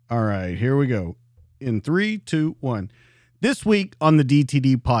All right, here we go. In 3, 2, 1. This week on the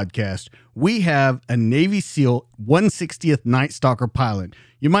DTD podcast, we have a Navy SEAL 160th Night Stalker pilot.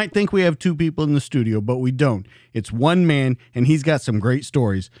 You might think we have two people in the studio, but we don't. It's one man, and he's got some great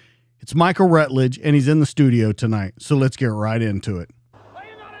stories. It's Michael Rutledge, and he's in the studio tonight. So let's get right into it. Are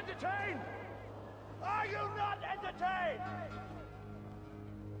you not entertained? Are you not entertained?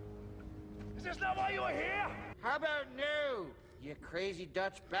 Is this not why you are here? How about no, you crazy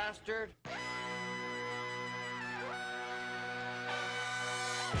Dutch bastard?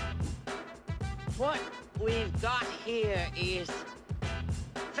 What we've got here is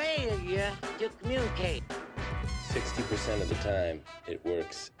failure to communicate. 60% of the time, it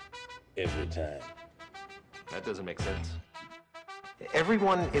works every time. That doesn't make sense.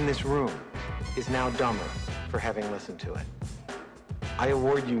 Everyone in this room is now dumber for having listened to it. I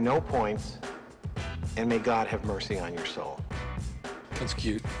award you no points, and may God have mercy on your soul. That's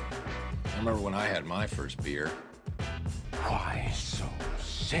cute. I remember when I had my first beer. Why so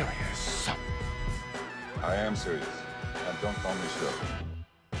serious? I am serious, and don't call me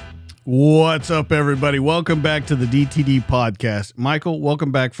Shirley. What's up, everybody? Welcome back to the DTD podcast. Michael,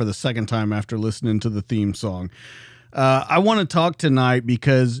 welcome back for the second time after listening to the theme song. I want to talk tonight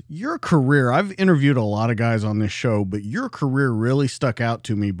because your career, I've interviewed a lot of guys on this show, but your career really stuck out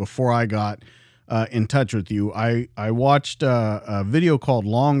to me before I got in touch with you. I watched a video called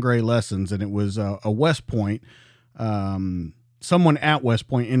Long Gray Lessons, and it was a West Point, someone at West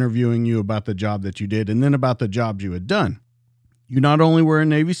Point interviewing you about the job that you did and then about the jobs you had done. You not only were a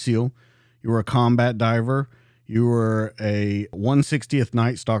Navy SEAL, you were a combat diver, you were a 160th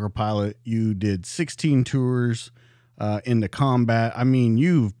Night Stalker pilot, you did 16 tours into combat. I mean,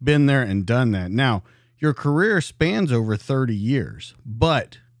 you've been there and done that. Now, your career spans over 30 years,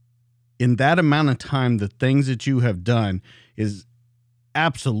 but in that amount of time, the things that you have done is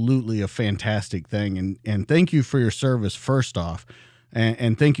absolutely a fantastic thing. And thank you for your service, first off.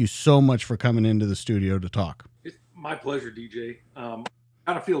 And thank you so much for coming into the studio to talk. It's my pleasure, DJ. Kind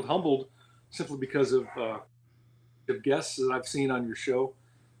of feel humbled simply because of the guests that I've seen on your show.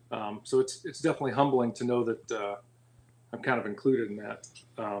 So it's definitely humbling to know that I'm kind of included in that,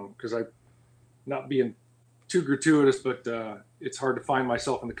 because I'm not being too gratuitous, but it's hard to find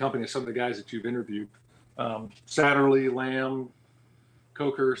myself in the company of some of the guys that you've interviewed. Satterley, Lamb,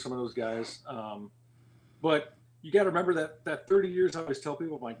 Coker, some of those guys. But you got to remember that 30 years, I always tell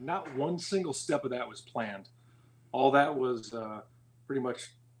people, like, not one single step of that was planned. All that was pretty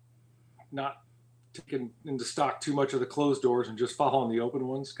much not taking into stock too much of the closed doors and just following the open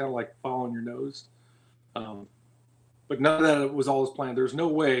ones, kind of like following your nose. But none of that was always planned. There's no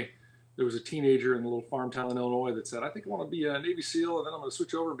way there was a teenager in a little farm town in Illinois that said, I think I want to be a Navy SEAL, and then I'm going to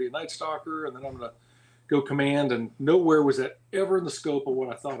switch over and be a Night Stalker, and then I'm going to go command. And nowhere was that ever in the scope of what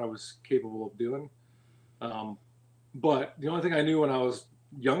I thought I was capable of doing. But the only thing I knew when I was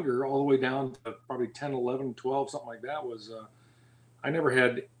younger, all the way down to probably 10, 11, 12, something like that, was I never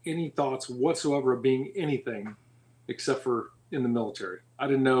had any thoughts whatsoever of being anything except for in the military. I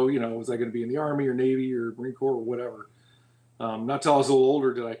didn't know, was I going to be in the Army or Navy or Marine Corps or whatever. Not till I was a little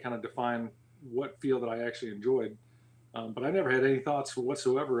older did I kind of define what field that I actually enjoyed. But I never had any thoughts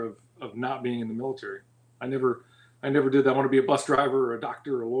whatsoever of not being in the military. I never did that. I want to be a bus driver or a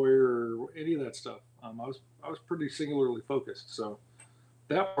doctor or a lawyer or any of that stuff. I was pretty singularly focused. So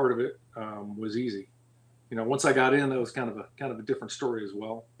that part of it was easy. Once I got in, that was kind of a different story as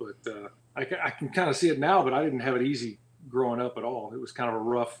well. But I can kind of see it now, but I didn't have it easy growing up at all. It was kind of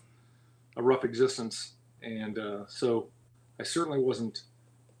a rough existence. And so I certainly wasn't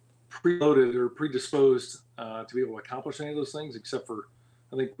preloaded or predisposed to be able to accomplish any of those things, except for,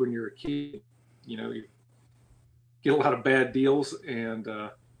 I think when you're a kid, you get a lot of bad deals, and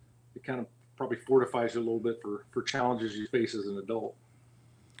it kind of probably fortifies you a little bit for challenges you face as an adult.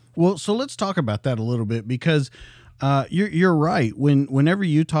 Well, so let's talk about that a little bit, because you're right. Whenever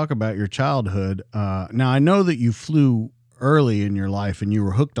you talk about your childhood, now I know that you flew early in your life and you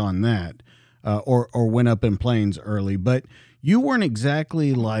were hooked on that, or went up in planes early, but you weren't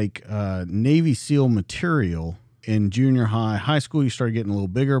exactly like Navy SEAL material in junior high school. You started getting a little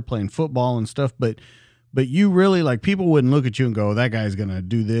bigger, playing football and stuff, but you really, like, people wouldn't look at you and go, that guy's going to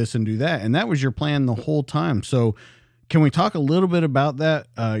do this and do that. And that was your plan the whole time. So can we talk a little bit about that,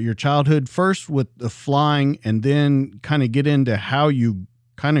 your childhood first with the flying, and then kind of get into how you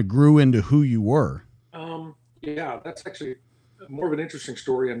kind of grew into who you were? Yeah, that's actually more of an interesting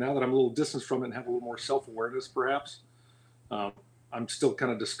story. And now that I'm a little distanced from it and have a little more self-awareness, perhaps, I'm still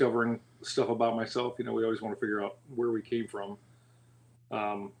kind of discovering stuff about myself. We always want to figure out where we came from.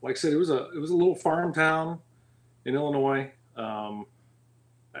 Like I said, it was a little farm town in Illinois.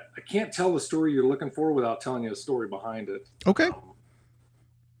 can't tell the story you're looking for without telling you a story behind it. Okay.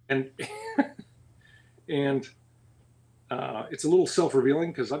 And and it's a little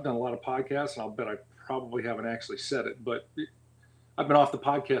self-revealing because I've done a lot of podcasts, and I'll bet I probably haven't actually said it, but I've been off the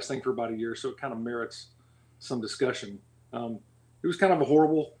podcast thing for about a year, so it kind of merits some discussion. It was kind of a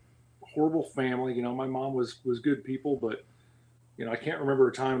horrible family. You know, my mom was good people, but you know, I can't remember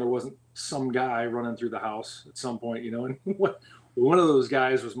a time there wasn't some guy running through the house at some point, you know, and one of those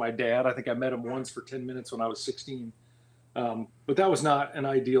guys was my dad. I think I met him once for 10 minutes when I was 16. But that was not an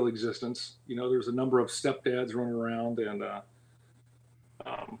ideal existence. You know, there's a number of stepdads running around, and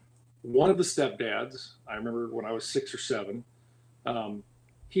one of the stepdads, I remember when I was 6 or 7,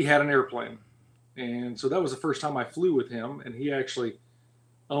 he had an airplane. And so that was the first time I flew with him, and he actually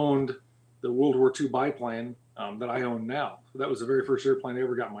owned the World War II biplane that I own now. So that was the very first airplane I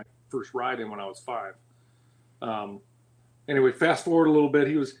ever got my first ride in when I was 5. Anyway, fast forward a little bit.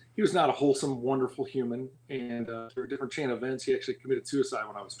 He was not a wholesome, wonderful human, and through a different chain of events, he actually committed suicide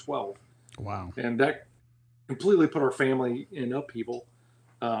when I was 12. Wow. And that completely put our family in upheaval.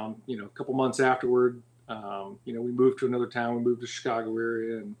 You know, a couple months afterward, you know, we moved to another town. We moved to Chicago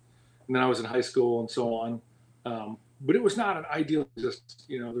area, and then I was in high school and so on. But it was not an ideal existence.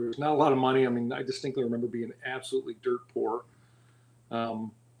 You know, there was not a lot of money. I mean, I distinctly remember being absolutely dirt poor.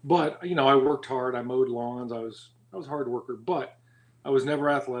 But you know, I worked hard. I mowed lawns. I was a hard worker, but I was never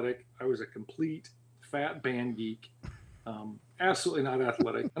athletic. I was a complete fat band geek. Absolutely not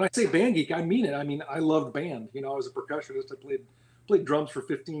athletic. And I say band geek, I mean it. I mean, I loved band. You know, I was a percussionist. I played drums for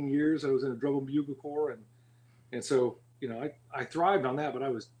 15 years. I was in a drum and bugle corps, and so, you know, I thrived on that, but I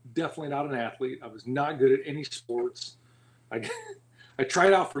was definitely not an athlete. I was not good at any sports. I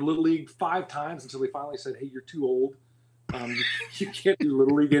tried out for Little League 5 times until they finally said, "Hey, you're too old. You can't do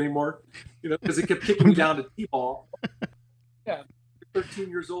Little League anymore," you know, because they kept kicking me down to T-ball. Yeah, you're 13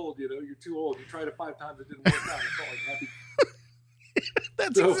 years old, you know, you're too old. You tried it 5 times, it didn't work out. I felt like happy.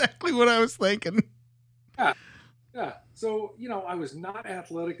 That's exactly what I was thinking. Yeah. So, you know, I was not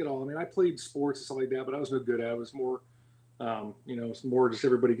athletic at all. I mean, I played sports and stuff like that, but I was no good at it. I was more, you know, it's more just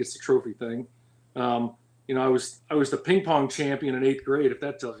everybody gets the trophy thing. You know, I was the ping pong champion in 8th grade, if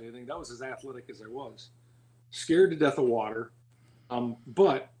that tells you anything. That was as athletic as I was. Scared to death of water,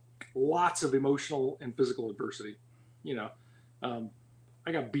 but lots of emotional and physical adversity. You know,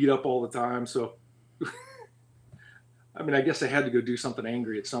 I got beat up all the time. So, I mean, I guess I had to go do something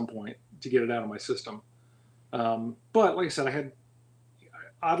angry at some point to get it out of my system. But like I said,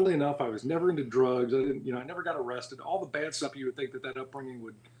 oddly enough, I was never into drugs. I never got arrested. All the bad stuff you would think that upbringing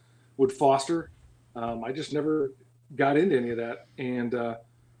would foster. I just never got into any of that. And,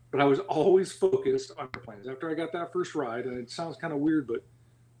 but I was always focused on airplanes. After I got that first ride, and it sounds kind of weird, but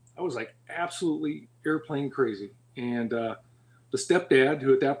I was like absolutely airplane crazy. And, the stepdad,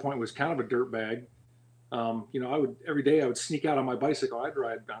 who at that point was kind of a dirtbag, you know, every day I would sneak out on my bicycle. I'd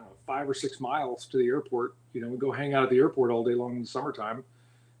ride, I don't know, 5 or 6 miles to the airport, you know, and go hang out at the airport all day long in the summertime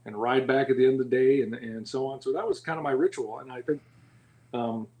and ride back at the end of the day and so on. So that was kind of my ritual. And I think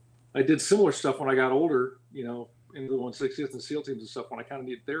I did similar stuff when I got older, you know, into the 160th and SEAL teams and stuff. When I kind of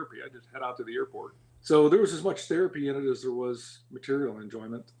needed therapy, I just head out to the airport. So there was as much therapy in it as there was material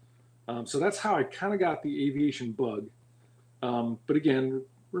enjoyment. So that's how I kind of got the aviation bug. But again,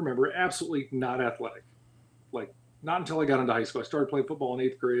 remember, absolutely not athletic. Like, not until I got into high school. I started playing football in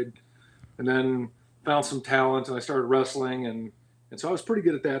 8th grade, and then found some talent, and I started wrestling, and so I was pretty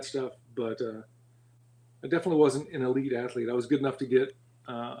good at that stuff. But I definitely wasn't an elite athlete. I was good enough to get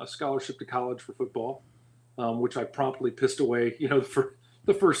a scholarship to college for football, which I promptly pissed away, you know, for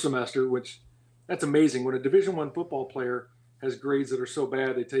the first semester. Which, that's amazing. When a Division I football player has grades that are so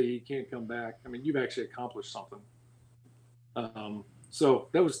bad they tell you can't come back, I mean, you've actually accomplished something. So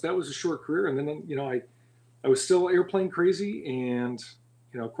that was a short career, and then, you know, I was still airplane crazy, and,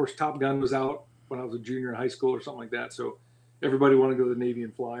 you know, of course, Top Gun was out when I was a junior in high school or something like that. So everybody wanted to go to the Navy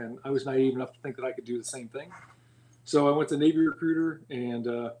and fly, and I was naive enough to think that I could do the same thing. So I went to Navy recruiter, and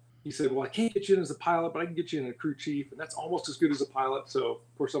he said, "Well, I can't get you in as a pilot, but I can get you in a crew chief, and that's almost as good as a pilot." So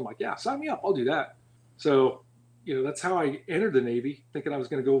of course I'm like, "Yeah, sign me up. I'll do that." So, you know, that's how I entered the Navy, thinking I was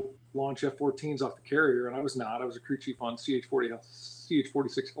going to go launch F-14s off the carrier, and I was not. I was a crew chief on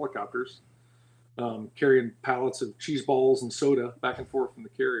CH-46 helicopters, carrying pallets of cheese balls and soda back and forth from the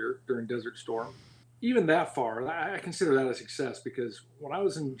carrier during Desert Storm. Even that far, I consider that a success, because when I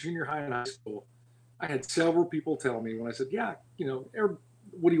was in junior high and high school, I had several people tell me when I said, "Yeah, you know,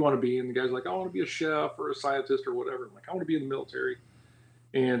 what do you want to be?" And the guy's like, "I want to be a chef or a scientist or whatever." I'm like, "I want to be in the military."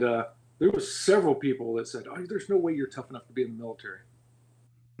 And there was several people that said, "Oh, there's no way you're tough enough to be in the military."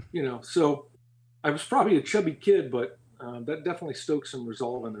 You know, so I was probably a chubby kid, but that definitely stoked some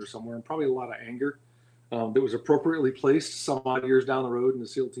resolve in there somewhere, and probably a lot of anger that was appropriately placed some odd years down the road, and the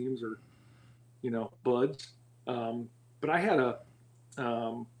SEAL teams are, buds. But I had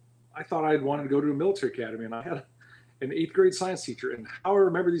I thought I'd wanted to go to a military academy, and I had an 8th grade science teacher, and how I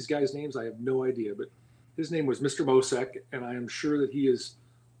remember these guys' names, I have no idea, but his name was Mr. Mosek, and I am sure that he is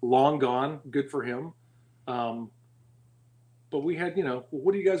long gone. Good for him. But we had, well,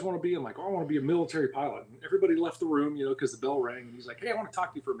 what do you guys want to be? I'm like, I want to be a military pilot. And everybody left the room, because the bell rang, and he's like, hey, I want to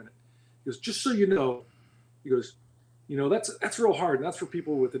talk to you for a minute. He goes, just so you know, he goes, that's real hard. And that's for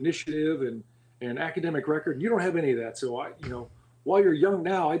people with initiative and academic record. You don't have any of that. So while you're young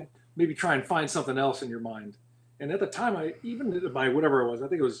now, I'd maybe try and find something else in your mind. And at the time, even at my whatever it was, I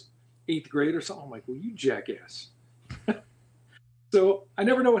think it was 8th grade or something. I'm like, well, you jackass. So I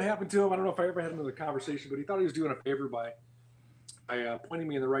never know what happened to him. I don't know if I ever had another conversation, but he thought he was doing a favor by pointing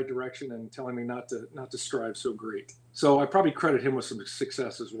me in the right direction and telling me not to strive so great. So I probably credit him with some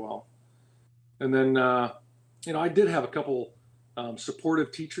success as well. And then, I did have a couple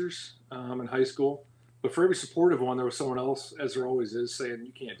supportive teachers in high school, but for every supportive one, there was someone else, as there always is, saying,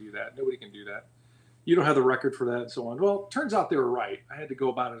 you can't do that. Nobody can do that. You don't have the record for that, and so on. Well, it turns out they were right. I had to go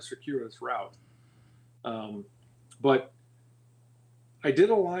about a circuitous route. But I did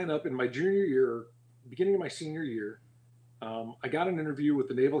a lineup in my junior year, beginning of my senior year. I got an interview with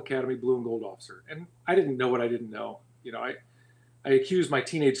the Naval Academy Blue and Gold officer, and I didn't know what I didn't know. I accuse my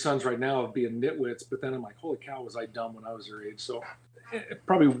teenage sons right now of being nitwits, but then I'm like, holy cow, was I dumb when I was their age? So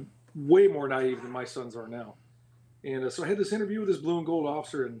probably way more naive than my sons are now. And so I had this interview with this Blue and Gold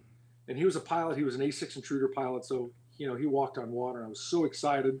officer, and he was a pilot. He was an A6 intruder pilot, so he walked on water, and I was so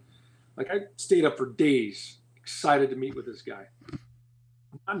excited. Like, I stayed up for days, excited to meet with this guy,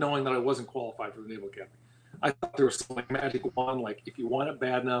 not knowing that I wasn't qualified for the Naval Academy. I thought there was some magic wand, like if you want it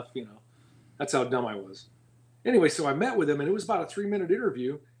bad enough, that's how dumb I was. Anyway, so I met with him, and it was about a 3-minute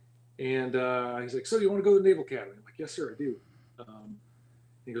interview. And he's like, so you want to go to the Naval Academy? I'm like, yes, sir, I do.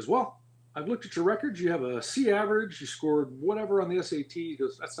 He goes, well, I've looked at your records. You have a C average. You scored whatever on the SAT. He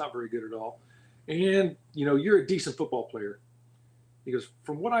goes, that's not very good at all. And, you're a decent football player. He goes,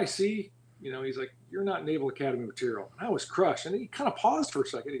 from what I see, he's like, you're not Naval Academy material. And I was crushed. And he kind of paused for a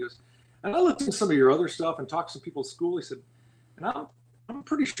second. He goes, and I looked into some of your other stuff and talked to some people at school. He said, and I'm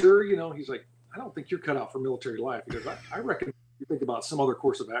pretty sure, he's like, I don't think you're cut out for military life. He goes, I reckon you think about some other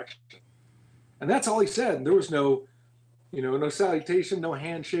course of action. And that's all he said. And there was no, no salutation, no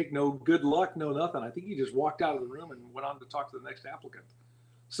handshake, no good luck, no nothing. I think he just walked out of the room and went on to talk to the next applicant.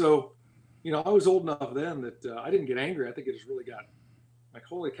 So, I was old enough then that I didn't get angry. I think it just really got like,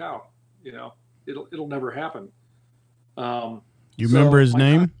 holy cow, it'll never happen. You remember his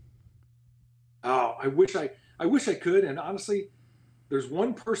name? Oh, I wish I could. And honestly, there's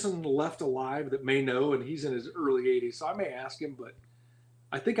one person left alive that may know, and he's in his early 80s. So I may ask him, but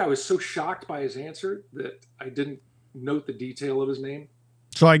I think I was so shocked by his answer that I didn't note the detail of his name.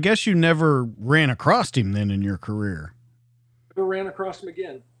 So I guess you never ran across him then in your career. Never ran across him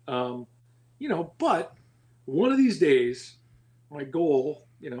again. But one of these days, my goal,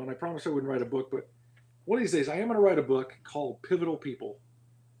 and I promised I wouldn't write a book, but one of these days I am going to write a book called Pivotal People.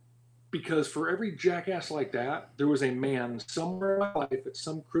 Because for every jackass like that, there was a man somewhere in my life at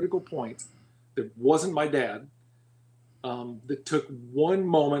some critical point that wasn't my dad, that took one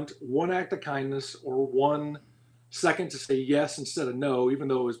moment, one act of kindness, or 1 second to say yes instead of no, even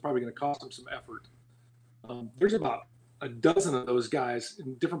though it was probably going to cost him some effort. There's about a dozen of those guys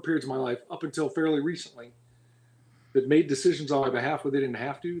in different periods of my life up until fairly recently that made decisions on my behalf where they didn't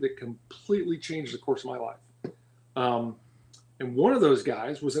have to, that completely changed the course of my life. And one of those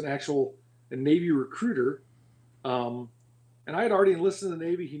guys was a Navy recruiter. And I had already enlisted in the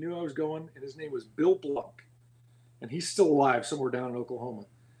Navy. He knew I was going, and his name was Bill Blunk. And he's still alive somewhere down in Oklahoma.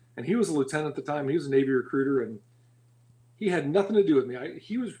 And he was a lieutenant at the time. He was a Navy recruiter, and he had nothing to do with me.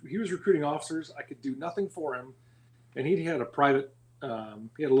 He was recruiting officers. I could do nothing for him. And he had a private, he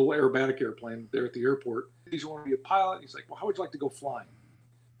had a little aerobatic airplane there at the airport. He just wanted to be a pilot. He's like, well, how would you like to go flying?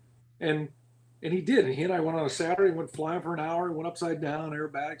 And he did. And he and I went on a Saturday, went flying for an hour, went upside down,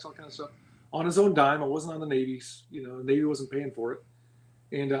 aerobatics, all kind of stuff, on his own dime. I wasn't on the Navy's, the Navy wasn't paying for it.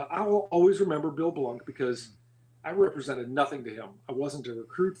 And I will always remember Bill Blunk because I represented nothing to him. I wasn't a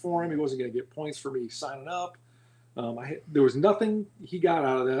recruit for him. He wasn't going to get points for me signing up. There was nothing he got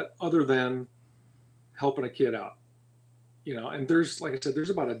out of that other than helping a kid out. And there's, like I said, there's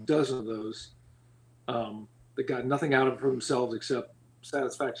about a dozen of those that got nothing out of it for themselves except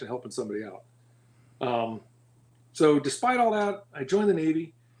satisfaction helping somebody out. So despite all that, I joined the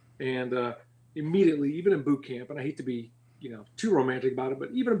Navy, and immediately, even in boot camp, and I hate to be, too romantic about it,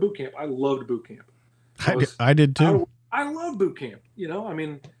 but even in boot camp, I loved boot camp. I did too. I love boot camp. I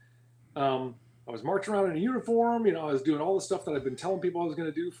mean, I was marching around in a uniform. I was doing all the stuff that I've been telling people I was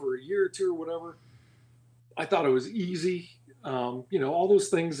going to do for a year or two or whatever. I thought it was easy. All those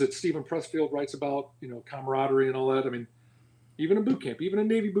things that Stephen Pressfield writes about, camaraderie and all that. I mean, even in boot camp, even in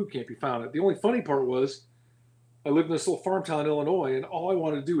Navy boot camp, you found it. The only funny part was I lived in this little farm town in Illinois, and all I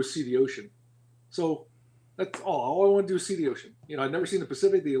wanted to do was see the ocean. So that's all I wanted to do was see the ocean. I'd never seen the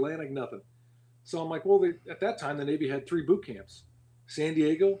Pacific, the Atlantic, nothing. So I'm like, well, at that time, the Navy had 3 boot camps: San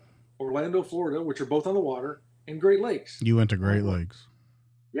Diego, Orlando, Florida, which are both on the water, and Great Lakes. You went to Great Lakes.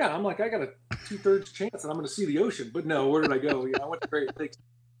 Yeah, I'm like, I got a 2/3 chance that I'm going to see the ocean. But no, where did I go? I went to Great Lakes,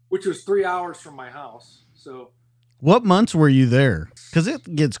 which was 3 hours from my house. So what months were you there? Because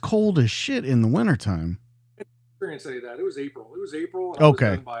it gets cold as shit in the wintertime. I didn't experience any of that. It was April. And I was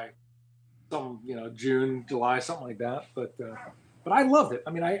done by some, June, July, something like that. But I loved it.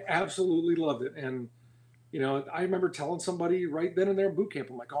 I mean, I absolutely loved it. And, I remember telling somebody right then and there in boot camp,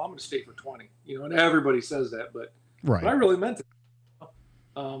 I'm like, oh, I'm going to stay for 20, and everybody says that, but I really meant it.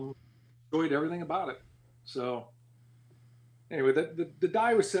 Enjoyed everything about it. So anyway, the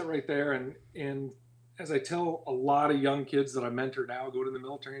die was set right there. And as I tell a lot of young kids that I mentor now, go to the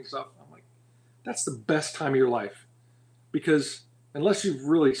military and stuff, I'm like, that's the best time of your life, because unless you've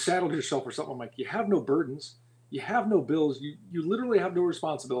really saddled yourself or something, I'm like, you have no burdens, you have no bills, you literally have no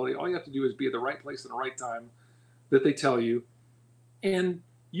responsibility. All you have to do is be at the right place at the right time that they tell you. And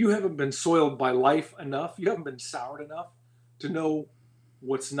you haven't been soiled by life enough. You haven't been soured enough to know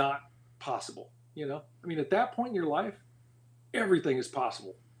what's not possible. I mean, at that point in your life, everything is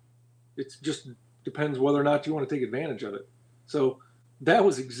possible. It just depends whether or not you want to take advantage of it. So that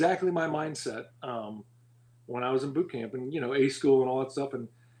was exactly my mindset when I was in boot camp and, A school and all that stuff. And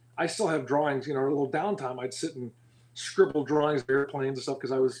I still have drawings, a little downtime. I'd sit and scribble drawings of airplanes and stuff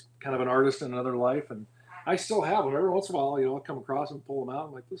because I was kind of an artist in another life. And I still have them. Every once in a while, I'll come across them and pull them out.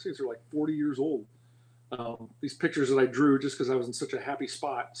 I'm like, those things are like 40 years old. These pictures that I drew just because I was in such a happy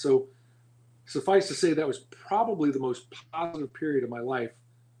spot. So suffice to say, that was probably the most positive period of my life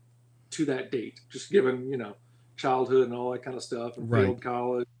to that date, just given, childhood and all that kind of stuff and failed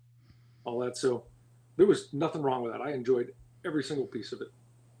college, all that. So there was nothing wrong with that. I enjoyed every single piece of it.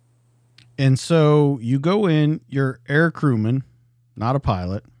 And so you go in, you're air crewman, not a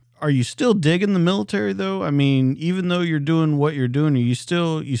pilot. Are you still digging the military though? I mean, even though you're doing what you're doing, are you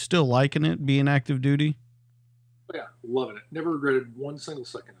still liking it, being active duty? Oh, yeah, loving it. Never regretted one single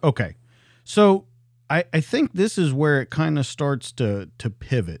second. Okay. So I think this is where it kind of starts to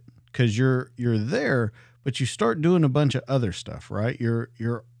pivot, because you're there, but you start doing a bunch of other stuff, right?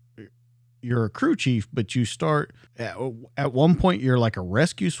 You're a crew chief, but you start at one point you're like a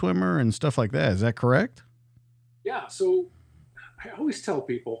rescue swimmer and stuff like that. Is that correct? Yeah. So I always tell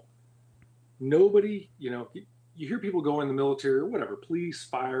people, nobody, you hear people go in the military or whatever, police,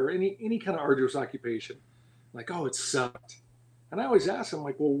 fire, any kind of arduous occupation, like, oh, it sucked. And I always ask them,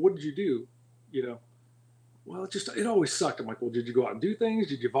 like, well, what did you do? Well, it always sucked. I'm like, well, did you go out and do things?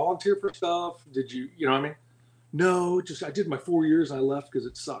 Did you volunteer for stuff? Did you, what I mean? No, I did my 4 years and I left because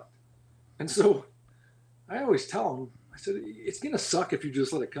it sucked. And so I always tell them, I said, it's going to suck if you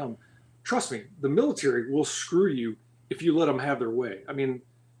just let it come. Trust me, the military will screw you if you let them have their way. I mean,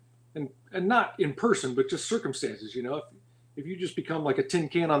 and not in person, but just circumstances, if you just become like a tin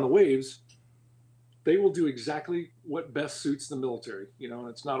can on the waves, they will do exactly what best suits the military, and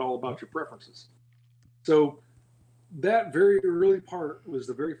it's not all about your preferences. So that very early part was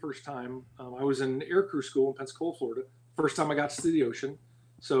the very first time I was in air crew school in Pensacola, Florida. First time I got to see the ocean.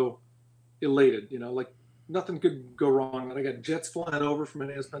 So elated, like nothing could go wrong. And I got jets flying over from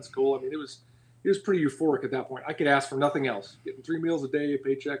Indianapolis, Pensacola. I mean, it was pretty euphoric at that point. I could ask for nothing else. Getting 3 meals a day, a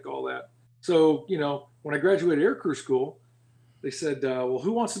paycheck, all that. So, when I graduated air crew school, they said, well,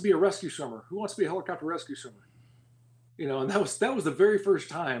 who wants to be a rescue swimmer? Who wants to be a helicopter rescue swimmer? And that was the very first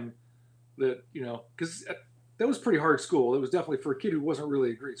time that, because that was pretty hard school. It was definitely for a kid who wasn't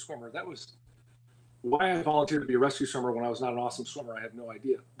really a great swimmer. That was why I volunteered to be a rescue swimmer when I was not an awesome swimmer. I had no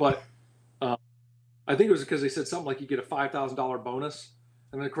idea. But I think it was because they said something like you get a $5,000 bonus.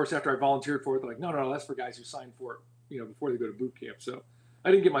 And then, of course, after I volunteered for it, they're like, no, that's for guys who signed for it, before they go to boot camp. So I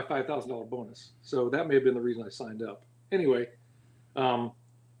didn't get my $5,000 bonus. So that may have been the reason I signed up. Anyway,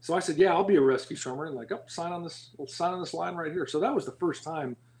 so I said, yeah, I'll be a rescue swimmer. And like, sign on this line right here. So that was the first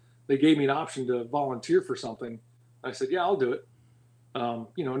time they gave me an option to volunteer for something. I said, yeah, I'll do it.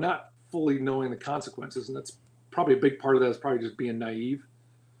 Not fully knowing the consequences. And that's probably a big part of that is probably just being naive,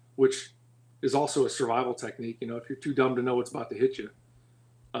 which is also a survival technique. If you're too dumb to know what's about to hit you.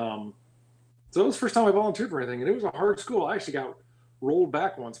 So it was the first time I volunteered for anything, and it was a hard school. I actually got rolled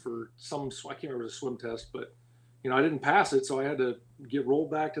back once for I can't remember the swim test, but I didn't pass it, so I had to get rolled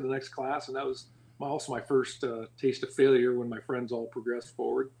back to the next class, and that was also my first taste of failure when my friends all progressed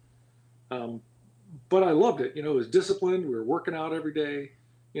forward. But I loved it. It was disciplined. We were working out every day.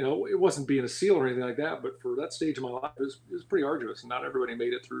 It wasn't being a SEAL or anything like that, but for that stage of my life, it was pretty arduous, and not everybody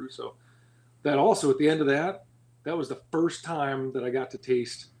made it through. So that also, at the end of that was the first time that I got to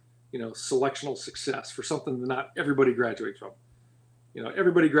taste, selectional success for something that not everybody graduates from.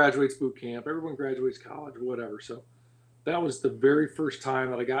 Everybody graduates boot camp, everyone graduates college, whatever. So that was the very first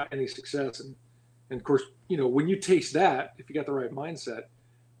time that I got any success. And of course, when you taste that, if you got the right mindset,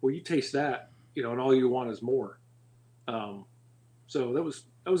 well, you taste that, and all you want is more. So that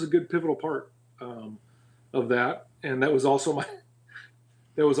was a good pivotal part of that. And that was also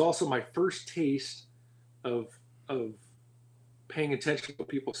my first taste of paying attention to what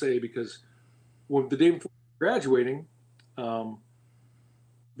people say, because when the day before graduating,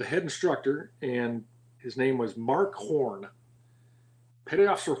 the head instructor, and his name was Mark Horn, Petty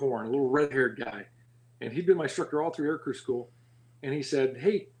Officer Horn, a little red-haired guy, and he'd been my instructor all through aircrew school. And he said,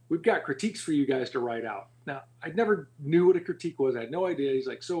 "Hey, we've got critiques for you guys to write out." Now, I never knew what a critique was. I had no idea. He's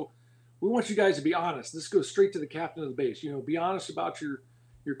like, "So we want you guys to be honest. This goes straight to the captain of the base. Be honest about your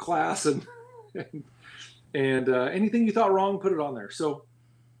class, and anything you thought wrong, put it on there." So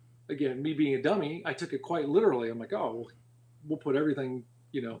again, me being a dummy, I took it quite literally. I'm like, "Oh, we'll put everything,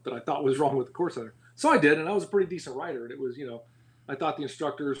 that I thought was wrong with the course center." So I did, and I was a pretty decent writer. And it was, I thought the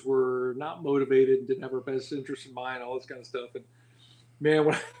instructors were not motivated and didn't have our best interest in mind, all this kind of stuff. And man,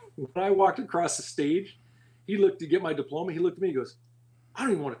 when I walked across the stage, he looked to get my diploma. He looked at me, he goes, "I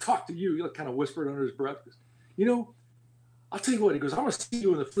don't even want to talk to you." He kind of whispered under his breath, he goes, "I'll tell you what," he goes, "I'm going to see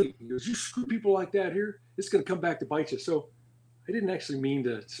you in the fleet." He goes, "You screw people like that here, it's going to come back to bite you." So I didn't actually mean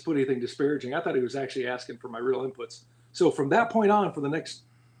to put anything disparaging. I thought he was actually asking for my real inputs. So from that point on, for the next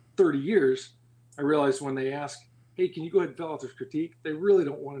 30 years, I realized when they ask, "Hey, can you go ahead and fill out this critique?" they really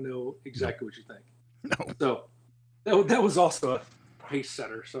don't want to know exactly what you think. No. So that was also a pace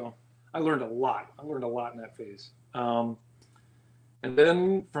setter. So I learned a lot. In that phase. And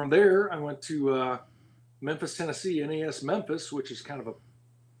then from there, I went to Memphis, Tennessee, NAS Memphis, which is kind of a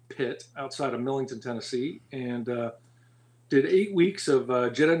pit outside of Millington, Tennessee, and did 8 weeks of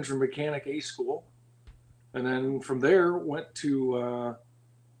jet engine mechanic A school. And then from there went to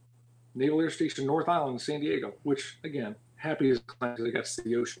Naval Air Station North Island in San Diego, which, again, happy as a clam because I got to see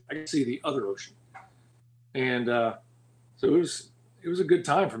the ocean. I got to see the other ocean. And so it was a good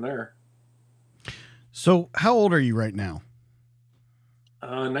time from there. So how old are you right now?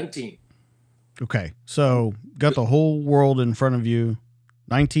 19. Okay. So got the whole world in front of you,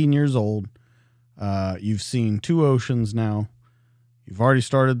 19 years old. You've seen 2 oceans now. You've already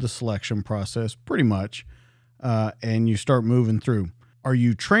started the selection process pretty much. And you start moving through. Are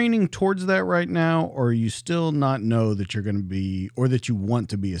you training towards that right now, or you still not know that you're going to be, or that you want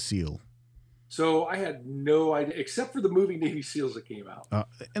to be a SEAL? So I had no idea, except for the movie Navy SEALs that came out.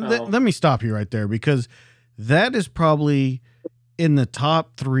 Let me stop you right there, because that is probably in the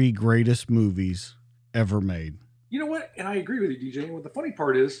top 3 greatest movies ever made. You know what? And I agree with you, DJ. And what the funny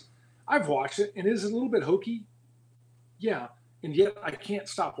part is, I've watched it, and it is a little bit hokey. Yeah. And yet I can't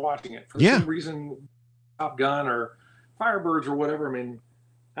stop watching it for some reason. Top Gun or Firebirds or whatever. I mean,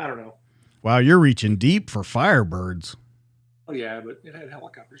 I don't know. Wow, you're reaching deep for Firebirds. Oh yeah, but it had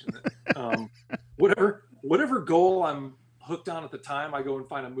helicopters in it. Whatever goal I'm hooked on at the time, I go and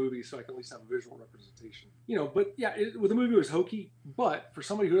find a movie so I can at least have a visual representation. But yeah, the movie was hokey, but for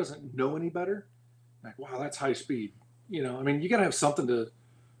somebody who doesn't know any better, like, wow, that's high speed. You got to have something to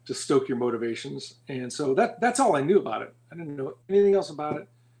stoke your motivations. And so that's all I knew about it. I didn't know anything else about it.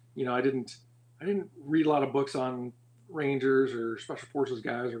 I didn't read a lot of books on Rangers or Special Forces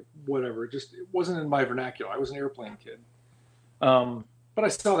guys or whatever. It wasn't in my vernacular. I was an airplane kid. But I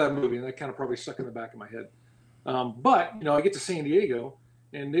saw that movie, and that kind of probably stuck in the back of my head. But I get to San Diego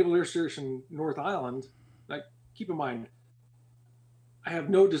and Naval Air Station North Island. Like, keep in mind, I have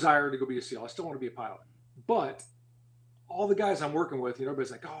no desire to go be a SEAL. I still want to be a pilot. But all the guys I'm working with,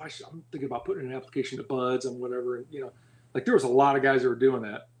 everybody's like, "Oh, I'm thinking about putting an application to BUD/S and whatever." And, like, there was a lot of guys that were doing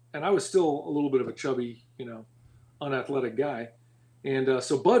that. And I was still a little bit of a chubby, unathletic guy. And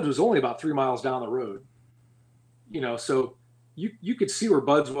so BUD/S was only about 3 miles down the road. So you could see where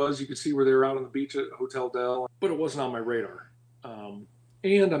BUD/S was. You could see where they were out on the beach at Hotel Del, but it wasn't on my radar.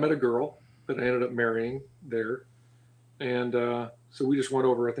 And I met a girl that I ended up marrying there. And so we just went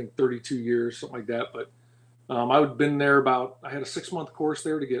over, I think, 32 years, something like that. But I had been there I had a 6-month course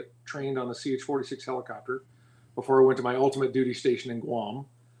there to get trained on the CH-46 helicopter before I went to my ultimate duty station in Guam.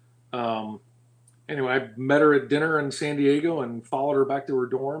 Anyway, I met her at dinner in San Diego and followed her back to her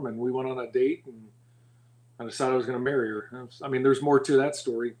dorm, and we went on a date. And I decided I was going to marry her. I mean, there's more to that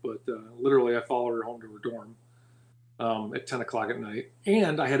story, but literally I followed her home to her dorm at 10 o'clock at night.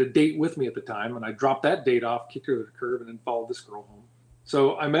 And I had a date with me at the time, and I dropped that date off, kicked her to the curb, and then followed this girl home.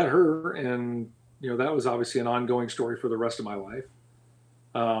 So I met her, and that was obviously an ongoing story for the rest of my life.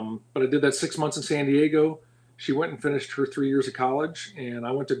 But I did that 6 months in San Diego. She went and finished her 3 years of college, and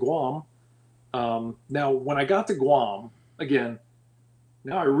I went to Guam. Now, when I got to Guam, again,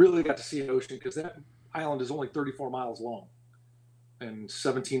 now I really got to see an ocean, because that island is only 34 miles long and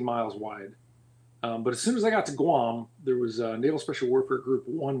 17 miles wide. But as soon as I got to Guam, there was Naval Special Warfare Group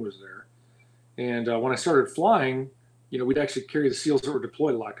 1 was there. And when I started flying, we'd actually carry the SEALs that were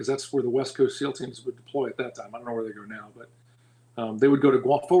deployed a lot, because that's where the West Coast SEAL teams would deploy at that time. I don't know where they go now, but they would go to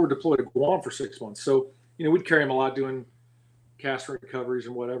Guam, forward deploy to Guam for 6 months. So, we'd carry them a lot doing cast recoveries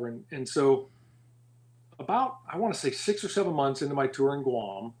and whatever. And so about, I want to say 6 or 7 months into my tour in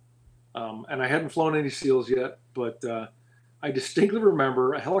Guam, and I hadn't flown any SEALs yet, but I distinctly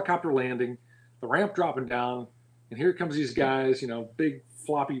remember a helicopter landing, the ramp dropping down, and here comes these guys, big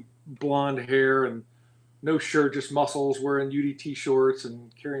floppy blonde hair and no shirt, just muscles, wearing UDT shorts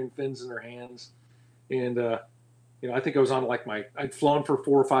and carrying fins in their hands. And, I think I was on I'd flown for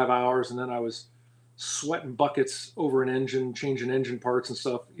 4 or 5 hours, and then I was sweating buckets over an engine, changing engine parts and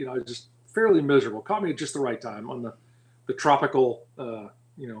stuff. I was just fairly miserable. Caught me at just the right time on the tropical,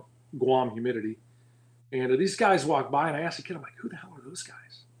 Guam humidity. And these guys walked by, and I asked the kid, I'm like, who the hell are those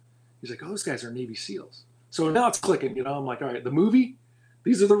guys? He's like, oh, those guys are Navy SEALs. So now it's clicking, I'm like, all right, the movie,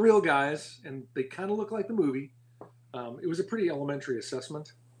 these are the real guys, and they kind of look like the movie. It was a pretty elementary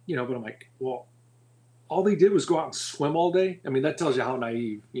assessment, but I'm like, well, all they did was go out and swim all day. I mean, that tells you how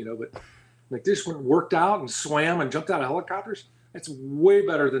naive, but like they just went and worked out and swam and jumped out of helicopters. That's way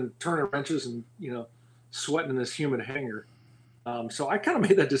better than turning wrenches and, sweating in this humid hangar. So I kind of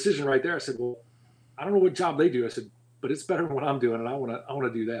made that decision right there. I said, well, I don't know what job they do. I said, but it's better than what I'm doing, and I want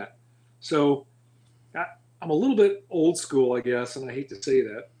to do that. So I'm a little bit old school, I guess, and I hate to say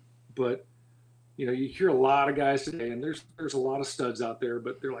that, but you hear a lot of guys today, and there's a lot of studs out there,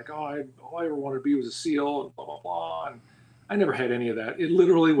 but they're like, oh, all I ever wanted to be was a SEAL, and blah blah blah. And I never had any of that. It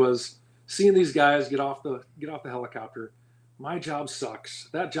literally was seeing these guys get off the helicopter. My job sucks.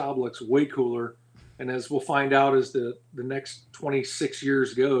 That job looks way cooler. And as we'll find out as the next 26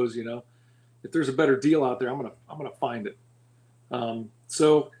 years goes, if there's a better deal out there, I'm gonna find it.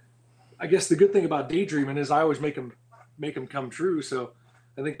 So I guess the good thing about daydreaming is I always make them come true. So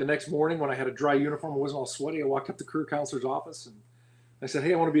I think the next morning when I had a dry uniform, I wasn't all sweaty, I walked up to the career counselor's office and I said,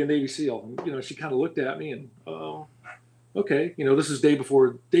 hey, I want to be a Navy SEAL. And, she kind of looked at me and, oh, okay. This is days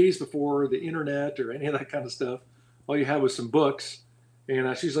before the internet or any of that kind of stuff. All you had was some books.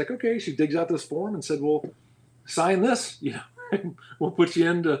 And she's like, okay. She digs out this form and said, well, sign this, we'll put you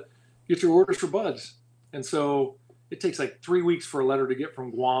in to get your orders for BUD/S. And so it takes like 3 weeks for a letter to get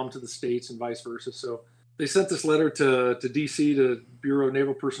from Guam to the States and vice versa. So they sent this letter to DC, to Bureau of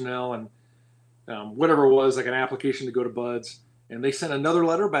Naval Personnel, and whatever it was, like an application to go to BUD/S. And they sent another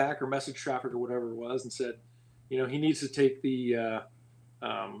letter back, or message traffic or whatever it was, and said, he needs to take the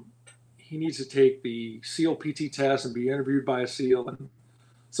SEAL PT test and be interviewed by a SEAL. And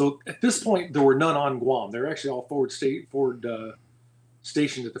so at this point, there were none on Guam. They're actually all forward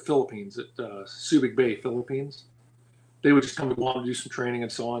stationed at the Philippines, at Subic Bay, Philippines. They would just come to Guam to do some training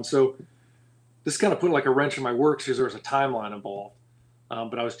and so on. So this kind of put like a wrench in my works, because there was a timeline involved.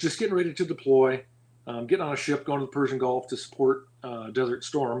 But I was just getting ready to deploy, getting on a ship, going to the Persian Gulf to support Desert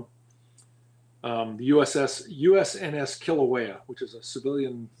Storm. The USNS Kilauea, which is a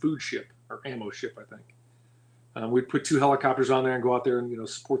civilian food ship or ammo ship, I think. We'd put 2 helicopters on there and go out there and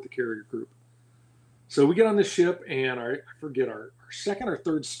support the carrier group. So we get on this ship, and I forget our second or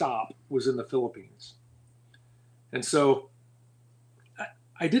third stop was in the Philippines. And so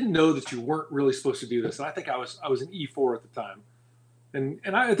I didn't know that you weren't really supposed to do this. And I think I was an E4 at the time. And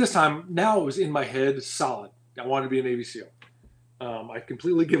at this time, now it was in my head solid. I wanted to be a Navy SEAL. I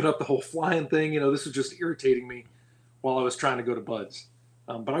completely given up the whole flying thing. This was just irritating me while I was trying to go to BUD/S.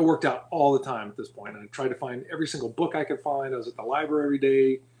 But I worked out all the time at this point. And I tried to find every single book I could find. I was at the library every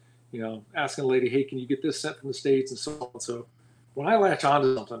day, asking a lady, hey, can you get this sent from the States and so on. So when I latch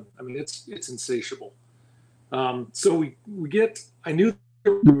onto something, I mean, it's insatiable. So I knew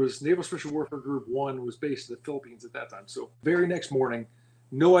there was Naval Special Warfare Group 1 was based in the Philippines at that time. So very next morning,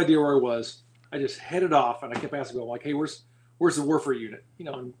 no idea where I was. I just headed off, and I kept asking, like, hey, where's the warfare unit?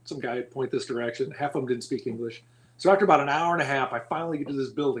 And some guy would point this direction. Half of them didn't speak English. So after about an hour and a half, I finally get to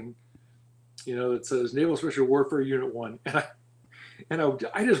this building, that says Naval Special Warfare Unit 1. And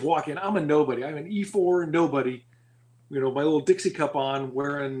I just walk in. I'm a nobody. I'm an E4 nobody, my little Dixie cup on,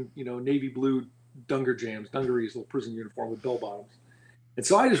 wearing, navy blue dungarees, little prison uniform with bell bottoms. And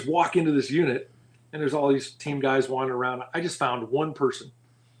so I just walk into this unit, and there's all these team guys wandering around. I just found one person,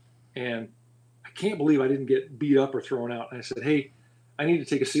 and I can't believe I didn't get beat up or thrown out. And I said, "Hey, I need to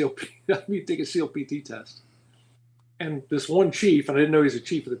take a I need to take a SEAL PT test." And this one chief, and I didn't know he was a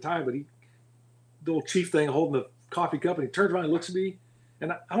chief at the time, but the little chief thing holding the coffee cup, and he turns around and looks at me,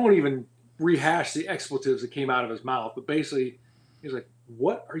 and I won't even rehash the expletives that came out of his mouth, but basically he's like,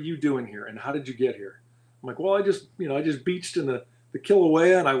 "What are you doing here, and how did you get here?" I'm like, "Well, I just beached in the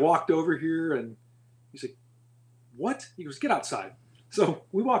Kilauea, and I walked over here." And he's like, "What?" He goes, "Get outside." So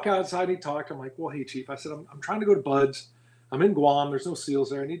we walk outside, and he talked. I'm like, "Well, hey, Chief," I said, I'm trying to go to Bud's. I'm in Guam. There's no SEALs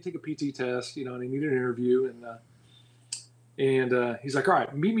there. I need to take a PT test, and I need an interview. And he's like, "All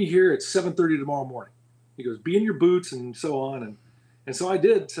right, meet me here at 7:30 tomorrow morning." He goes, "Be in your boots," and so on. And so I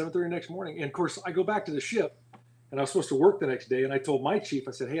did, 7:30 next morning. And of course, I go back to the ship, and I was supposed to work the next day. And I told my chief,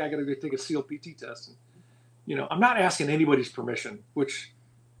 I said, "Hey, I got to go take a SEAL PT test." And, I'm not asking anybody's permission, which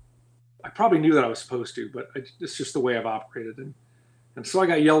I probably knew that I was supposed to, but it's just the way I've operated. And so I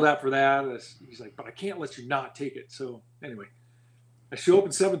got yelled at for that. He's like, "But I can't let you not take it." So anyway, I show up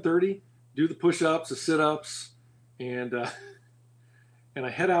at 7:30, do the push-ups, the sit-ups, and I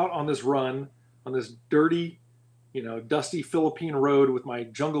head out on this run on this dirty, dusty Philippine road with my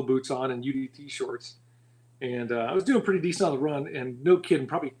jungle boots on and UDT shorts. And I was doing pretty decent on the run, and no kidding,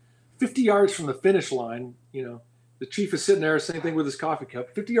 probably 50 yards from the finish line, the chief is sitting there, same thing with his coffee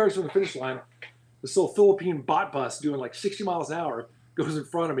cup. 50 yards from the finish line, this little Philippine bot bus doing like 60 miles an hour goes in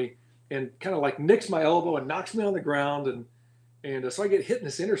front of me and kind of like nicks my elbow and knocks me on the ground. And so I get hit in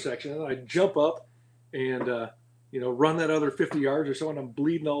this intersection, and then I jump up and, run that other 50 yards or so, and I'm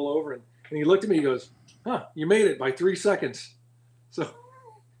bleeding all over. And he looked at me, he goes, "Huh, you made it by 3 seconds." So it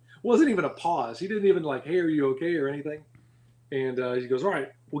wasn't even a pause. He didn't even like, "Hey, are you okay?" or anything. And he goes, "All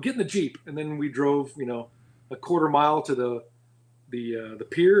right, we'll get in the Jeep." And then we drove, a quarter mile to the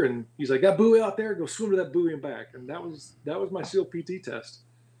pier, and he's like, "That buoy out there, go swim to that buoy and back." And that was my SEAL PT test.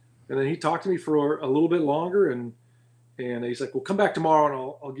 And then he talked to me for a little bit longer, and he's like, "Well, come back tomorrow, and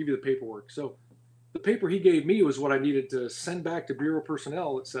I'll give you the paperwork." So the paper he gave me was what I needed to send back to Bureau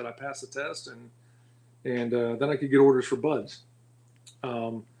personnel that said I passed the test, and then I could get orders for Bud's.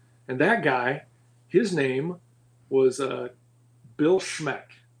 And that guy, his name was Bill Schmeck,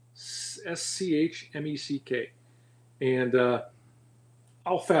 Schmeck. And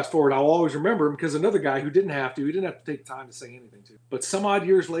I'll fast forward. I'll always remember him because another guy who didn't have to take time to say anything to. But some odd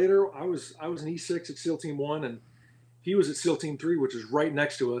years later, I was an E6 at SEAL Team 1, and he was at SEAL Team 3, which is right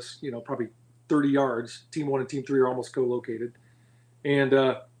next to us, probably 30 yards. Team 1 and Team 3 are almost co-located. And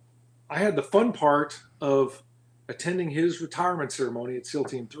I had the fun part of attending his retirement ceremony at SEAL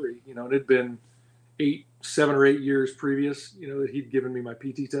Team 3. It had been 7 or 8 years previous, that he'd given me my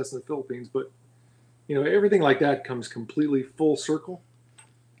PT test in the Philippines. But, everything like that comes completely full circle.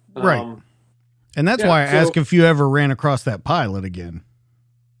 Right. And that's why I asked if you ever ran across that pilot again.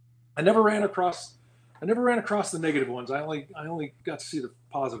 I never ran across the negative ones. I only got to see the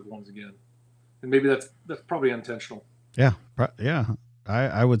positive ones again. And maybe that's probably intentional. Yeah. Yeah.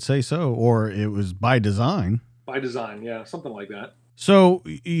 I would say so. Or it was by design. By design. Yeah. Something like that. So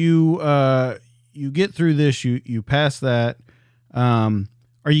you get through this, you pass that.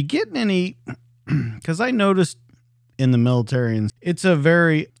 Are you getting any, cause I noticed in the military, and it's a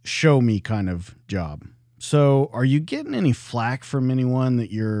very show me kind of job. So are you getting any flack from anyone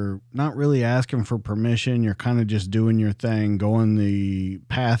that you're not really asking for permission? You're kind of just doing your thing, going the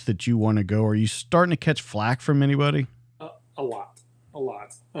path that you want to go. Are you starting to catch flack from anybody? A lot.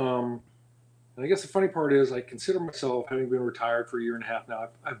 And I guess the funny part is I consider myself, having been retired for a year and a half now,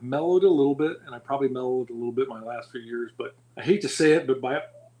 I've mellowed a little bit, and I probably mellowed a little bit my last few years, but I hate to say it, but by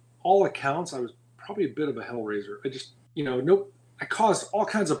all accounts, I was probably a bit of a hellraiser. I just, I caused all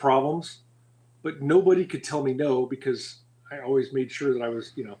kinds of problems, but nobody could tell me no, because I always made sure that I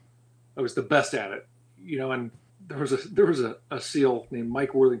was the best at it, and there was a SEAL named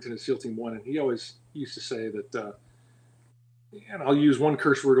Mike Worthington at SEAL Team 1, and he always used to say that, and I'll use one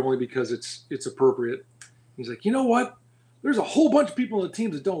curse word only because it's appropriate. He's like, "You know what? There's a whole bunch of people in the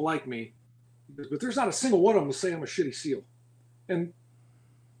teams that don't like me, but there's not a single one of them will say I'm a shitty SEAL." And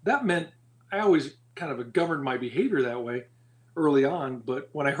that meant I always kind of governed my behavior that way early on. But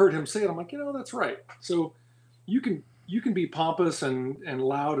when I heard him say it, I'm like, that's right. So you can be pompous and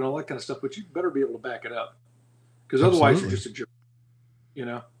loud and all that kind of stuff, but you better be able to back it up, because otherwise you're just a jerk,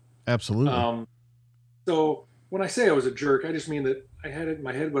 Absolutely. So when I say I was a jerk, I just mean that I had it in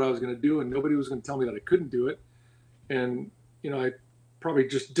my head what I was going to do, and nobody was going to tell me that I couldn't do it. And, I probably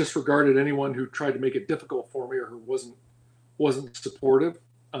just disregarded anyone who tried to make it difficult for me or who wasn't supportive.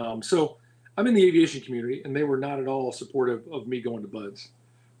 So I'm in the aviation community, and they were not at all supportive of me going to Buds.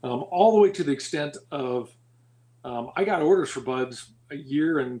 All the way to the extent of I got orders for Buds a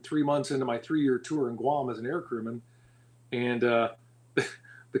year and 3 months into my 3-year tour in Guam as an air crewman, and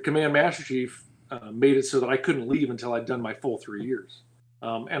the command master chief made it so that I couldn't leave until I'd done my full 3 years.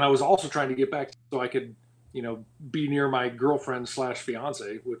 And I was also trying to get back so I could, be near my girlfriend /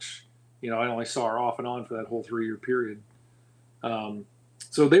 fiance, which, I only saw her off and on for that whole 3-year period.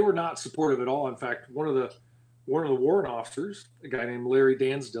 So they were not supportive at all. In fact, one of the warrant officers, a guy named Larry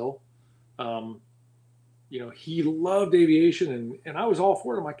Dansdell, he loved aviation, and I was all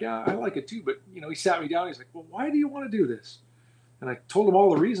for it. I'm like, yeah, I like it too. But, he sat me down. He's like, well, why do you want to do this? And I told him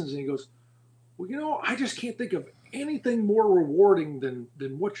all the reasons. And he goes, well, I just can't think of anything more rewarding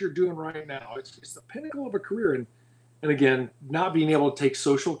than what you're doing right now. It's the pinnacle of a career. And again, not being able to take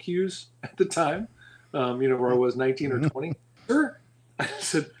social cues at the time, where I was 19 or 20. Sir, I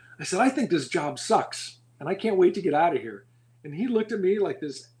said, I think this job sucks, and I can't wait to get out of here. And he looked at me like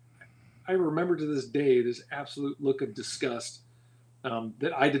this. I remember to this day this absolute look of disgust,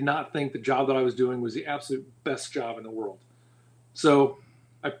 that I did not think the job that I was doing was the absolute best job in the world. So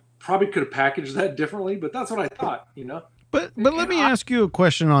I probably could have packaged that differently, but that's what I thought, But let me ask you a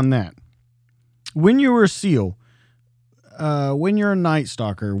question on that. When you were a SEAL, when you're a Night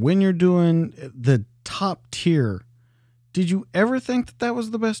Stalker, when you're doing the top tier, did you ever think that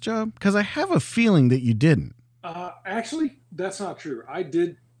was the best job? Because I have a feeling that you didn't. Actually, that's not true. I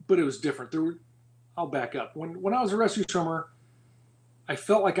did, but it was different. I'll back up. When I was a rescue swimmer, I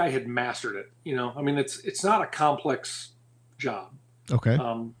felt like I had mastered it. It's not a complex job. Okay.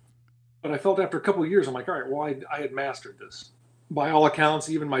 But I felt after a couple of years, I'm like, all right, well, I had mastered this. By all accounts,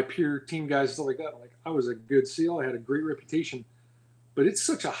 even my peer team guys and stuff like that, I was a good SEAL. I had a great reputation, but it's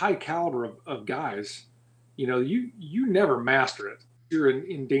such a high caliber of guys. You never master it. You're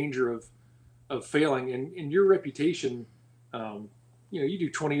in danger of failing, and your reputation. You do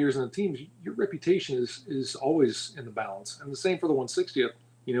 20 years in the teams, your reputation is always in the balance. And the same for the 160th.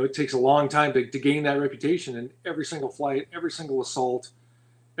 It takes a long time to gain that reputation, and every single flight, every single assault,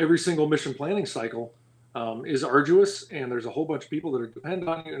 every single mission planning cycle is arduous, and there's a whole bunch of people that are dependent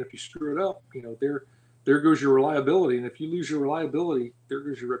on you. And if you screw it up, there goes your reliability. And if you lose your reliability, there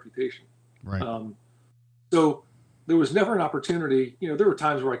goes your reputation. Right. So there was never an opportunity. There were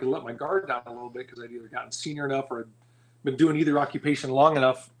times where I could let my guard down a little bit because I'd either gotten senior enough or I'd been doing either occupation long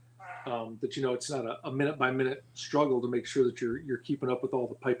enough that it's not a minute by minute struggle to make sure that you're keeping up with all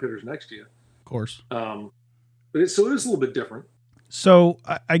the pipe hitters next to you. Of course. But it is a little bit different. So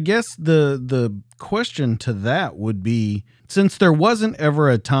I guess the question to that would be, since there wasn't ever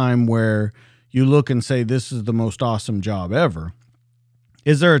a time where you look and say, this is the most awesome job ever,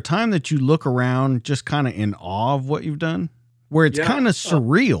 is there a time that you look around just kind of in awe of what you've done, where it's kind of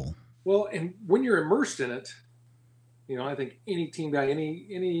surreal? Well, and when you're immersed in it, I think any team guy,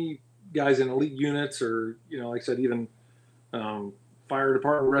 any guys in elite units, or, like I said, even fire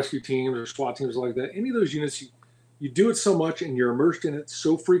department rescue teams or SWAT teams like that, any of those units, you do it so much and you're immersed in it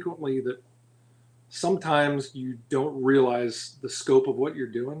so frequently that sometimes you don't realize the scope of what you're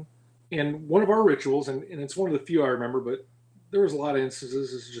doing. And one of our rituals, and it's one of the few I remember, but there was a lot of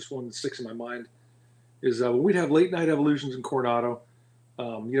instances, this is just one that sticks in my mind, is when we'd have late night evolutions in Coronado,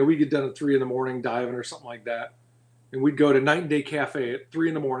 we'd get done at 3 a.m. diving or something like that. And we'd go to Night and Day Cafe at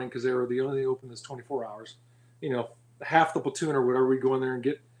 3 a.m. because they were the only open that's 24 hours. Half the platoon or whatever, we'd go in there and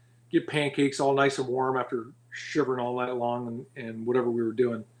get pancakes all nice and warm after shivering all night long and whatever we were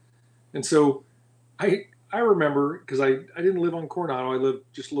doing. And so I remember, because I didn't live on Coronado, I lived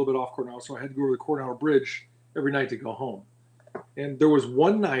just a little bit off Coronado, so I had to go over the Coronado Bridge every night to go home. And there was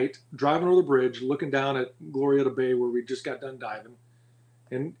one night driving over the bridge, looking down at Glorieta Bay where we just got done diving.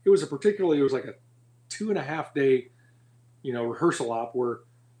 And it was like a 2.5 day, rehearsal op where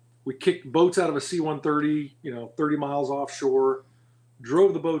we kicked boats out of a C-130, 30 miles offshore,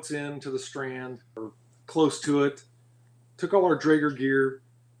 drove the boats into the Strand or close to it, took all our Draeger gear,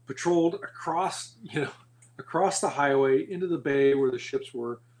 patrolled across the highway into the bay where the ships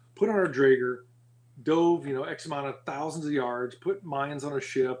were, put on our Draeger, dove, X amount of thousands of yards, put mines on a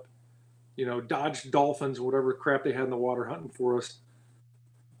ship, dodged dolphins, whatever crap they had in the water hunting for us,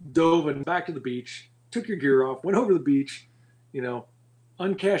 dove and back to the beach, took your gear off, went over to the beach,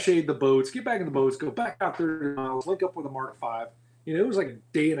 uncached the boats, get back in the boats, go back out 30 miles, link up with a Mark V. It was like a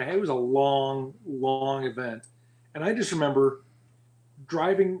day and a half. It was a long, long event. And I just remember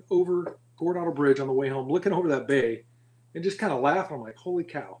driving over Coronado Bridge on the way home, looking over that bay and just kind of laughing. I'm like, holy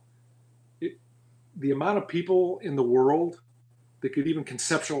cow. The amount of people in the world that could even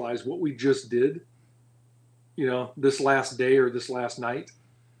conceptualize what we just did, this last day or this last night,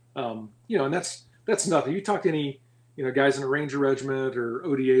 And that's nothing. You talk to any, guys in a Ranger regiment or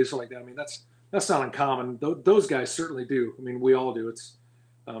ODAs or like that. I mean, that's not uncommon. Those guys certainly do. I mean, we all do. It's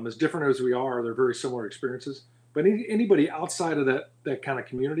as different as we are. They're very similar experiences. But anybody outside of that kind of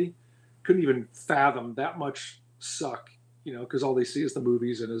community couldn't even fathom that much suck, because all they see is the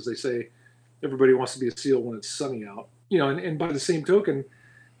movies. And as they say, everybody wants to be a SEAL when it's sunny out, and by the same token,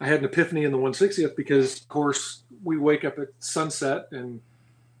 I had an epiphany in the 160th because, of course, we wake up at sunset and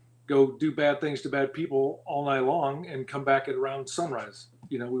go do bad things to bad people all night long and come back at around sunrise.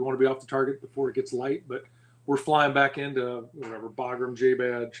 We want to be off the target before it gets light, but we're flying back into whatever, Bagram,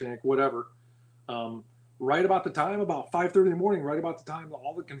 J-Bad, Shank, whatever. Right about the time, about 5:30 in the morning, right about the time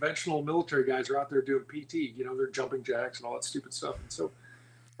all the conventional military guys are out there doing PT, they're jumping jacks and all that stupid stuff. And so,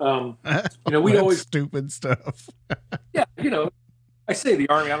 we'd always stupid stuff. Yeah. I say the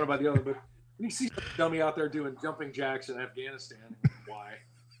Army, I don't know about the other, but when you see some dummy out there doing jumping jacks in Afghanistan, why?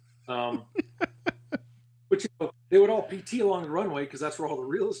 But they would all PT along the runway because that's where all the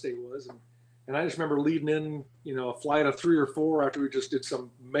real estate was. And I just remember leading in, a flight of 3 or 4 after we just did some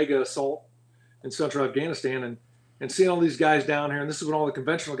mega assault in central Afghanistan and seeing all these guys down here. And this is when all the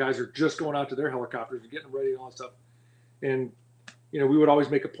conventional guys are just going out to their helicopters and getting them ready and all that stuff. And, we would always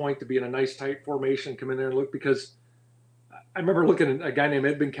make a point to be in a nice tight formation, come in there and look, because I remember looking at a guy named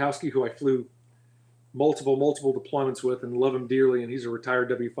Ed Binkowski, who I flew multiple deployments with and love him dearly. And he's a retired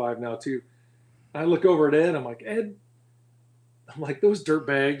W5 now too. And I look over at Ed, I'm like, Ed, those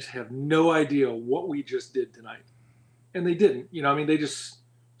dirtbags have no idea what we just did tonight. And they didn't, they just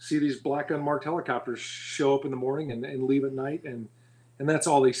see these black unmarked helicopters show up in the morning and leave at night. And that's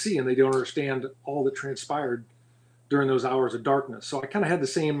all they see. And they don't understand all that transpired during those hours of darkness. So I kind of had the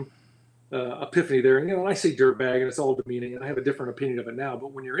same epiphany there. And, I say dirtbag and it's all demeaning, and I have a different opinion of it now,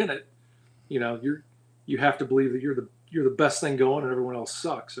 but when you're in it, you have to believe that you're the best thing going and everyone else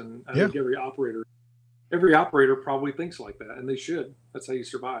sucks. And I think every operator probably thinks like that, and they should. That's how you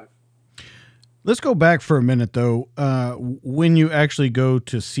survive. Let's go back for a minute though. When you actually go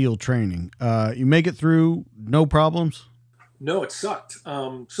to SEAL training, you make it through no problems? No, it sucked.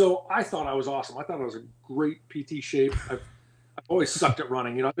 So I thought I was awesome. I thought I was in great PT shape. I've always sucked at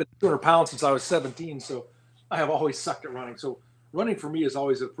running. I've been 200 pounds since I was 17, so I have always sucked at running. So running for me is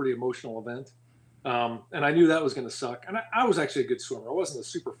always a pretty emotional event. And I knew that was going to suck. And I was actually a good swimmer. I wasn't a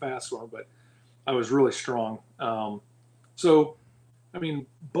super fast swimmer, but I was really strong. So, I mean,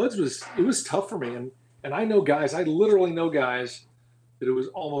 BUD/S was tough for me. And I know guys, I literally know guys that it was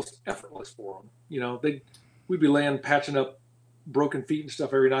almost effortless for them. We'd be laying, patching up broken feet and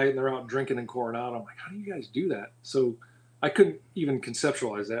stuff every night, and they're out drinking in Coronado. I'm like, how do you guys do that? So I couldn't even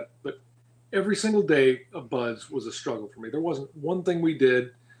conceptualize that. But every single day of BUD/S was a struggle for me. There wasn't one thing we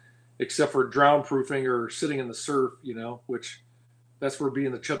did except for drown proofing or sitting in the surf, which that's where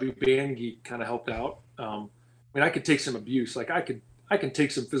being the chubby band geek kind of helped out. I could take some abuse. Like I can take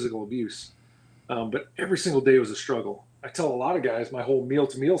some physical abuse. But every single day was a struggle. I tell a lot of guys my whole meal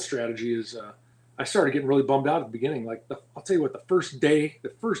to meal strategy is I started getting really bummed out at the beginning. Like I'll tell you what, the first day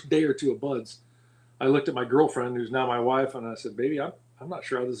or two of BUD/S, I looked at my girlfriend, who's now my wife, and I said, baby, I'm not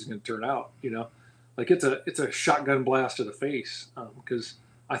sure how this is going to turn out. Like it's a shotgun blast to the face, because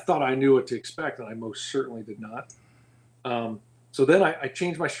I thought I knew what to expect, and I most certainly did not. So then I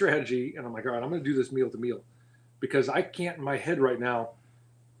changed my strategy, and I'm like, all right, I'm going to do this meal to meal, because I can't in my head right now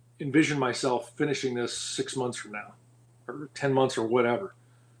envision myself finishing this 6 months from now or 10 months or whatever.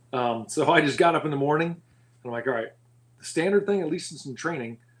 So I just got up in the morning and I'm like, all right, the standard thing, at least in some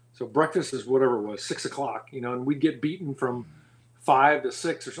training. So breakfast is whatever it was, 6 o'clock, and we'd get beaten from 5 to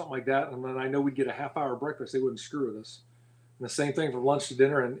 6 or something like that. And then I know we'd get a half-hour breakfast. They wouldn't screw with us. And the same thing from lunch to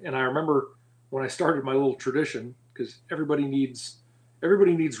dinner. And I remember when I started my little tradition, because everybody needs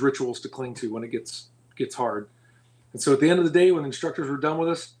rituals to cling to when it gets hard. And so at the end of the day, when the instructors were done with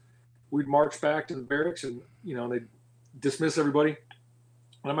us, we'd march back to the barracks, and they'd dismiss everybody.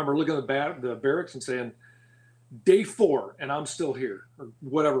 And I remember looking at the barracks and saying, day 4, and I'm still here, or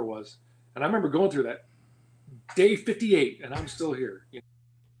whatever it was. And I remember going through that. Day 58, and I'm still here.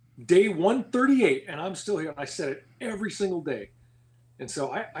 Day 138, and I'm still here. And I said it every single day. And so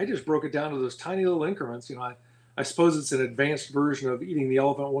I just broke it down to those tiny little increments. I suppose it's an advanced version of eating the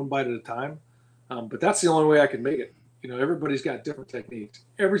elephant one bite at a time. But that's the only way I could make it. Everybody's got different techniques.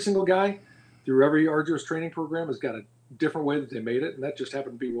 Every single guy through every arduous training program has got a different way that they made it. And that just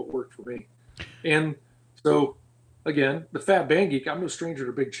happened to be what worked for me. And so, again, the fat band geek, I'm no stranger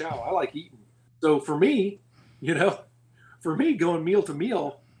to big chow. I like eating. So for me, going meal to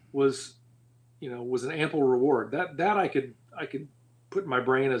meal was an ample reward. That I could put in my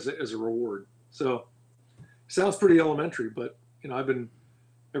brain as a reward. So sounds pretty elementary, but I've been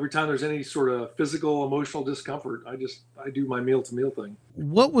every time there's any sort of physical, emotional discomfort, I do my meal to meal thing.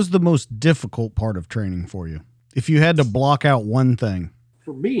 What was the most difficult part of training for you? If you had to block out one thing.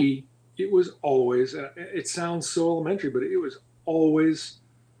 For me, it was always, it sounds so elementary, but it was always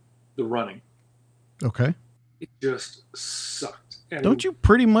the running. Okay. It just sucked. And don't you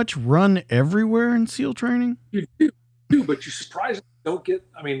pretty much run everywhere in SEAL training? You do, but you surprisingly don't get,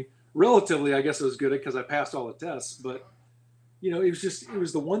 I mean, relatively, I guess I was good at because I passed all the tests, but it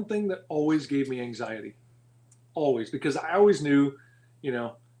was the one thing that always gave me anxiety. Always, because I always knew,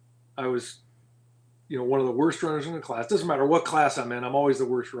 I was, one of the worst runners in the class. Doesn't matter what class I'm in, I'm always the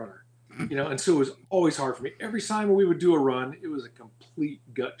worst runner. And so it was always hard for me. Every time we would do a run, it was a complete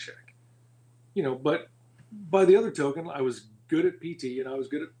gut check. But by the other token, I was good at PT, I was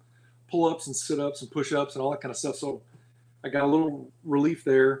good at pull-ups and sit-ups and push-ups and all that kind of stuff. So I got a little relief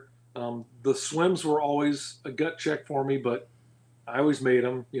there. The swims were always a gut check for me, but I always made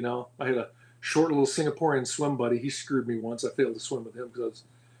them. I had a short little Singaporean swim buddy. He screwed me once. I failed to swim with him because I was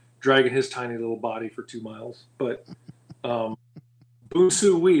dragging his tiny little body for 2 miles. But Boon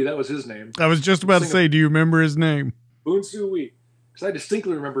Soo Wee, that was his name. I was just about to say, do you remember his name? Boon Soo Wee. Because I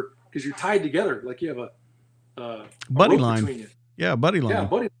distinctly remember, because you're tied together, like you have a buddy rope line. Between you. Yeah, buddy line. Yeah,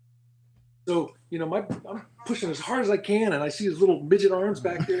 buddy. So, I'm pushing as hard as I can, and I see his little midget arms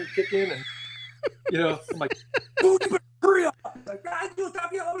back there kicking, and, I'm like, Boon, you better hurry up. Like,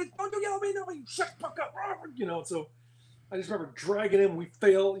 stop yelling, don't yell at me, no, shut the fuck up. So I just remember dragging him. We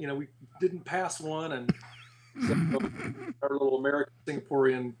failed, we didn't pass one, and so our little American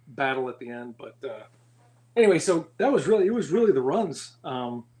Singaporean battle at the end. But anyway, so it was really the runs.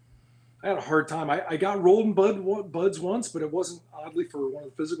 I had a hard time. I got rolled in buds once, but it wasn't oddly for one of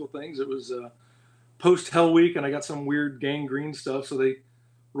the physical things. It was post Hell Week, and I got some weird gangrene stuff, so they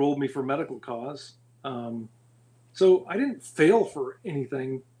rolled me for medical cause. So I didn't fail for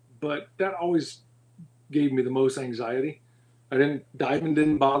anything, but that always gave me the most anxiety. Diving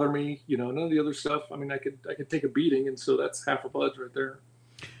didn't bother me, none of the other stuff. I mean, I could take a beating, and so that's half a buds right there.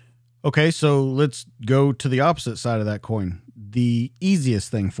 Okay, so let's go to the opposite side of that coin. The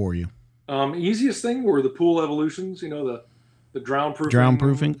easiest thing for you. Easiest thing were the pool evolutions, the drown proofing. Drown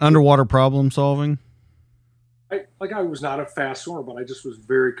proofing, underwater problem solving. I was not a fast swimmer, but I just was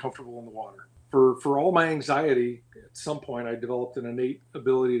very comfortable in the water. For all my anxiety, at some point I developed an innate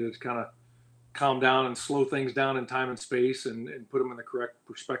ability to kind of calm down and slow things down in time and space and put them in the correct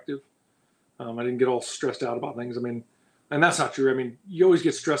perspective. I didn't get all stressed out about things. I mean, and that's not true. I mean, you always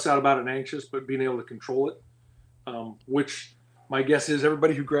get stressed out about it and anxious, but being able to control it, which my guess is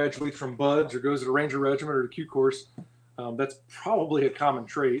everybody who graduates from BUDS or goes to the Ranger Regiment or the Q course, that's probably a common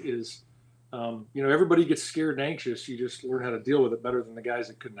trait is, everybody gets scared and anxious. You just learn how to deal with it better than the guys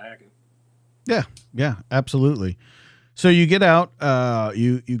that couldn't hack it. Yeah, absolutely. So you get out,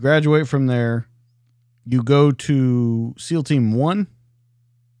 you graduate from there, you go to SEAL Team 1?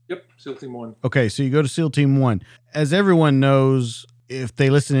 Yep, SEAL Team 1. Okay, so you go to SEAL Team 1. As everyone knows, if they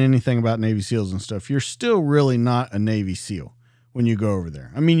listen to anything about Navy SEALs and stuff, you're still really not a Navy SEAL when you go over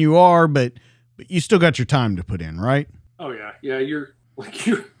there. I mean, you are, but you still got your time to put in, right? Oh, yeah. Yeah,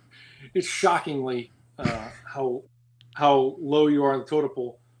 it's shockingly how low you are on the totem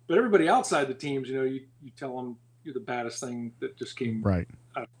pole. But everybody outside the teams, you tell them you're the baddest thing that just came. Right.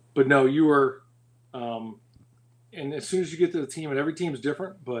 But no, you are. And as soon as you get to the team, and every team is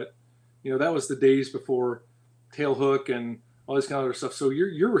different, but that was the days before tail hook and all this kind of other stuff. So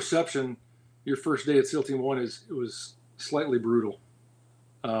your reception, your first day at SEAL Team 1 it was slightly brutal.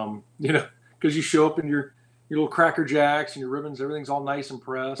 Because you show up in your little Cracker Jacks and your ribbons, everything's all nice and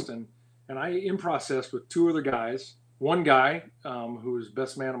pressed. And I in-processed with 2 other guys. One guy who was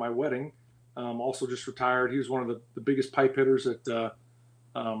best man at my wedding, also just retired. He was one of the biggest pipe hitters at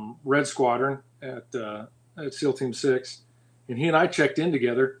Red Squadron at SEAL Team 6. And he and I checked in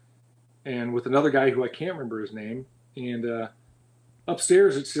together and with another guy who I can't remember his name. And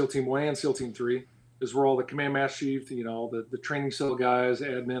upstairs at SEAL Team 1 and SEAL Team 3 is where all the command master chief, the training cell guys,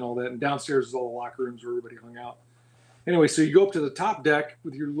 admin, all that. And downstairs is all the locker rooms where everybody hung out. Anyway, so you go up to the top deck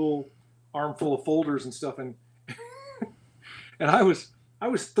with your little armful of folders and stuff. And I was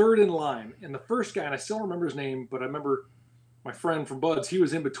third in line. And the first guy, and I still remember his name, but I remember my friend from BUDS, he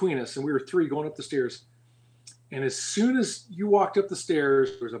was in between us, and we were 3 going up the stairs. And as soon as you walked up the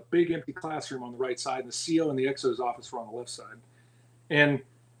stairs, there was a big empty classroom on the right side, and the CO and the XO's office were on the left side. And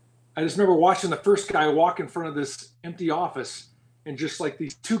I just remember watching the first guy walk in front of this empty office, and just like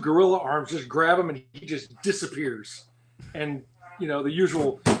these 2 gorilla arms just grab him, and he just disappears. And, the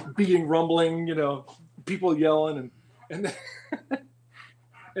usual beating, rumbling, people yelling. And then,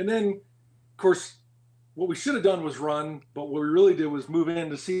 and then, of course, what we should have done was run, but what we really did was move in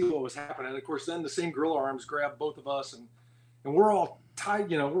to see what was happening. And of course, then the same gorilla arms grabbed both of us, and we're all tied,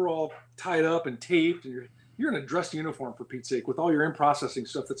 we're all tied up and taped, and you're in a dress uniform, for Pete's sake, with all your in-processing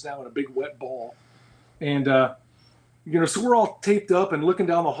stuff that's now in a big wet ball. And, so we're all taped up and looking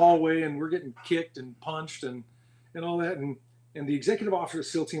down the hallway, and we're getting kicked and punched and all that. And the executive officer of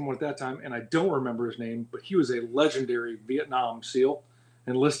SEAL Team 1 at that time, and I don't remember his name, but he was a legendary Vietnam SEAL,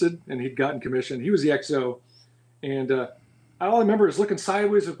 enlisted, and he'd gotten commissioned. He was the XO. And all I remember is looking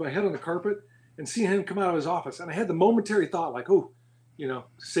sideways with my head on the carpet and seeing him come out of his office. And I had the momentary thought, like, oh,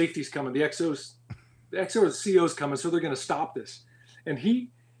 safety's coming. The XO or the CO's coming, so they're going to stop this. And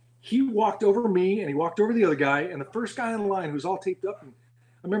he walked over me, and he walked over the other guy, and the first guy in the line who's all taped up. And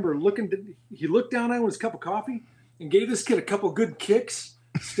I remember he looked down at him with his cup of coffee and gave this kid a couple good kicks,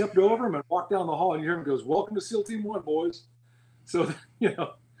 stepped over him, and walked down the hall. And you hear him goes, "Welcome to SEAL Team 1, boys." So,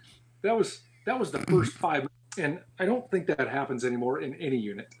 that was the first 5 minutes. And I don't think that happens anymore in any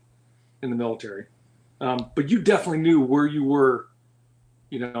unit in the military. But you definitely knew where you were,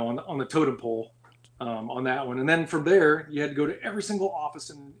 on the totem pole on that one. And then from there, you had to go to every single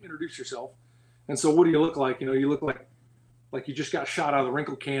office and introduce yourself. And so what do you look like? You look like you just got shot out of the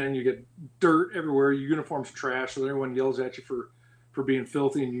wrinkle cannon. You get dirt everywhere. Your uniform's trash. So everyone yells at you for being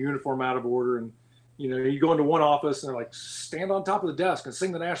filthy and your uniform out of order. And, you go into one office and they're like, stand on top of the desk and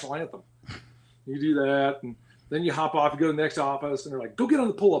sing the national anthem. You do that. And then you hop off, you go to the next office and they're like, go get on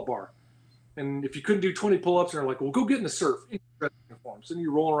the pull-up bar. And if you couldn't do 20 pull-ups, they're like, well, go get in the surf in your uniforms. And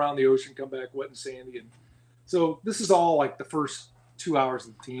you roll around the ocean, come back wet and sandy. And so this is all like the first 2 hours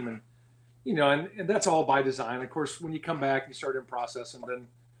of the team. And, and that's all by design. Of course, when you come back, you start in process and then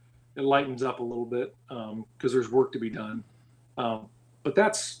it lightens up a little bit because there's work to be done. But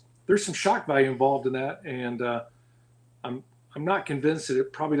there's some shock value involved in that. And I'm not convinced that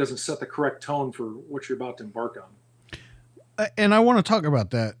it probably doesn't set the correct tone for what you're about to embark on. And I want to talk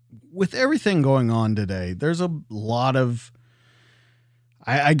about that. With everything going on today, there's a lot of,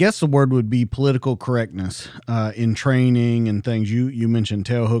 I guess the word would be political correctness in training and things. You mentioned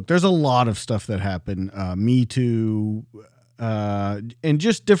tailhook. There's a lot of stuff that happened. Me Too, and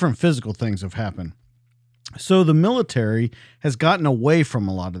just different physical things have happened. So the military has gotten away from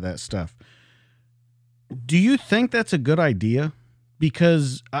a lot of that stuff. Do you think that's a good idea?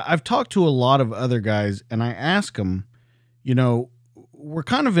 Because I've talked to a lot of other guys and I ask them, we're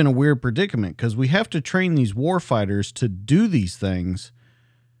kind of in a weird predicament because we have to train these war fighters to do these things.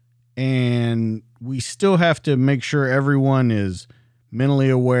 And we still have to make sure everyone is mentally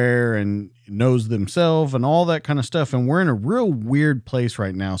aware and knows themselves and all that kind of stuff. And we're in a real weird place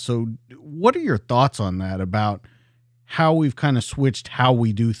right now. So what are your thoughts on that about how we've kind of switched how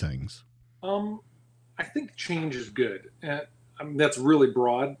we do things? I think change is good. And that's really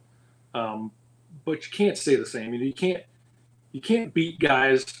broad. But you can't stay the same. You can't beat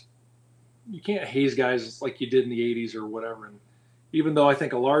guys. You can't haze guys like you did in the 80s or whatever. And even though I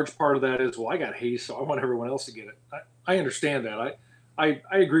think a large part of that is, well, I got hazed, so I want everyone else to get it. I understand that. I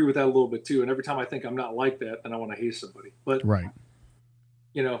agree with that a little bit too. And every time I think I'm not like that, then I want to haze somebody. But right.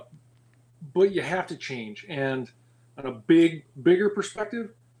 But you have to change. And on a bigger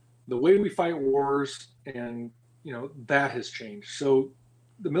perspective, the way we fight wars and, that has changed. So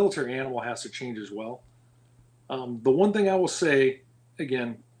the military animal has to change as well. The one thing I will say,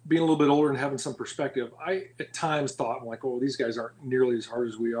 again, being a little bit older and having some perspective, I at times thought like, oh, these guys aren't nearly as hard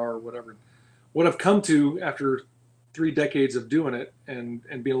as we are or whatever. What I've come to after 3 decades of doing it and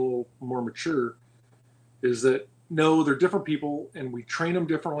being a little more mature is that, no, they're different people and we train them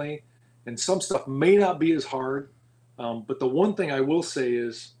differently. And some stuff may not be as hard. But the one thing I will say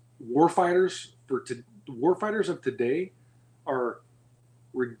is warfighters of today are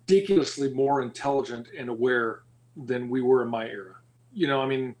ridiculously more intelligent and aware than we were in my era.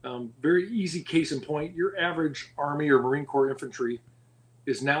 Very easy case in point, your average Army or Marine Corps infantry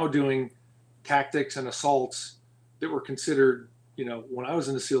is now doing tactics and assaults that were considered, when I was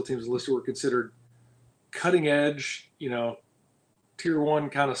in the SEAL teams enlisted, were considered cutting edge, tier 1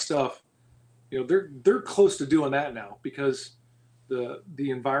 kind of stuff. They're close to doing that now because the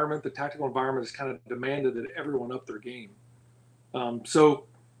environment, the tactical environment has kind of demanded that everyone up their game. So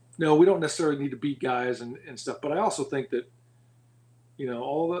no, we don't necessarily need to beat guys and stuff, but I also think that,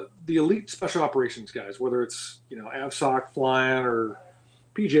 all the elite special operations guys, whether it's, AVSOC flying or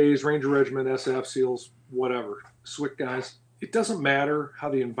PJs, Ranger Regiment, SF, SEALs, whatever, SWIC guys, it doesn't matter how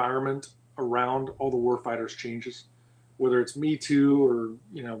the environment around all the warfighters changes, whether it's Me Too or,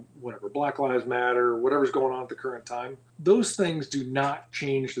 whatever, Black Lives Matter, or whatever's going on at the current time. Those things do not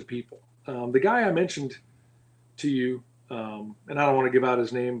change the people. The guy I mentioned to you, and I don't want to give out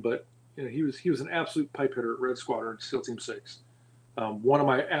his name, but he was an absolute pipe hitter at Red Squadron, SEAL Team 6. One of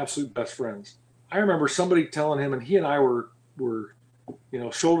my absolute best friends. I remember somebody telling him, and he and I were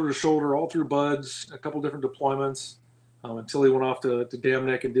shoulder to shoulder all through BUDS, a couple different deployments, until he went off to Dam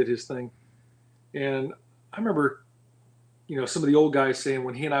Neck and did his thing. And I remember, some of the old guys saying,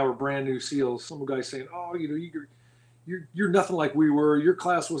 when he and I were brand new SEALs, some guys saying, "Oh, you're nothing like we were. Your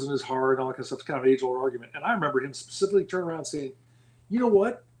class wasn't as hard," and all that kind of stuff. It's kind of an age-old argument. And I remember him specifically turning around saying, "You know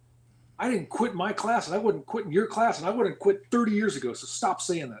what? I didn't quit my class, and I wouldn't quit in your class, and I wouldn't quit 30 years ago. So stop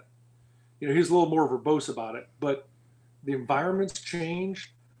saying that." He's a little more verbose about it, but the environment's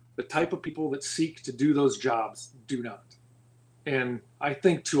changed. The type of people that seek to do those jobs do not. And I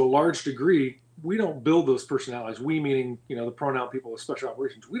think to a large degree, we don't build those personalities. We meaning, the pronoun people with special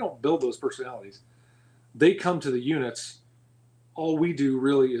operations. We don't build those personalities. They come to the units. All we do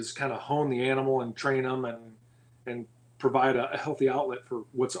really is kind of hone the animal and train them and provide a healthy outlet for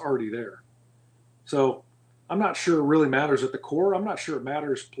what's already there. So I'm not sure it really matters at the core. I'm not sure it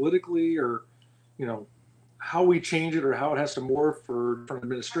matters politically or, how we change it or how it has to morph for different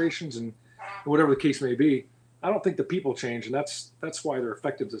administrations and whatever the case may be. I don't think the people change, and that's why their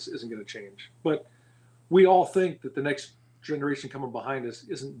effectiveness isn't going to change. But we all think that the next generation coming behind us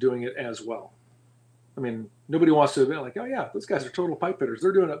isn't doing it as well. I mean, nobody wants to admit like, "Oh yeah, those guys are total pipe hitters.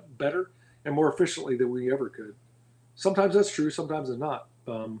 They're doing it better and more efficiently than we ever could." Sometimes that's true, sometimes it's not.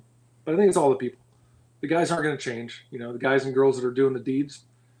 But I think it's all the people. The guys aren't going to change. The guys and girls that are doing the deeds,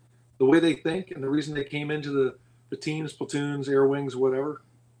 the way they think and the reason they came into the teams, platoons, air wings, whatever,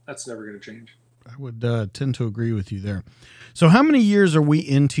 that's never going to change. I would tend to agree with you there. So how many years are we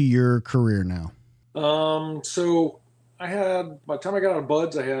into your career now? So by the time I got out of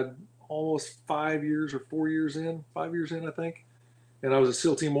BUDS, I had almost 5 years or 4 years in, 5 years in, I think. And I was a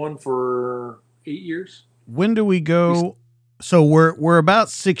SEAL Team 1 for 8 years. When do we go? So we're about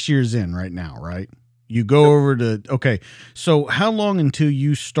 6 years in right now, right? You go over to, okay. So how long until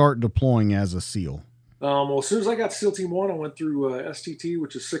you start deploying as a SEAL? Well, as soon as I got SEAL Team 1, I went through STT,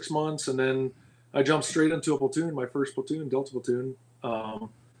 which is 6 months. And then I jumped straight into a platoon, my first platoon, Delta Platoon.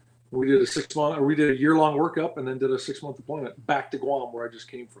 We did a year-long workup and then did a 6-month deployment back to Guam, where I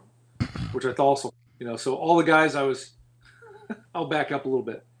just came from, which I thought also, so all the guys I'll back up a little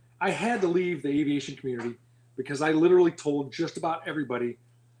bit. I had to leave the aviation community because I literally told just about everybody,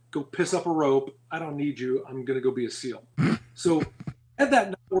 "Go piss up a rope. I don't need you. I'm going to go be a SEAL." So had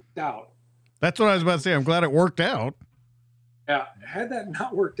that not worked out. That's what I was about to say. I'm glad it worked out. Yeah, had that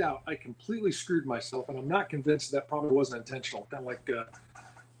not worked out, I completely screwed myself, and I'm not convinced that probably wasn't intentional. Kind of like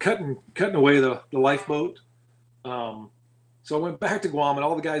cutting away the lifeboat. So I went back to Guam, and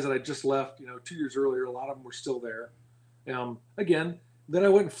all the guys that I just left, 2 years earlier, a lot of them were still there. Again, then I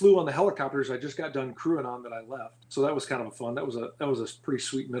went and flew on the helicopters I just got done crewing on that I left. So that was kind of a fun. That was a pretty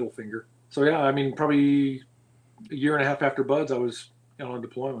sweet middle finger. So yeah, I mean, probably a year and a half after BUDS, I was on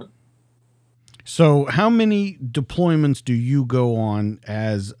deployment. So how many deployments do you go on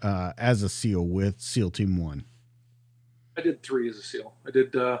as a SEAL with SEAL Team 1? I did 3 as a SEAL. I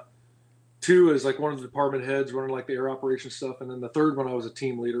did 2 as like one of the department heads running like the air operations stuff. And then the third one, I was a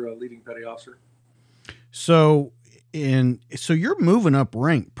team leader, a leading petty officer. So you're moving up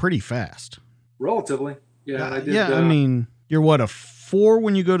rank pretty fast. Relatively. Yeah. I mean, you're what, a 4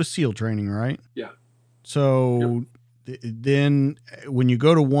 when you go to SEAL training, right? Yeah. So then when you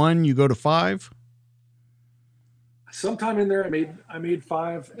go to 1, you go to 5? Sometime in there I made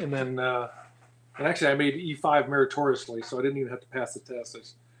 5, and then and actually I made E5 meritoriously, so I didn't even have to pass the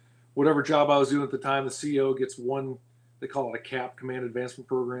test. Whatever job I was doing at the time, the CEO gets one, they call it a CAP, Command Advancement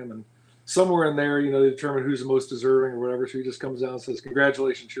Program, and somewhere in there, they determine who's the most deserving or whatever. So he just comes down and says,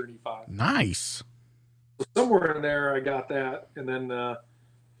 "Congratulations, you're an E5." Nice. So somewhere in there, I got that. And then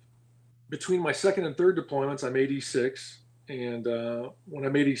between my second and third deployments, I made E6. And when I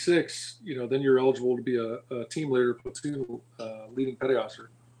made E6, then you're eligible to be a team leader, platoon leading petty officer.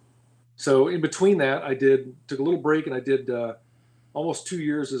 So in between that, took a little break, and I did almost 2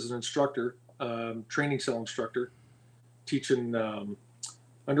 years as an instructor, training cell instructor, teaching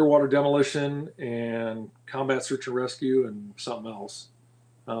underwater demolition and combat search and rescue and something else.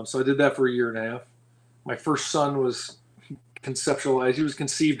 So I did that for a year and a half. My first son was conceptualized. He was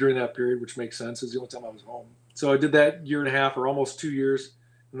conceived during that period, which makes sense. It was the only time I was home. So I did that year and a half or almost 2 years.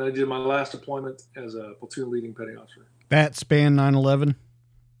 And then I did my last deployment as a platoon leading petty officer. That span 9/11?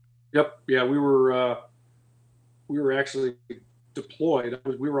 Yep. Yeah, we were actually deployed.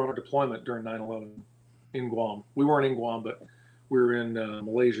 We were on a deployment during 9/11 in Guam. We weren't in Guam, but we were in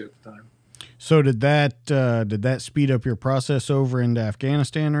Malaysia at the time. So did that speed up your process over into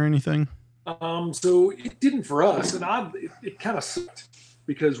Afghanistan or anything? So it didn't for us, and it kind of sucked.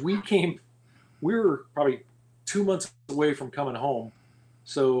 because we were probably 2 months away from coming home.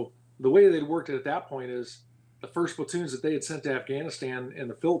 So the way they'd worked it at that point is the first platoons that they had sent to Afghanistan and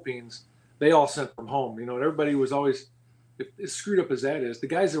the Philippines, they all sent from home, and everybody was always, as screwed up as that is, the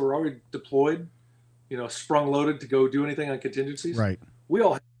guys that were already deployed, sprung loaded to go do anything on contingencies. Right. We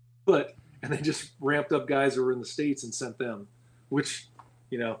all had put, and they just ramped up guys that were in the States and sent them, which,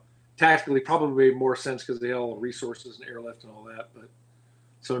 tactically probably made more sense because they had all the resources and airlift and all that. But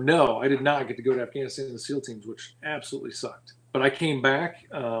so no, I did not get to go to Afghanistan in the SEAL teams, which absolutely sucked. But I came back.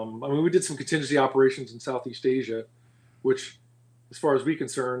 We did some contingency operations in Southeast Asia, which, as far as we're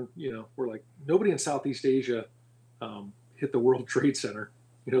concerned, we're like, nobody in Southeast Asia hit the World Trade Center.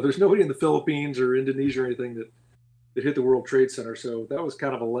 There's nobody in the Philippines or Indonesia or anything that hit the World Trade Center. So that was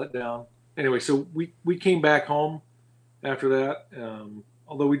kind of a letdown. Anyway, so we came back home after that.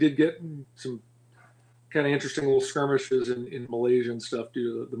 Although we did get some kind of interesting little skirmishes in Malaysia and stuff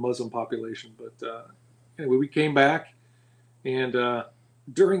due to the Muslim population. But anyway, we came back. And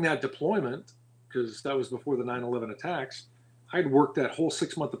during that deployment, because that was before the 9/11 attacks, I'd worked that whole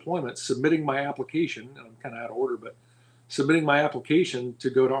 6-month deployment submitting my application, and I'm kind of out of order, but submitting my application to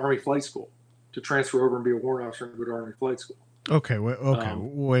go to Army Flight School, to transfer over and be a warrant officer and go to Army Flight School. Okay, wait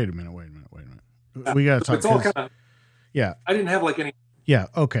a minute. We got to talk. It's all kind of, yeah. I didn't have like any. Yeah,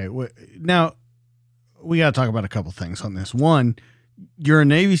 okay. Now, we got to talk about a couple things on this. One, you're a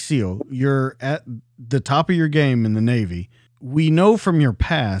Navy SEAL. You're at the top of your game in the Navy. We know from your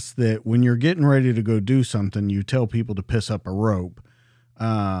past that when you're getting ready to go do something, you tell people to piss up a rope.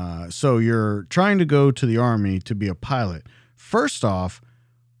 So you're trying to go to the Army to be a pilot. First off,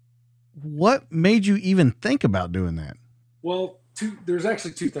 what made you even think about doing that? Well, there's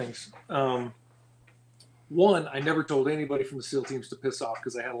actually two things. One, I never told anybody from the SEAL teams to piss off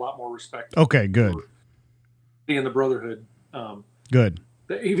because I had a lot more respect. Okay, good. In the Brotherhood. Good.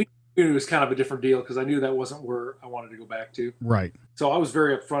 The AV community was kind of a different deal because I knew that wasn't where I wanted to go back to. Right. So I was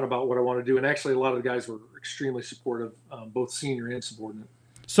very upfront about what I wanted to do. And actually, a lot of the guys were extremely supportive, both senior and subordinate.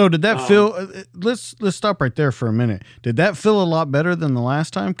 So did that feel, let's stop right there for a minute. Did that feel a lot better than the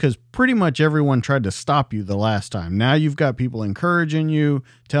last time? Because pretty much everyone tried to stop you the last time. Now you've got people encouraging you,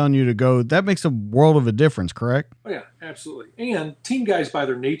 telling you to go. That makes a world of a difference, correct? Oh, yeah, absolutely. And team guys by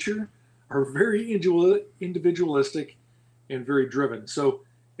their nature are very individualistic and very driven. So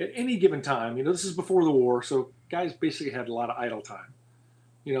at any given time, this is before the war, so guys basically had a lot of idle time.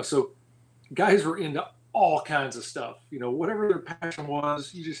 So guys were into all kinds of stuff. Whatever their passion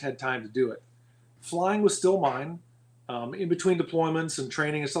was, you just had time to do it. Flying was still mine. In between deployments and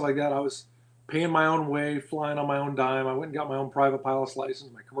training and stuff like that, I was paying my own way, flying on my own dime. I went and got my own private pilot's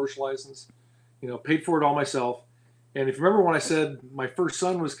license, my commercial license, paid for it all myself. And if you remember when I said my first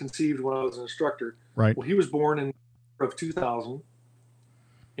son was conceived when I was an instructor, right? Well, he was born in 2000,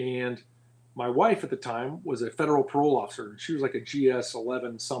 and my wife at the time was a federal parole officer. She was like a GS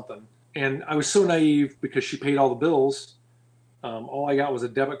 11 something. And I was so naive because she paid all the bills. All I got was a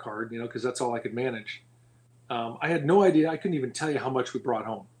debit card, because that's all I could manage. I had no idea. I couldn't even tell you how much we brought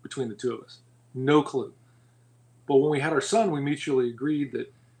home between the two of us. No clue. But when we had our son, we mutually agreed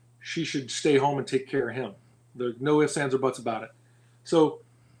that she should stay home and take care of him. There's no ifs, ands, or buts about it. So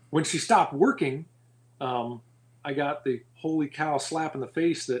when she stopped working, I got the holy cow slap in the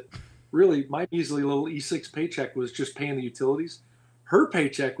face that really my measly little E6 paycheck was just paying the utilities. Her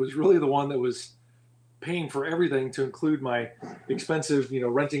paycheck was really the one that was paying for everything, to include my expensive,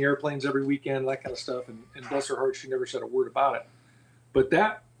 renting airplanes every weekend, that kind of stuff. And bless her heart, she never said a word about it. But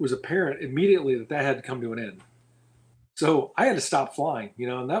that was apparent immediately that had to come to an end. So I had to stop flying,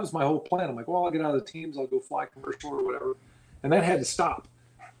 and that was my whole plan. I'm like, well, I'll get out of the teams, I'll go fly commercial or whatever. And that had to stop.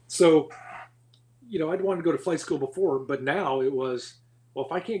 So, I'd wanted to go to flight school before, but now it was, well,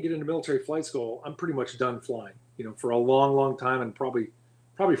 if I can't get into military flight school, I'm pretty much done flying, for a long, long time, and probably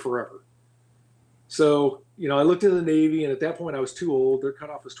forever. So, I looked into the Navy, and at that point I was too old. Their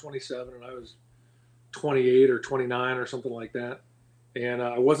cutoff was 27 and I was 28 or 29 or something like that. And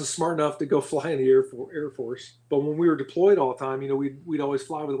I wasn't smart enough to go fly in the Air Force. But when we were deployed all the time, we'd always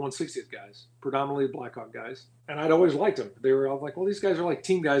fly with the 160th guys, predominantly Black Hawk guys. And I'd always liked them. They were all like, well, these guys are like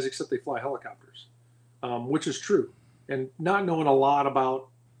team guys, except they fly helicopters, which is true. And not knowing a lot about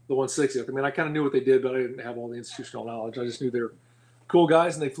the 160th. I mean, I kind of knew what they did, but I didn't have all the institutional knowledge. I just knew they were cool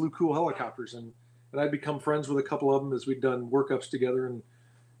guys and they flew cool helicopters. And I'd become friends with a couple of them as we'd done workups together. And,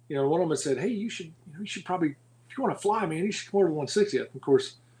 one of them had said, hey, you should probably, if you want to fly, man, you should come over to the 160th. Of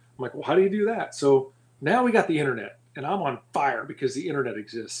course, I'm like, well, how do you do that? So now we got the internet, and I'm on fire because the internet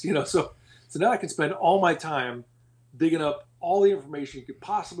exists, So now I can spend all my time digging up all the information you could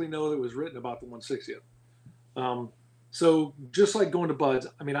possibly know that was written about the 160th. So just like going to Buds,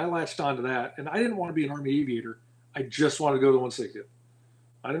 I mean, I latched onto that, and I didn't want to be an Army aviator. I just wanted to go to the 160th.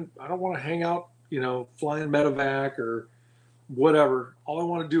 I don't want to hang out, flying medevac or whatever. All I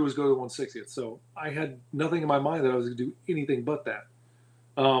want to do was go to the 160th. So I had nothing in my mind that I was going to do anything but that.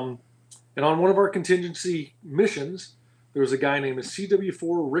 And on one of our contingency missions, there was a guy named CW4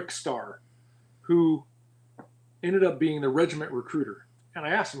 Rick Starr, who ended up being the regiment recruiter. And I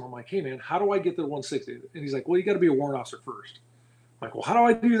asked him, I'm like, hey man, how do I get to the 160th? And he's like, well, you got to be a warrant officer first. I'm like, well, how do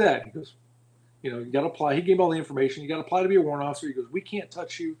I do that? He goes, you got to apply. He gave me all the information. You got to apply to be a warrant officer. He goes, we can't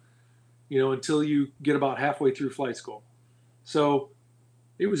touch you, until you get about halfway through flight school. So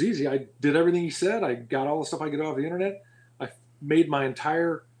it was easy. I did everything he said. I got all the stuff I could off the internet. I made my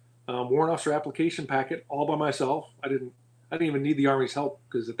entire warrant officer application packet all by myself. I didn't even need the Army's help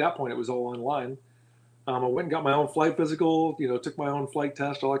because at that point it was all online. I went and got my own flight physical, took my own flight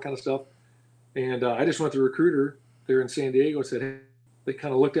test, all that kind of stuff. And I just went to the recruiter there in San Diego and said, hey, they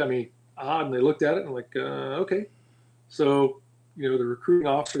kind of looked at me odd and they looked at it and I'm like, okay. So, the recruiting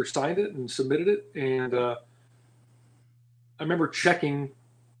officer signed it and submitted it. And I remember checking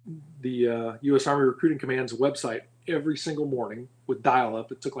the U.S. Army Recruiting Command's website every single morning with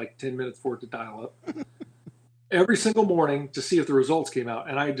dial-up. It took like 10 minutes for it to dial up. Every single morning to see if the results came out.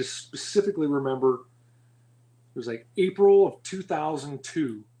 And I just specifically remember it was like April of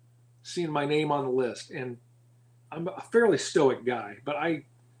 2002, seeing my name on the list. And I'm a fairly stoic guy, but I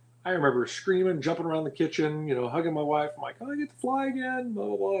remember screaming, jumping around the kitchen, hugging my wife. I'm like, oh, I get to fly again, blah,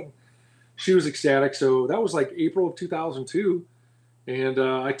 blah, blah. She was ecstatic. So that was like April of 2002. And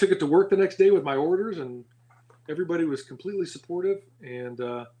I took it to work the next day with my orders, and everybody was completely supportive. And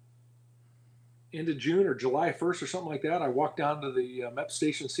end of June or July 1st or something like that, I walked down to the MEP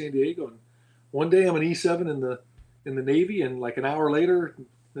station in San Diego, and one day I'm an E7 in the Navy, and like an hour later,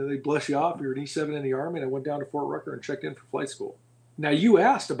 they bless you off. You're an E7 in the Army, and I went down to Fort Rucker and checked in for flight school. Now, you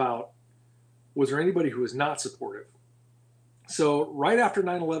asked about, was there anybody who was not supportive? So right after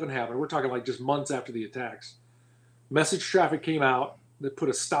 9/11 happened, we're talking like just months after the attacks, message traffic came out that put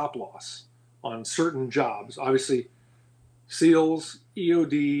a stop loss on certain jobs. Obviously, SEALs,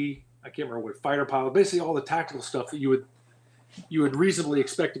 EOD, I can't remember what, fighter pilot, basically all the tactical stuff that you would reasonably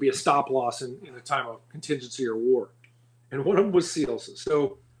expect to be a stop loss in a time of contingency or war. And one of them was SEALs.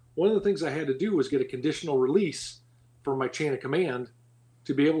 So one of the things I had to do was get a conditional release from my chain of command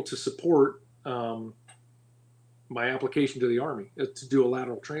to be able to support my application to the Army to do a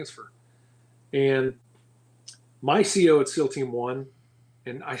lateral transfer. And my CO at SEAL Team 1,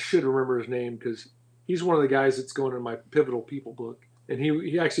 and I should remember his name because he's one of the guys that's going in my pivotal people book. And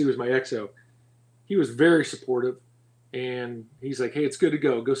he actually was my XO. He was very supportive. And he's like, hey, it's good to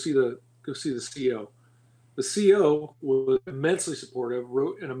go. Go see the CO. The CO was immensely supportive,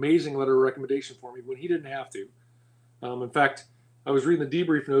 wrote an amazing letter of recommendation for me when he didn't have to. In fact, I was reading the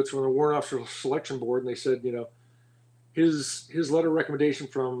debrief notes from the Warrant Officer Selection Board, and they said, his letter of recommendation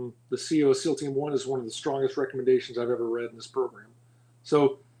from the CO of SEAL Team 1 is one of the strongest recommendations I've ever read in this program.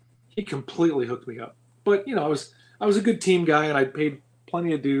 So he completely hooked me up. But, I was a good team guy, and I paid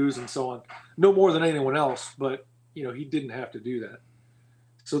plenty of dues and so on. No more than anyone else, but he didn't have to do that.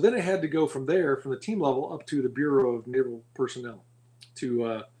 So then it had to go from there, from the team level up to the Bureau of Naval Personnel,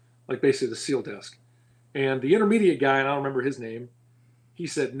 to basically the SEAL desk. And the intermediate guy, and I don't remember his name, he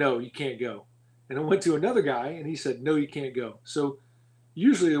said, no, you can't go. And I went to another guy, and he said, no, you can't go. So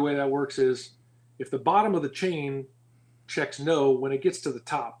usually the way that works is if the bottom of the chain checks no, when it gets to the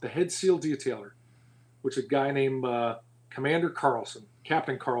top, the head SEAL detailer, which is a guy named Commander Carlson,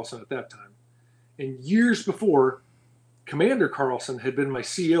 Captain Carlson at that time. And years before, Commander Carlson had been my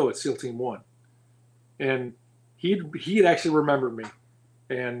CO at SEAL Team 1. And he had actually remembered me.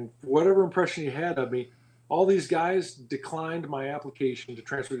 And whatever impression he had of me, all these guys declined my application to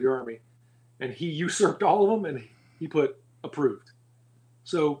transfer to the Army. And he usurped all of them, and he put approved.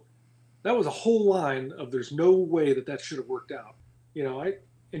 So that was a whole line of there's no way that should have worked out.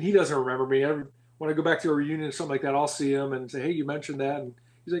 And he doesn't remember me. When I go back to a reunion or something like that, I'll see him and say, hey, you mentioned that. And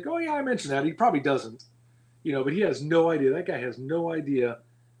he's like, oh, yeah, I mentioned that. He probably doesn't, but he has no idea. That guy has no idea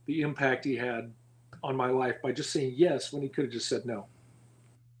the impact he had on my life by just saying yes when he could have just said no.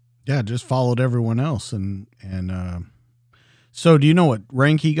 Yeah, just followed everyone else. And so do you know what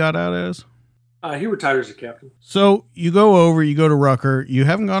rank he got out as? He retired as a captain. So you go to Rucker. You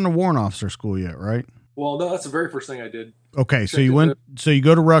haven't gone to warrant officer school yet, right? Well, no, that's the very first thing I did. Okay, so you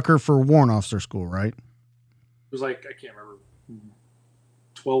go to Rucker for warrant officer school, right? It was like, I can't remember,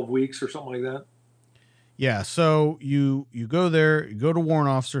 12 weeks or something like that. Yeah, so you go there, you go to warrant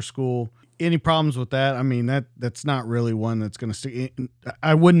officer school. Any problems with that? I mean, that's not really one that's going to stick.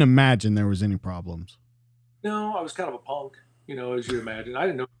 I wouldn't imagine there was any problems. No, I was kind of a punk, as you imagine. I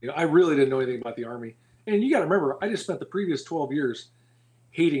didn't know, I really didn't know anything about the Army. And you got to remember, I just spent the previous 12 years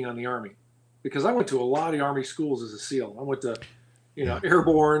hating on the Army because I went to a lot of Army schools as a SEAL. I went to,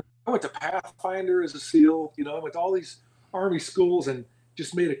 Airborne. I went to Pathfinder as a SEAL. I went to all these Army schools and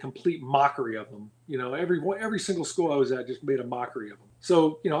just made a complete mockery of them. Every single school I was at just made a mockery of them.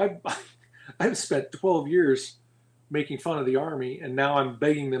 So, I've spent 12 years making fun of the Army, and now I'm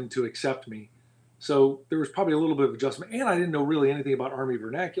begging them to accept me. So there was probably a little bit of adjustment, and I didn't know really anything about Army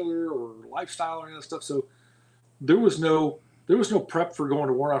vernacular or lifestyle or any of that stuff. So there was no prep for going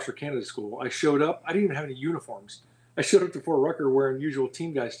to Warrant Officer Candidate School. I showed up. I didn't even have any uniforms. I showed up to Fort Rucker wearing usual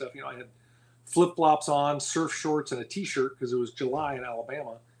team guy stuff. I had flip-flops on, surf shorts, and a T-shirt because it was July in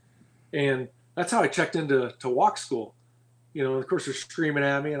Alabama. And that's how I checked into walk school. And of course they're screaming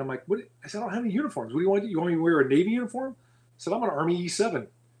at me, and I'm like, "What?" I said, "I don't have any uniforms. What do you want? You want me to wear a Navy uniform?" I said, "I'm an Army E7."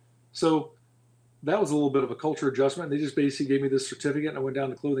 So that was a little bit of a culture adjustment. They just basically gave me this certificate, and I went down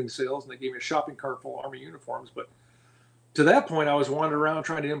to clothing sales, and they gave me a shopping cart full of Army uniforms. But to that point, I was wandering around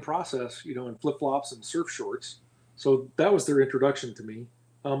trying to in process, in flip-flops and surf shorts. So that was their introduction to me.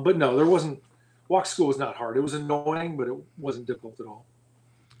 But no, there wasn't. Walk school was not hard. It was annoying, but it wasn't difficult at all.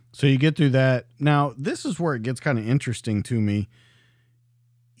 So you get through that. Now, this is where it gets kind of interesting to me.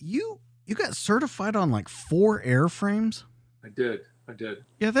 You got certified on like 4 airframes? I did.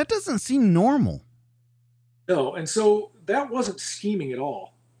 Yeah, that doesn't seem normal. No, and so that wasn't scheming at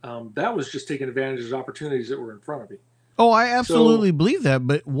all. That was just taking advantage of the opportunities that were in front of me. Oh, I absolutely believe that.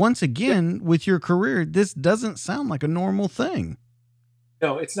 But once again, with your career, this doesn't sound like a normal thing.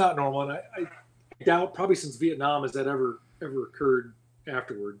 No, it's not normal. And I doubt probably since Vietnam has that ever occurred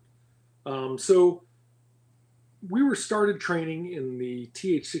afterward. So we were started training in the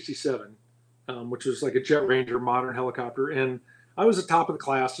TH-67, which was like a Jet Ranger modern helicopter. And I was the top of the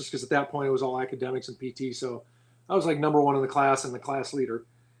class just because at that point it was all academics and PT. So I was like number 1 in the class and the class leader.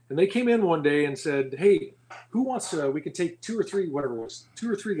 And they came in one day and said, "Hey, who wants to, we could take 2 or 3, whatever it was, 2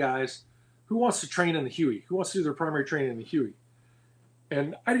 or 3 guys, who wants to train in the Huey? Who wants to do their primary training in the Huey?"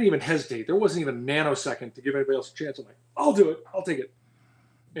 And I didn't even hesitate. There wasn't even a nanosecond to give anybody else a chance. I'm like, "I'll do it. I'll take it."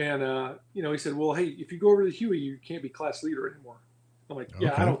 And, he said, "Well, hey, if you go over to the Huey, you can't be class leader anymore." I'm like,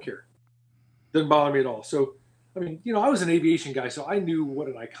 "Yeah, okay. I don't care." Didn't bother me at all. So, I mean, I was an aviation guy, so I knew what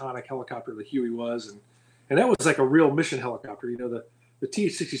an iconic helicopter the Huey was. And that was like a real mission helicopter. The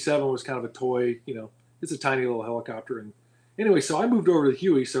TH-67 was kind of a toy, it's a tiny little helicopter. And anyway, so I moved over to the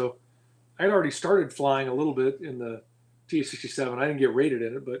Huey. So I'd already started flying a little bit in the TH-67. I didn't get rated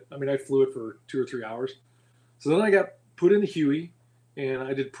in it, but I mean, I flew it for 2 or 3 hours. So then I got put in the Huey, and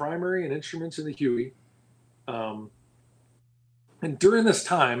I did primary and instruments in the Huey. And during this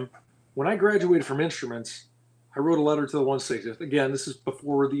time, when I graduated from instruments, I wrote a letter to the 160th. Again, this is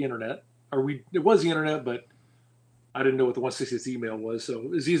before the internet. It was the internet, but I didn't know what the 160th email was, so it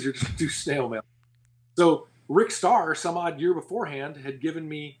was easier to do snail mail. So Rick Starr, some odd year beforehand, had given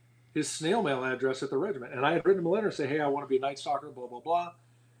me his snail mail address at the regiment, and I had written him a letter and say, "Hey, I want to be a Night Stalker, blah blah blah,"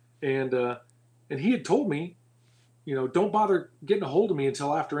 and he had told me, "Don't bother getting a hold of me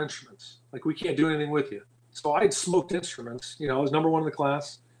until after instruments. Like, we can't do anything with you." So I had smoked instruments. I was number 1 in the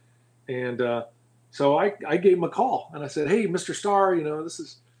class, and so I gave him a call and I said, "Hey, Mr. Starr,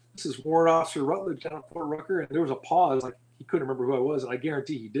 this is Warrant Officer Rutledge down at Fort Rucker." And there was a pause, like he couldn't remember who I was, and I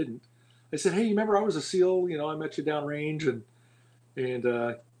guarantee he didn't. I said, "Hey, you remember I was a SEAL? I met you downrange, and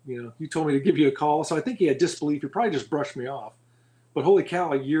you told me to give you a call." So I think he had disbelief. He probably just brushed me off. But holy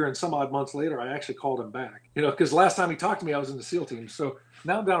cow, a year and some odd months later, I actually called him back. Because last time he talked to me, I was in the SEAL team. So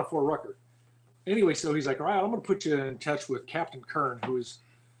now I'm down at Fort Rucker. Anyway, so he's like, "All right, I'm going to put you in touch with Captain Kern, who is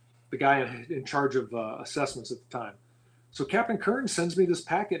the guy in charge of assessments at the time." So Captain Kern sends me this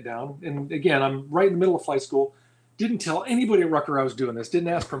packet down. And again, I'm right in the middle of flight school. Didn't tell anybody at Rucker I was doing this. Didn't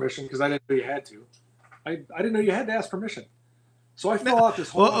ask permission because I didn't know you had to. I didn't know you had to ask permission. So I fill out this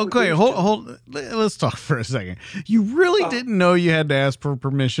whole. Well, okay, hold. Let's talk for a second. You really didn't know you had to ask for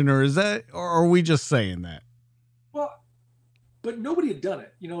permission, or are we just saying that? Well, but nobody had done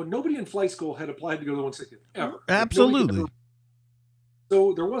it. Nobody in flight school had applied to go to the 160th ever. Absolutely.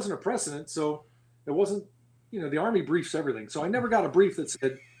 So there wasn't a precedent. So it wasn't. The Army briefs everything. So I never got a brief that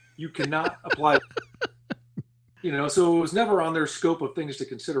said you cannot apply. So it was never on their scope of things to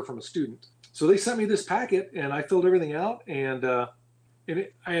consider from a student. So they sent me this packet, and I filled everything out. And I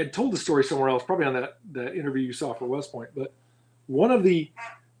had told the story somewhere else, probably on that interview you saw for West Point. But one of the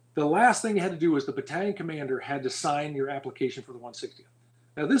last thing you had to do was the battalion commander had to sign your application for the 160th.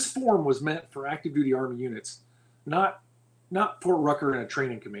 Now, this form was meant for active duty Army units, not Fort Rucker and a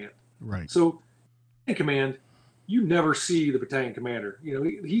training command. Right. So, in command, you never see the battalion commander. You know,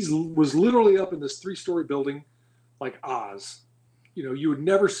 he was literally up in this 3-story building like Oz. You know, you would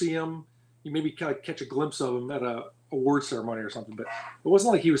never see him. You maybe catch a glimpse of him at a award ceremony or something, but it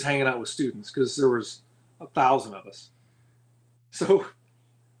wasn't like he was hanging out with students, because there was 1,000 of us. So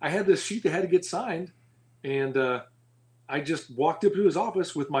I had this sheet that had to get signed, and I just walked up to his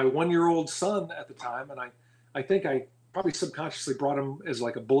office with my 1-year-old son at the time, and I think I probably subconsciously brought him as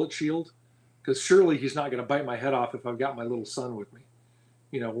like a bullet shield, because surely he's not going to bite my head off if I've got my little son with me,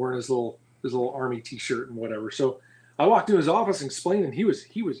 you know, wearing his little Army T-shirt and whatever. So I walked into his office and explained, and he was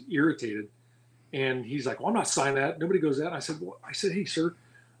irritated, and he's like, "Well, I'm not signing that. Nobody goes that." And I said, "Hey, sir,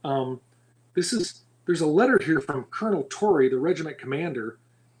 there's a letter here from Colonel Torrey, the regiment commander,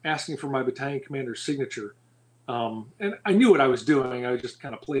 asking for my battalion commander's signature." And I knew what I was doing. I just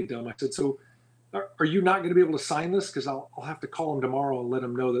kind of played dumb. I said, "So are you not going to be able to sign this? Because I'll have to call him tomorrow and let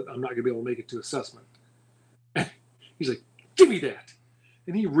him know that I'm not going to be able to make it to assessment." And he's like, "Give me that."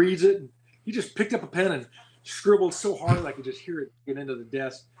 And he reads it, and he just picked up a pen and scribbled so hard I could just hear it get into the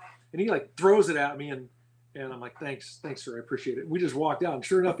desk. And he like throws it at me, and I'm like, thanks, sir, I appreciate it. And we just walked out, and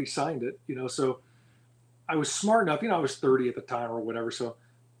sure enough, he signed it, you know. So I was smart enough, you know, I was 30 at the time or whatever. So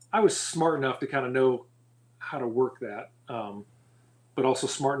I was smart enough to kind of know how to work that, but also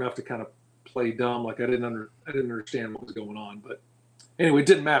smart enough to kind of play dumb, like I didn't understand what was going on. But anyway, it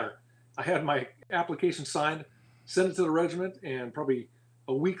didn't matter. I had my application signed, sent it to the regiment, and probably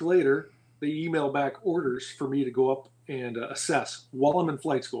a week later, they emailed back orders for me to go up and assess while I'm in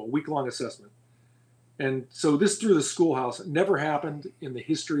flight school, a week-long assessment. And so this through the schoolhouse. It never happened in the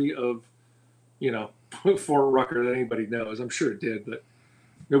history of, you know, Fort Rucker that anybody knows. I'm sure it did, but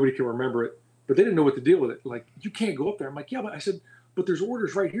nobody can remember it. But they didn't know what to deal with it. Like, you can't go up there. I'm like, yeah, but I said, but there's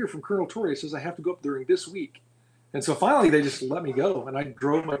orders right here from Colonel Torrey. It says I have to go up during this week. And so finally they just let me go. And I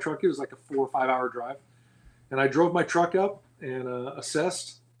drove my truck. It was like a 4 or 5 hour drive. And I drove my truck up and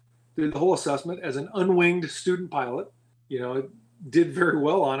assessed, did the whole assessment as an unwinged student pilot. You know, did very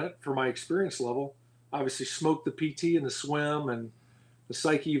well on it for my experience level. Obviously smoked the PT and the swim and the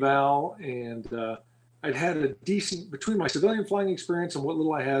psych eval. And I'd had a decent, between my civilian flying experience and what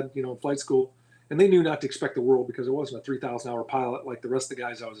little I had, you know, in flight school. And they knew not to expect the world, because I wasn't a 3,000 hour pilot like the rest of the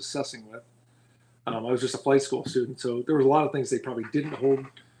guys I was assessing with. I was just a flight school student. So there was a lot of things they probably didn't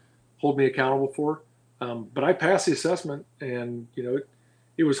hold me accountable for. But I passed the assessment, and, you know,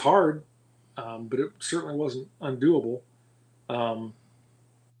 it was hard, but it certainly wasn't undoable.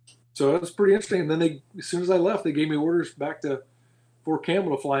 So it was pretty interesting. And then as soon as I left, they gave me orders back to Fort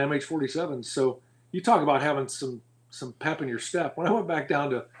Campbell to fly MH-47s. So you talk about having some pep in your step. When I went back down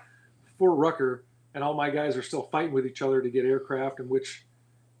to Fort Rucker, and all my guys are still fighting with each other to get aircraft and which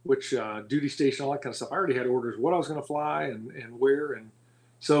duty station, all that kind of stuff, I already had orders what I was going to fly and where. And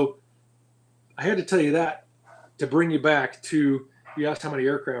so I had to tell you that to bring you back to, you asked how many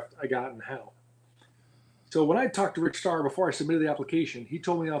aircraft I got and how. So when I talked to Rich Starr before I submitted the application, he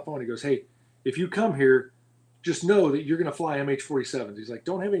told me on the phone, he goes, "Hey, if you come here, just know that you're going to fly MH-47s. He's like,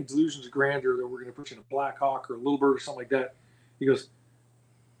 don't have any delusions of grandeur that we're going to put you in a Black Hawk or a Little Bird or something like that. He goes,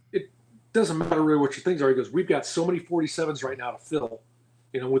 it doesn't matter really what your things are. He goes, we've got so many 47s right now to fill,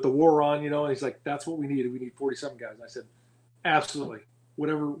 you know, with the war on, you know. And he's like, that's what we need. We need 47 guys. And I said, absolutely,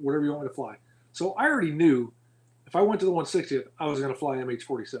 whatever you want me to fly. So I already knew if I went to the 160th, I was going to fly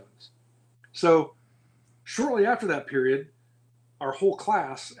MH-47s. So shortly after that period, our whole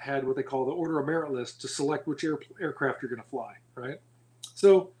class had what they call the Order of Merit list to select which aircraft you're going to fly, right?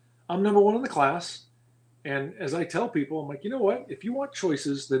 So I'm number one in the class. And as I tell people, I'm like, you know what? If you want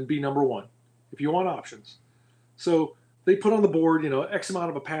choices, then be number one. If you want options. So they put on the board, you know, X amount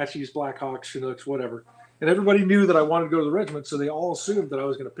of Apaches, Black Hawks, Chinooks, whatever. And everybody knew that I wanted to go to the regiment, so they all assumed that I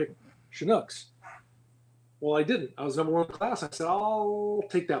was going to pick Chinooks. Well, I didn't. I was number one in the class. I said, I'll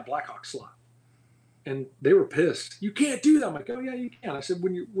take that Black Hawk slot. And they were pissed. You can't do that. I'm like, oh yeah, you can. I said,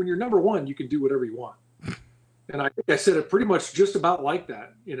 when you're number one, you can do whatever you want. And I think I said it pretty much just about like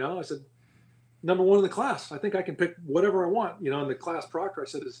that. You know, I said, number one in the class, I think I can pick whatever I want. You know, and the class proctor, I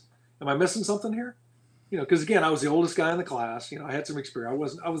said, am I missing something here? You know, because again, I was the oldest guy in the class. You know, I had some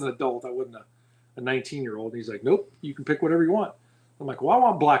experience. I was an adult. I wasn't a 19-year-old. And he's like, nope, you can pick whatever you want. I'm like, well, I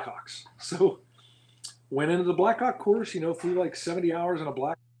want Black Hawks. So went into the Black Hawk course, you know, flew like 70 hours in a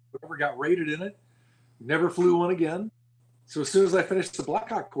Black Hawk, whatever, got rated in it. Never flew one again. So as soon as I finished the Black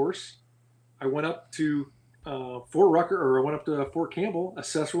Hawk course, I went up to Fort Rucker, or I went up to Fort Campbell,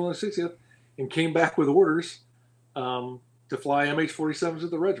 assessed for the 60th, and came back with orders to fly MH-47s at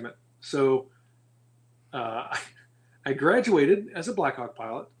the regiment. So I graduated as a Black Hawk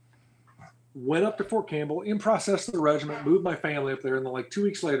pilot, went up to Fort Campbell, in process of the regiment, moved my family up there, and then like 2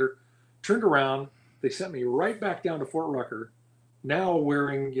 weeks later, turned around, They sent me right back down to Fort Rucker, now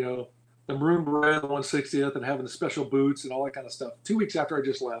wearing, the maroon beret, the 160th, and having the special boots and all that kind of stuff. 2 weeks after I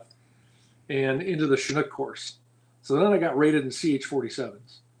just left, and into the Chinook course. So then I got rated in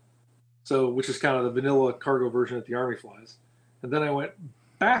CH-47s, which is kind of the vanilla cargo version that the Army flies. And then I went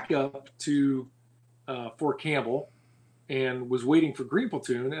back up to Fort Campbell and was waiting for Green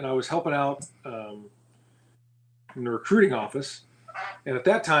Platoon, and I was helping out in the recruiting office. And at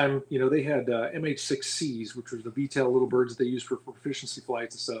that time, they had MH-6Cs, which was the VTOL little birds that they used for proficiency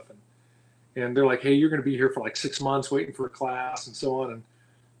flights and stuff. And they're like, hey, you're going to be here for like 6 months waiting for a class and so on.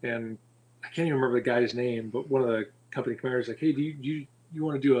 And I can't even remember the guy's name, but one of the company commanders was like, hey, do you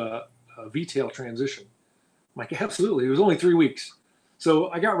want to do a VTOL transition? I'm like, absolutely. It was only 3 weeks. So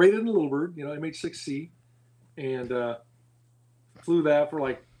I got rated in Little Bird, MH-6C, and flew that for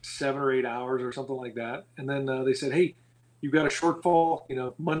like 7 or 8 hours or something like that. And then they said, hey, you've got a shortfall.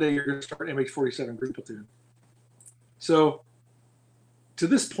 Monday you're going to start MH-47 Green Platoon. So to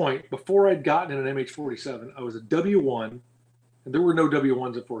this point, before I'd gotten in an MH-47, I was a W1, and there were no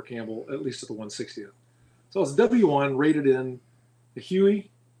W1s at Fort Campbell, at least at the 160th. So I was a W1 rated in a Huey,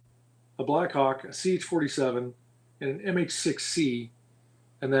 a Black Hawk, a CH-47, and an MH-6C.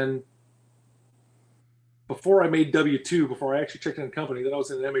 And then before I made W2, before I actually checked in the company, then I was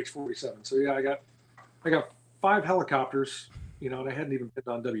in an MH-47. So yeah, I got 5 helicopters, and I hadn't even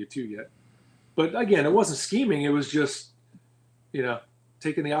been on W2 yet. But again, it wasn't scheming. It was just,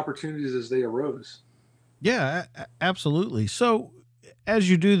 taking the opportunities as they arose. Yeah, absolutely. So as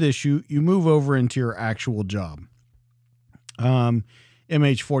you do this, you move over into your actual job,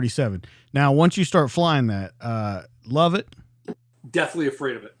 MH-47. Now, once you start flying that, love it? Deathly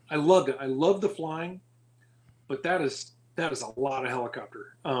afraid of it. I loved it. I loved the flying, but that is a lot of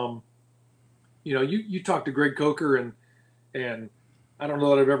helicopter. You talk to Greg Coker, and I don't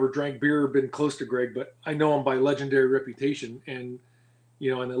know that I've ever drank beer or been close to Greg, but I know him by legendary reputation. And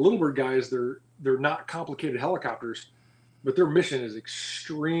and the Little Bird guys, they're not complicated helicopters, but their mission is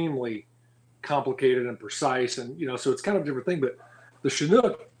extremely complicated and precise, and so it's kind of a different thing. But the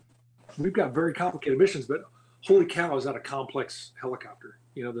Chinook, we've got very complicated missions, but holy cow, is that a complex helicopter?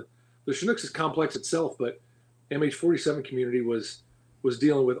 The Chinook's is complex itself, but MH-47 community was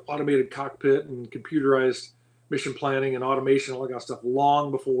dealing with automated cockpit and computerized mission planning and automation, all that kind of stuff,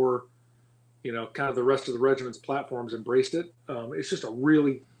 long before kind of the rest of the regiment's platforms embraced it. It's just a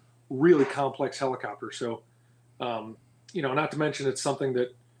really, really complex helicopter. So, not to mention it's something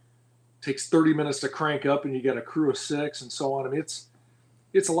that takes 30 minutes to crank up, and you got a crew of 6 and so on. I mean,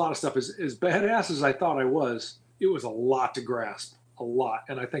 it's a lot of stuff. As badass as I thought I was, it was a lot to grasp, a lot.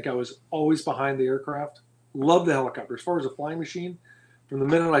 And I think I was always behind the aircraft. Loved the helicopter. As far as a flying machine, from the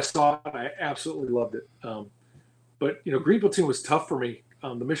minute I saw it, I absolutely loved it. But Green Platoon was tough for me.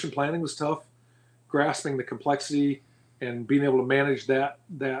 The mission planning was tough. Grasping the complexity and being able to manage that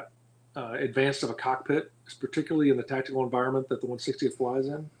advanced of a cockpit, particularly in the tactical environment that the 160th flies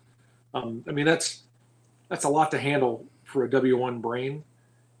in. I mean, that's a lot to handle for a W1 brain.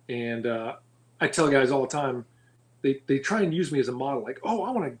 And I tell guys all the time, they try and use me as a model, like, oh,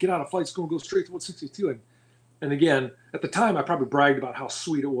 I want to get out of flight school and go straight to 162. And again, at the time, I probably bragged about how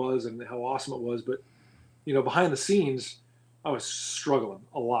sweet it was and how awesome it was. But, behind the scenes, I was struggling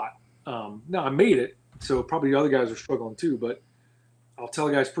a lot. Now I made it, so probably the other guys are struggling too, but I'll tell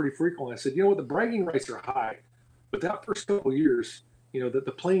guys pretty frequently, I said, what, the bragging rights are high, but that first couple of years, that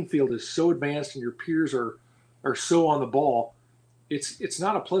the playing field is so advanced and your peers are so on the ball, it's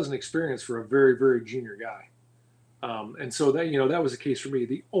not a pleasant experience for a very, very junior guy. And so that, that was the case for me.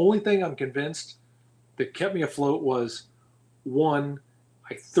 The only thing I'm convinced that kept me afloat was, one,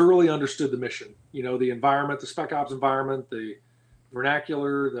 I thoroughly understood the mission, the environment, the spec ops environment, the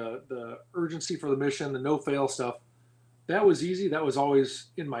vernacular, the urgency for the mission, the no-fail stuff. That was easy. That was always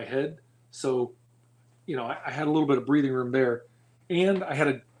in my head. So, I had a little bit of breathing room there. And I had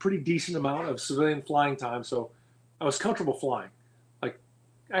a pretty decent amount of civilian flying time. So I was comfortable flying. Like,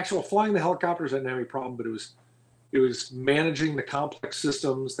 actual flying the helicopters, I didn't have any problem, but it was managing the complex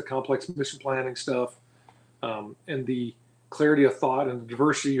systems, the complex mission planning stuff, and the clarity of thought and the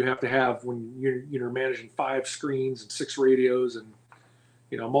diversity you have to have when you're managing 5 screens and 6 radios and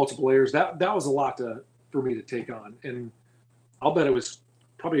multiple layers. That was a lot for me to take on, and I'll bet it was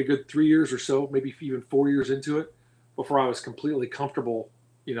probably a good 3 years or so, maybe even 4 years into it, before I was completely comfortable,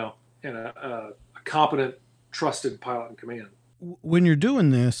 and a competent, trusted pilot in command. When you're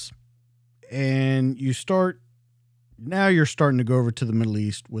doing this, and you're starting to go over to the Middle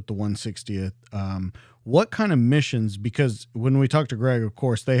East with the 160th. What kind of missions, because when we talk to Greg, of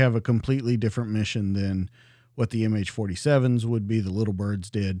course, they have a completely different mission than what the MH-47s would be, the Little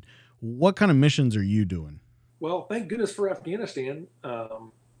Birds did. What kind of missions are you doing? Well, thank goodness for Afghanistan,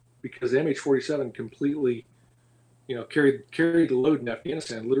 because the MH-47 completely, carried the load in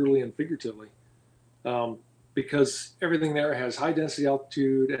Afghanistan, literally and figuratively, because everything there has high density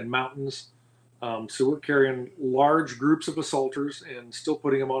altitude and mountains. So we're carrying large groups of assaulters and still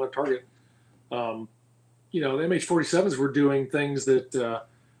putting them on a target. The MH-47s were doing things that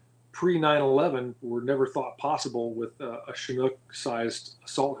pre 9/11 were never thought possible with a Chinook-sized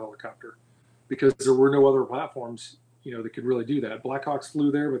assault helicopter, because there were no other platforms, that could really do that. Blackhawks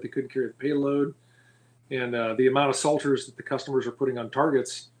flew there, but they couldn't carry the payload. And the amount of assaulters that the customers are putting on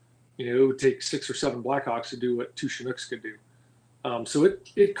targets, it would take 6 or 7 Blackhawks to do what 2 Chinooks could do. So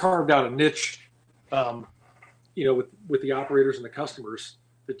it carved out a niche, with the operators and the customers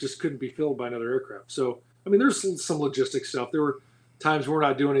that just couldn't be filled by another aircraft. So, there's some logistics stuff. There were times we're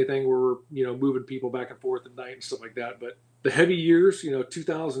not doing anything where we're, moving people back and forth at night and stuff like that. But the heavy years,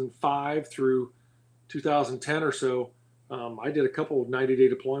 2005 through 2010 or so, I did a couple of 90-day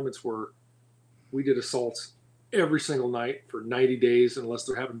deployments where we did assaults every single night for 90 days, unless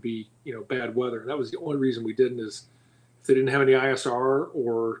there happened to be, bad weather. That was the only reason we didn't, is if they didn't have any ISR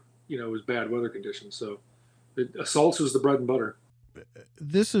or, it was bad weather conditions. So assaults was the bread and butter.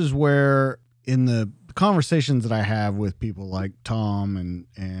 This is where, in the conversations that I have with people like Tom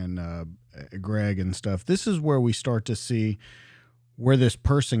and Greg and stuff, this is where we start to see where this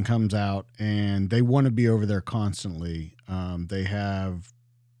person comes out and they want to be over there constantly. They have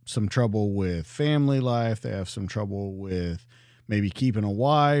some trouble with family life. They have some trouble with maybe keeping a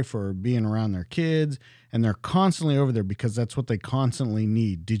wife or being around their kids, and they're constantly over there because that's what they constantly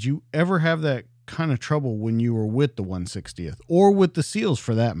need. Did you ever have that kind of trouble when you were with the 160th or with the SEALs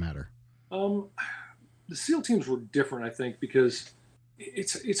for that matter? The SEAL teams were different, I think, because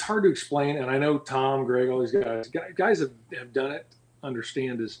it's hard to explain. And I know Tom, Greg, all these guys have done it,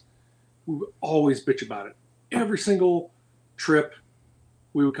 understand, is we would always bitch about it. Every single trip,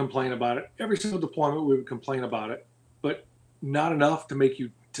 we would complain about it. Every single deployment, we would complain about it, but not enough to make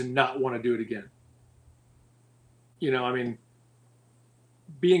you to not want to do it again.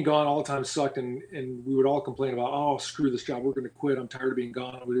 Being gone all the time sucked, and we would all complain about, oh, screw this job, we're going to quit, I'm tired of being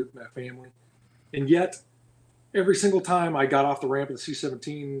gone, I'm with my family. And yet, every single time I got off the ramp of the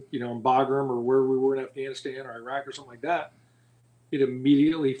C-17, in Bagram or where we were in Afghanistan or Iraq or something like that, it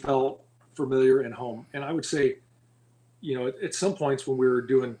immediately felt familiar and home. And I would say, at some points when we were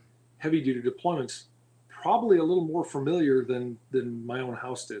doing heavy duty deployments, probably a little more familiar than my own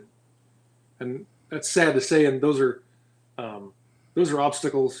house did. And that's sad to say. And those are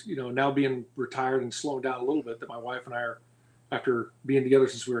obstacles, now being retired and slowing down a little bit, that my wife and I are, after being together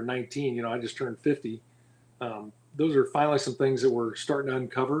since we were 19, I just turned 50. Those are finally some things that we're starting to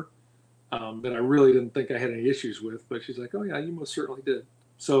uncover that I really didn't think I had any issues with. But she's like, oh, yeah, you most certainly did.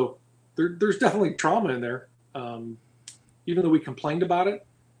 So there's definitely trauma in there. Even though we complained about it,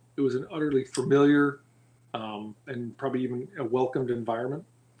 it was an utterly familiar and probably even a welcomed environment.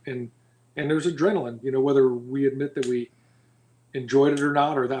 And there's adrenaline, whether we admit that we enjoyed it or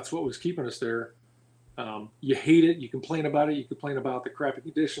not, or that's what was keeping us there. You hate it, you complain about it, you complain about the crappy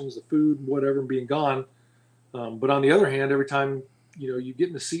conditions, the food, whatever, and being gone. But on the other hand, every time, you get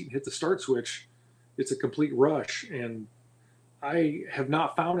in the seat and hit the start switch, it's a complete rush. And I have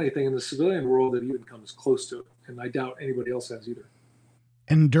not found anything in the civilian world that even comes close to it. And I doubt anybody else has either.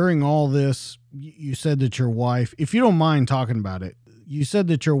 And during all this, you said that your wife, if you don't mind talking about it, you said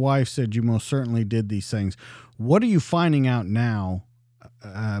that your wife said you most certainly did these things. What are you finding out now,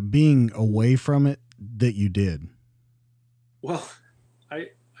 being away from it, that you did? Well, I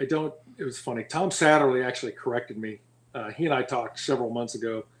don't, it was funny. Tom Satterley actually corrected me. He and I talked several months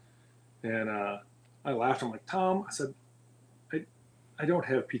ago, and I laughed. I'm like, Tom, I said, I don't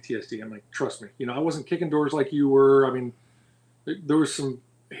have PTSD. I'm like, trust me. I wasn't kicking doors like you were. There was some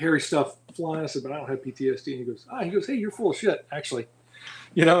hairy stuff flying. I said, but I don't have PTSD. And he goes, hey, you're full of shit, actually.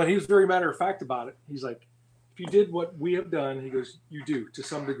 And he was very matter of fact about it. He's like, if you did what we have done, he goes, you do to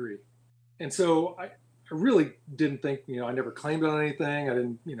some degree. And so I really didn't think, I never claimed on anything. I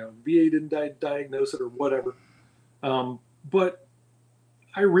didn't, VA didn't diagnose it or whatever. But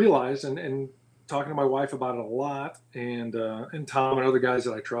I realized, and talking to my wife about it a lot, and Tom and other guys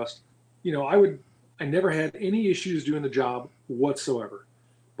that I trust, I never had any issues doing the job whatsoever.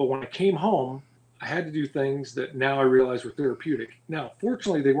 But when I came home, I had to do things that now I realize were therapeutic. Now,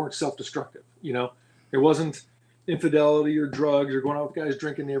 fortunately, they weren't self-destructive. It wasn't infidelity or drugs or going out with guys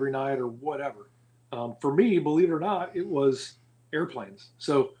drinking every night or whatever. For me, believe it or not, it was airplanes.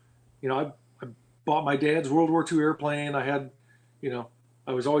 So, I bought my dad's World War II airplane. I had,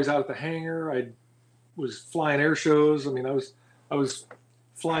 I was always out at the hangar. I was flying air shows. I was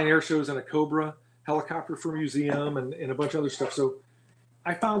flying air shows in a Cobra helicopter for a museum and a bunch of other stuff. So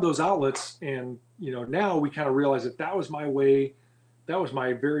I found those outlets, and now we kind of realize that was my way. That was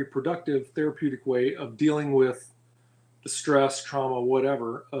my very productive therapeutic way of dealing with the stress, trauma,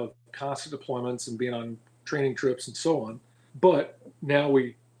 whatever, of constant deployments and being on training trips and so on. But now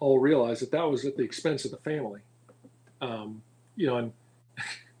we all realize that was at the expense of the family. And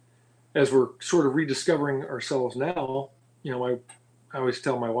as we're sort of rediscovering ourselves now, I always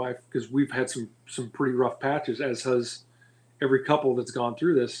tell my wife, because we've had some pretty rough patches, as has every couple that's gone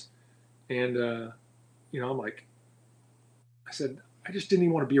through this. And, I'm like, I said, I just didn't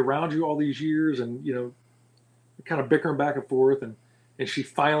even want to be around you all these years. And, kind of bickering back and forth. And she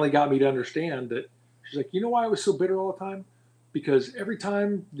finally got me to understand that. She's like, you know why I was so bitter all the time? Because every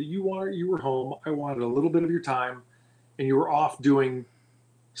time that you were home, I wanted a little bit of your time, and you were off doing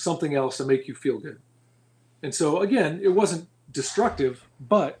something else to make you feel good. And so again, it wasn't destructive,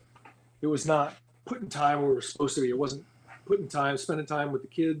 but it was not putting time where we were supposed to be. It wasn't spending time with the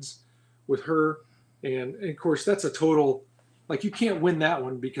kids, with her. And of course, that's a total, like, you can't win that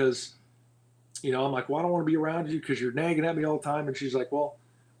one, because, I'm like, well, I don't want to be around you because you're nagging at me all the time. And she's like, well,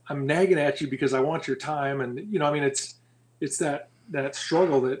 I'm nagging at you because I want your time. And, it's that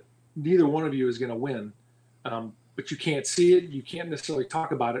struggle that neither one of you is going to win. But you can't see it. You can't necessarily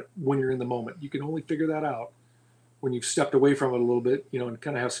talk about it when you're in the moment. You can only figure that out when you've stepped away from it a little bit, and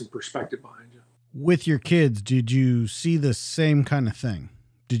kind of have some perspective behind you. With your kids, did you see the same kind of thing?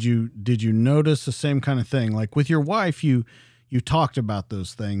 Did you notice the same kind of thing? Like with your wife, you talked about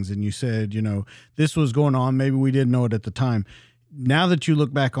those things and you said, this was going on. Maybe we didn't know it at the time. Now that you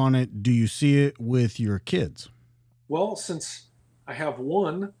look back on it, do you see it with your kids? Well, since I have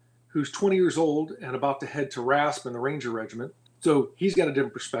one who's 20 years old and about to head to RASP in the Ranger Regiment, so he's got a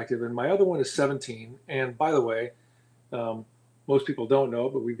different perspective. And my other one is 17. And by the way, most people don't know,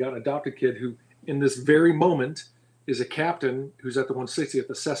 but we've got an adopted kid who, in this very moment, is a captain who's at the 160th,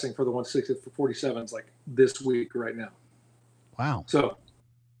 assessing for the 160th for 47s, like this week right now. Wow. So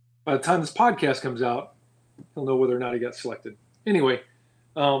by the time this podcast comes out, he'll know whether or not he got selected. Anyway,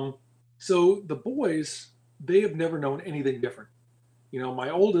 so the boys, they have never known anything different. My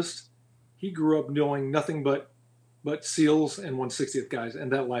oldest, he grew up knowing nothing but SEALs and 160th guys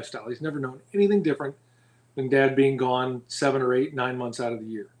and that lifestyle. He's never known anything different than Dad being gone 7 or 8, 9 months out of the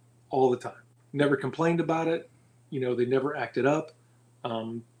year, all the time. Never complained about it. They never acted up.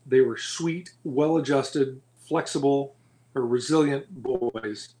 They were sweet, well-adjusted, flexible, or resilient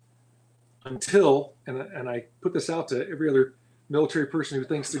boys until, and I put this out to every other military person who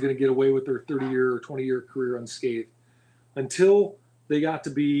thinks they're going to get away with their 30-year or 20-year career unscathed, until they got to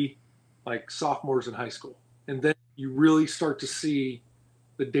be like sophomores in high school. And then you really start to see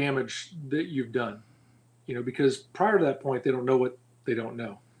the damage that you've done, because prior to that point, they don't know what they don't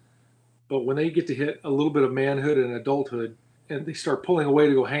know. But when they get to hit a little bit of manhood and adulthood, and they start pulling away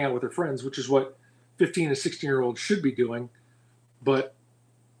to go hang out with their friends, which is what 15 and 16-year-olds should be doing. But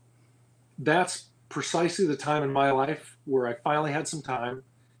that's precisely the time in my life where I finally had some time.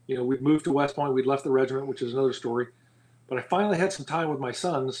 We'd moved to West Point. We'd left the regiment, which is another story. But I finally had some time with my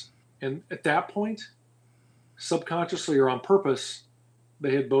sons. And at that point, subconsciously or on purpose,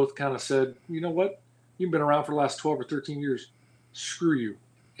 they had both kind of said, you know what? You've been around for the last 12 or 13 years. Screw you.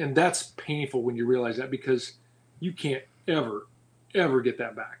 And that's painful when you realize that, because you can't ever get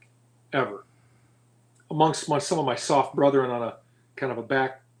that back, ever. Amongst some of my soft brethren on a kind of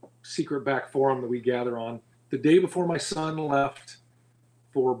a secret back forum that we gather on, the day before my son left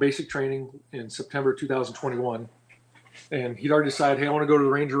for basic training in September 2021, and he'd already decided, hey, I want to go to the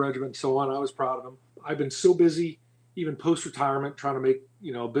Ranger Regiment and so on. I was proud of him. I've been so busy, even post-retirement, trying to make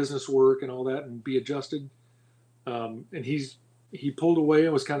business work and all that and be adjusted. And he pulled away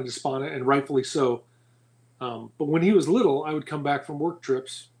and was kind of despondent, and rightfully so. But when he was little, I would come back from work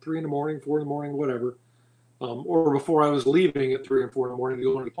trips, 3 in the morning, 4 in the morning, whatever. Or before I was leaving at 3 and 4 in the morning to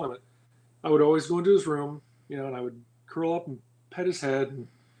go on deployment, I would always go into his room, and I would curl up and pet his head and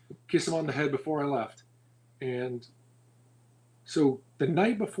kiss him on the head before I left. And so the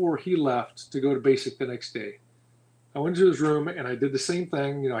night before he left to go to basic the next day, I went to his room and I did the same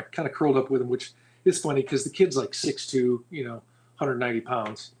thing. I kind of curled up with him, which is funny because the kid's like 6'2", 190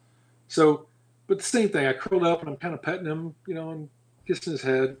 pounds. So, but the same thing, I curled up and I'm kind of petting him, and kissing his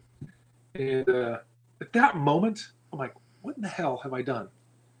head. And at that moment, I'm like, what in the hell have I done?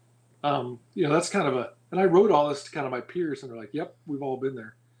 That's kind of and I wrote all this to kind of my peers, and they're like, yep, we've all been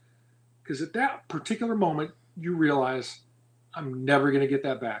there. Because at that particular moment, you realize I'm never going to get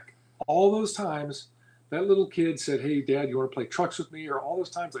that back. All those times that little kid said, hey, Dad, you want to play trucks with me? Or all those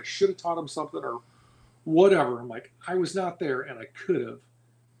times I should have taught him something or whatever. I'm like, I was not there, and I could have.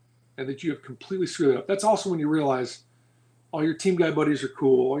 and that you have completely screwed it up. That's also when you realize all your team guy buddies are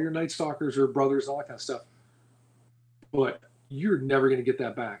cool, all your Night Stalkers are brothers, all that kind of stuff. But you're never going to get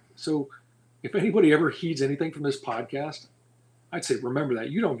that back. So if anybody ever heeds anything from this podcast, I'd say remember that.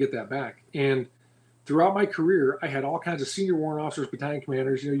 You don't get that back. And throughout my career, I had all kinds of senior warrant officers, battalion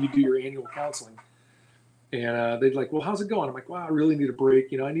commanders. You do your annual counseling. And they'd like, well, how's it going? I'm like, well, I really need a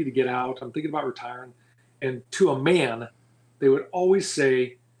break. I need to get out. I'm thinking about retiring. And to a man, they would always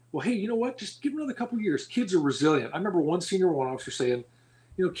say, well, hey, you know what? Just give them another couple of years. Kids are resilient. I remember one senior warrant officer saying,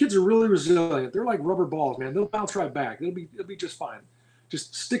 kids are really resilient. They're like rubber balls, man. They'll bounce right back. It'll be just fine.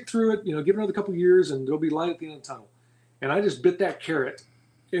 Just stick through it. Give it another couple of years, and there'll be light at the end of the tunnel. And I just bit that carrot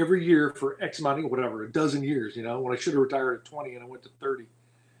every year for X amount of whatever, a dozen years. When I should have retired at 20 and I went to 30.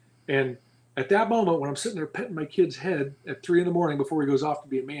 And at that moment, when I'm sitting there petting my kid's head at 3 a.m. before he goes off to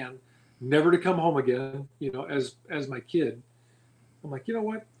be a man, never to come home again, as my kid, I'm like, you know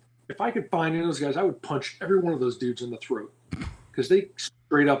what? If I could find any of those guys, I would punch every one of those dudes in the throat because they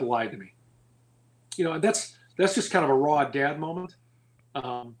straight up lied to me. And that's just kind of a raw dad moment.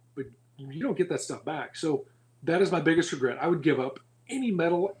 But you don't get that stuff back. So that is my biggest regret. I would give up any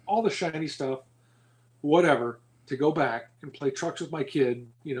medal, all the shiny stuff, whatever, to go back and play trucks with my kid.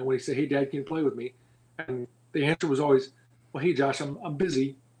 When he said, hey, Dad, can you play with me? And the answer was always, well, hey, Josh, I'm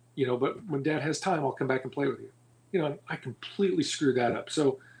busy, but when Dad has time, I'll come back and play with you. And I completely screwed that up.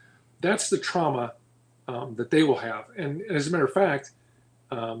 So that's the trauma that they will have. And as a matter of fact,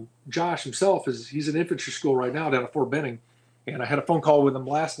 Josh himself he's in infantry school right now down at Fort Benning. And I had a phone call with him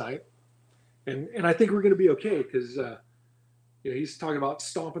last night. And I think we're going to be okay because he's talking about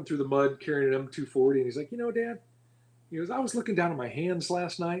stomping through the mud, carrying an M240. And he's like, Dad, I was looking down at my hands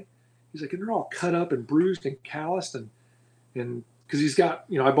last night. He's like, and they're all cut up and bruised and calloused. And because he's got,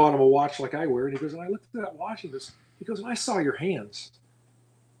 I bought him a watch like I wear. And he goes, and I looked at that watch. He goes, and I saw your hands.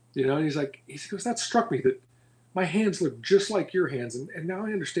 And he goes, that struck me that my hands look just like your hands. And now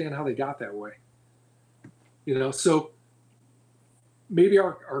I understand how they got that way. So maybe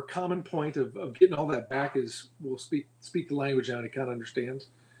our common point of getting all that back is we'll speak the language now and he kind of understands.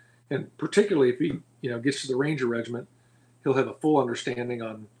 And particularly if he, gets to the Ranger Regiment, he'll have a full understanding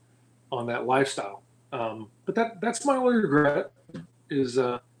on that lifestyle. But that's my only regret is,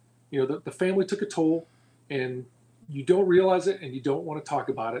 the family took a toll and you don't realize it and you don't want to talk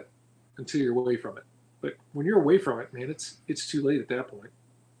about it until you're away from it. But when you're away from it, man, it's too late at that point.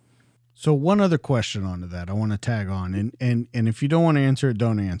 So one other question onto that I want to tag on, and if you don't want to answer it,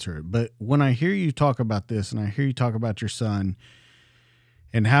 don't answer it. But when I hear you talk about this and I hear you talk about your son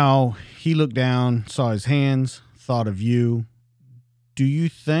and how he looked down, saw his hands, thought of you, do you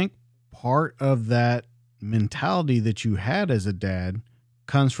think part of that mentality that you had as a dad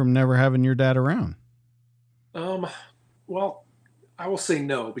comes from never having your dad around? Well, I will say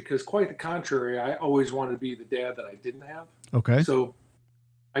no, because quite the contrary, I always wanted to be the dad that I didn't have. Okay. So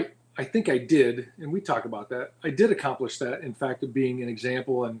I think I did, and we talk about that. I did accomplish that, in fact, of being an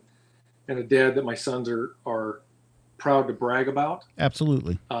example and a dad that my sons are proud to brag about.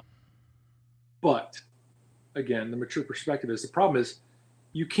 Absolutely. But again, the mature perspective is the problem is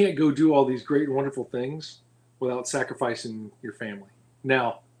you can't go do all these great and wonderful things without sacrificing your family.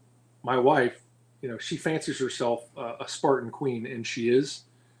 Now, my wife, she fancies herself a Spartan queen, and she is.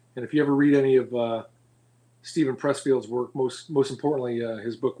 And if you ever read any of Stephen Pressfield's work, most importantly,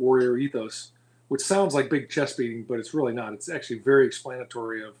 his book Warrior Ethos, which sounds like big chest beating, but it's really not. It's actually very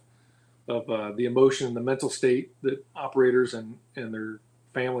explanatory of the emotion and the mental state that operators and their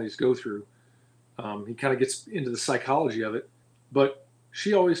families go through. He kind of gets into the psychology of it, but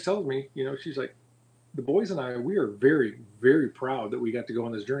she always tells me, she's like, the boys and I, we are very, very proud that we got to go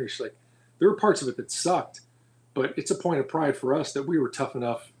on this journey. She's like, there were parts of it that sucked, but it's a point of pride for us that we were tough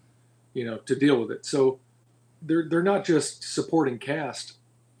enough, to deal with it. So they're not just supporting cast,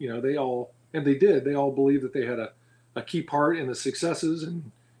 they all believe that they had a key part in the successes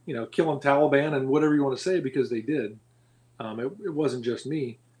and, killing Taliban and whatever you want to say, because they did. It wasn't just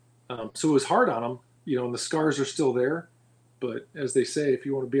me. So it was hard on them, and the scars are still there. But as they say, if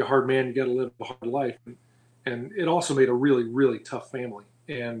you want to be a hard man, you got to live a hard life. And it also made a really, really tough family.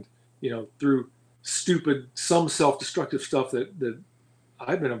 And, through stupid, some self-destructive stuff that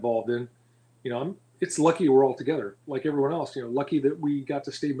I've been involved in, it's lucky we're all together like everyone else, lucky that we got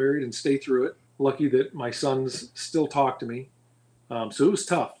to stay married and stay through it. Lucky that my sons still talk to me. So it was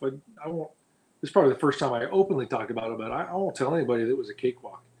tough. But this is probably the first time I openly talk about it, but I won't tell anybody that it was a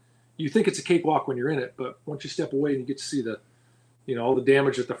cakewalk. You think it's a cakewalk when you're in it, but once you step away and you get to see all the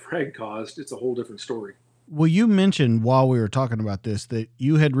damage that the frag caused, it's a whole different story. Well, you mentioned while we were talking about this that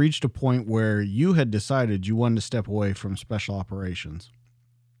you had reached a point where you had decided you wanted to step away from special operations.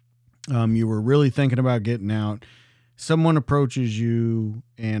 You were really thinking about getting out. Someone approaches you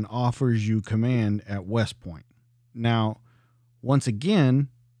and offers you command at West Point. Now, once again,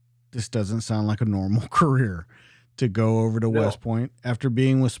 this doesn't sound like a normal career to go over to West Point after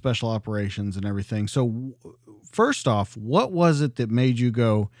being with special operations and everything. So first off, what was it that made you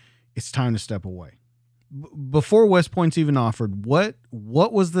go, it's time to step away? Before West Point's even offered, what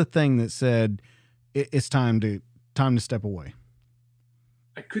was the thing that said it's time to step away?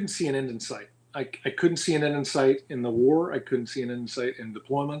 I couldn't see an end in sight. I couldn't see an end in sight in the war. I couldn't see an end in sight in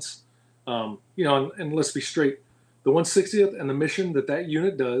deployments. And let's be straight, the 160th and the mission that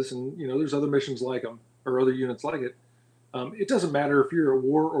unit does, and there's other missions like them or other units like it. It doesn't matter if you're at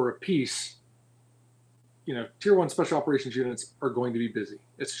war or at peace. Tier 1 special operations units are going to be busy.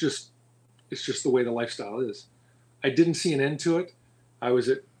 It's just the way the lifestyle is. I didn't see an end to it. I was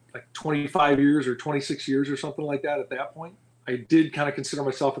at like 25 years or 26 years or something like that at that point. I did kind of consider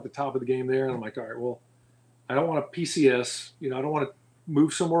myself at the top of the game there. And I'm like, all right, well, I don't want to PCS. I don't want to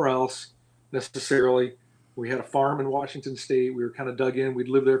move somewhere else necessarily. We had a farm in Washington State. We were kind of dug in. We'd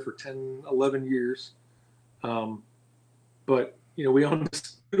lived there for 10, 11 years. But we owned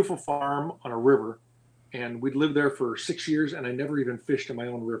this beautiful farm on a river, and we'd lived there for 6 years, and I never even fished in my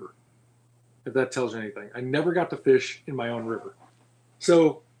own river, if that tells you anything. I never got to fish in my own river.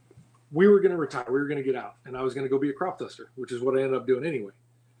 So we were going to retire. We were going to get out, and I was going to go be a crop duster, which is what I ended up doing anyway.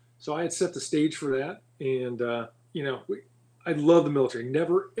 So I had set the stage for that. And, I love the military.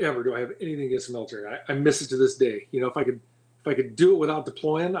 Never, ever do I have anything against the military. I miss it to this day. If I could do it without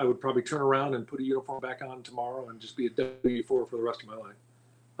deploying, I would probably turn around and put a uniform back on tomorrow and just be a W-4 for the rest of my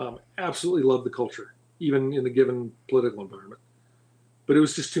life. Absolutely love the culture, even in the given political environment. But it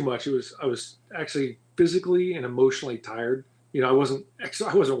was just too much. I was actually physically and emotionally tired. I wasn't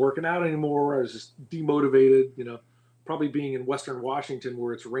working out anymore. I was just demotivated. Probably being in Western Washington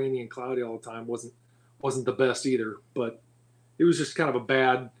where it's rainy and cloudy all the time wasn't the best either. But it was just kind of a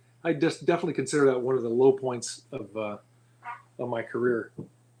bad. I just definitely consider that one of the low points of my career.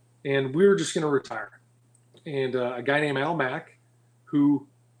 And we were just going to retire. And a guy named Al Mack, who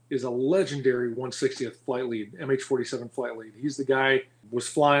is a legendary 160th flight lead, MH-47 flight lead. He's the guy was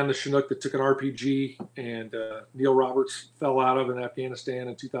flying the Chinook that took an RPG and Neil Roberts fell out of in Afghanistan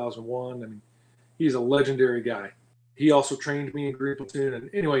in 2001. I mean, he's a legendary guy. He also trained me in Green Platoon. And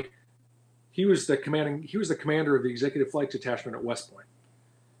anyway, he was the commander of the executive flight detachment at West Point.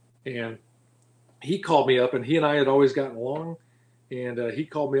 And he called me up, and he and I had always gotten along. And he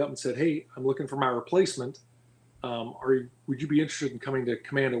called me up and said, "Hey, I'm looking for my replacement. Would you be interested in coming to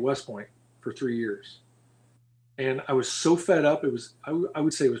command at West Point for 3 years?" And I was so fed up. It was, I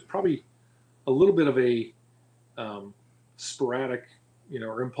would say it was probably a little bit of a sporadic,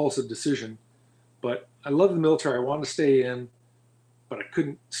 or impulsive decision. But I loved the military. I wanted to stay in, but I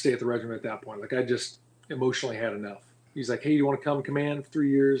couldn't stay at the regiment at that point. Like, I just emotionally had enough. He's like, "Hey, you want to come command for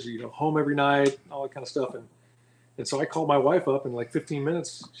 3 years? Home every night, all that kind of stuff." And so I called my wife up in like 15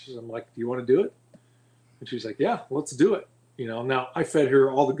 minutes. I'm like, "Do you want to do it?" And she's like, "Yeah, let's do it." Now I fed her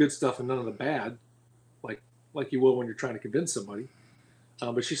all the good stuff and none of the bad, like you will when you're trying to convince somebody.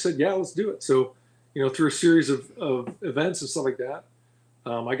 But she said, "Yeah, let's do it." So, through a series of events and stuff like that,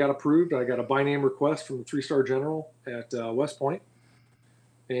 I got approved. I got a by name request from the 3-star general at West Point.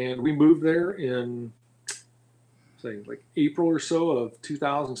 And we moved there in, like April or so of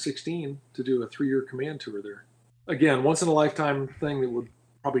 2016 to do a 3-year command tour there. Again, once in a lifetime thing that would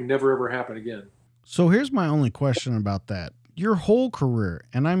probably never, ever happen again. So here's my only question about that. Your whole career,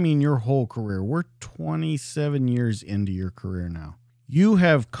 and I mean your whole career, we're 27 years into your career now. You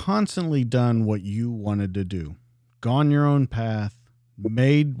have constantly done what you wanted to do, gone your own path,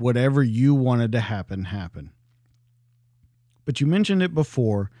 made whatever you wanted to happen. But you mentioned it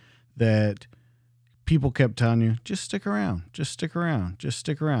before that people kept telling you, just stick around.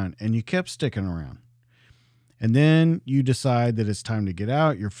 And you kept sticking around. And then you decide that it's time to get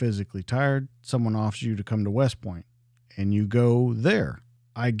out. You're physically tired. Someone offers you to come to West Point and you go there.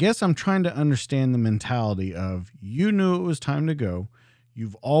 I guess I'm trying to understand the mentality of you knew it was time to go.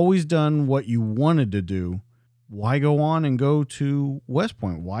 You've always done what you wanted to do. Why go on and go to West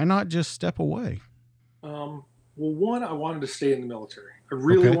Point? Why not just step away? Well, one, I wanted to stay in the military. I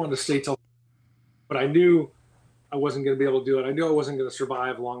really wanted to stay but I knew I wasn't going to be able to do it. I knew I wasn't going to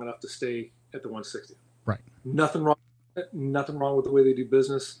survive long enough to stay at the 160th. Right. Nothing wrong with the way they do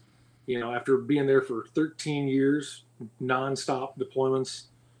business. After being there for 13 years, nonstop deployments,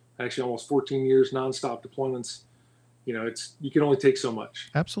 actually almost 14 years, nonstop deployments, you can only take so much.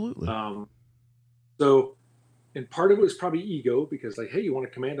 Absolutely. So, and part of it was probably ego because, like, hey, you want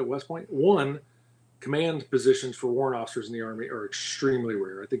to command at West Point? One, command positions for warrant officers in the Army are extremely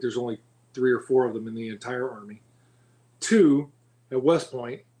rare. I think there's only 3 or 4 of them in the entire Army. 2, at West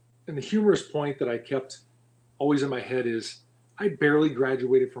Point, and the humorous point that I kept always in my head is I barely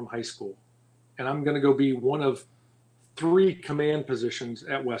graduated from high school, and I'm going to go be one of 3 command positions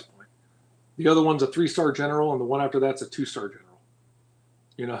at West Point. The other one's a 3-star general, and the one after that's a 2-star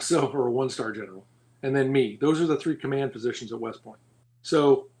general, so, or a 1-star general. And then me. Those are the 3 command positions at West Point.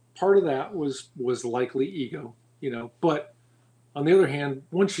 So part of that was likely ego, but on the other hand,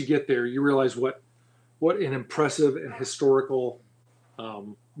 once you get there, you realize what an impressive and historical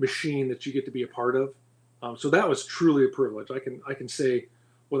machine that you get to be a part of. So that was truly a privilege. I can say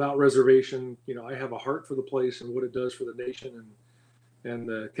without reservation, I have a heart for the place and what it does for the nation and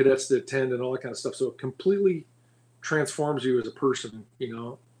the cadets that attend and all that kind of stuff. So it completely transforms you as a person,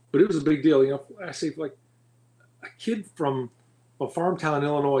 but it was a big deal. I say like a kid from a farm town in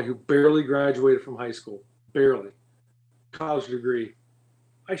Illinois who barely graduated from high school, barely, college degree,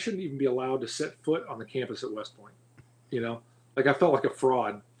 I shouldn't even be allowed to set foot on the campus at West Point. Like I felt like a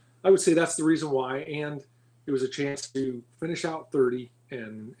fraud. I would say that's the reason why. And it was a chance to finish out 30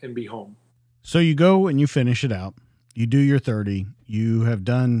 and be home. So you go and you finish it out. You do your 30. You have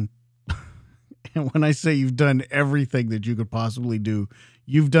done, and when I say you've done everything that you could possibly do,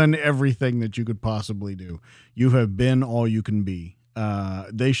 you've done everything that you could possibly do. You have been all you can be.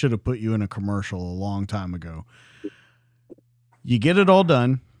 They should have put you in a commercial a long time ago. You get it all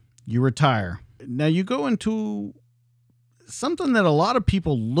done. You retire. Now you go into something that a lot of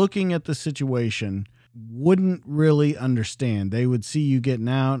people looking at the situation wouldn't really understand. They would see you getting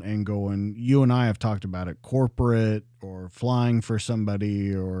out and going, you and I have talked about it, corporate or flying for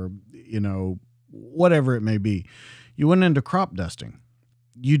somebody or, whatever it may be. You went into crop dusting.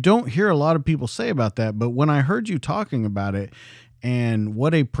 You don't hear a lot of people say about that, but when I heard you talking about it and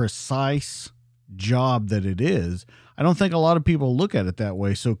what a precise job that it is, I don't think a lot of people look at it that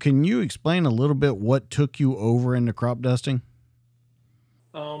way. So can you explain a little bit what took you over into crop dusting?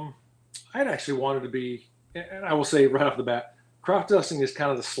 I'd actually wanted to be, and I will say right off the bat, crop dusting is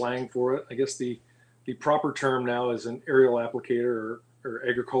kind of the slang for it. I guess the proper term now is an aerial applicator or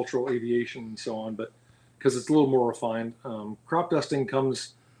agricultural aviation and so on, but because it's a little more refined. Crop dusting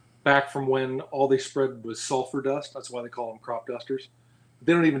comes back from when all they spread was sulfur dust. That's why they call them crop dusters.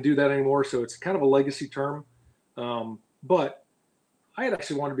 They don't even do that anymore, so it's kind of a legacy term. But I had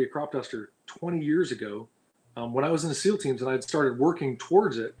actually wanted to be a crop duster 20 years ago when I was in the SEAL teams and I'd started working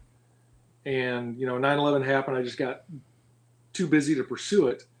towards it. And, 9/11 happened. I just got too busy to pursue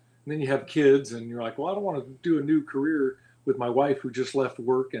it. And then you have kids and you're like, well, I don't want to do a new career with my wife who just left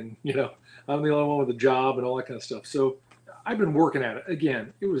work. And, I'm the only one with a job and all that kind of stuff. So I've been working at it.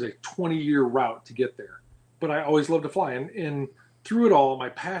 Again, it was a 20-year route to get there. But I always loved to fly. And through it all, my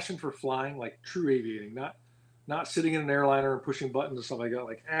passion for flying, like true aviating, not sitting in an airliner and pushing buttons and stuff like that,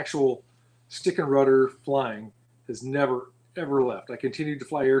 like actual stick and rudder flying has never, ever left. I continued to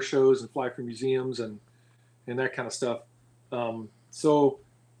fly air shows and fly for museums and that kind of stuff. So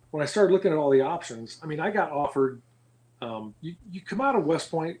when I started looking at all the options, I got offered, you come out of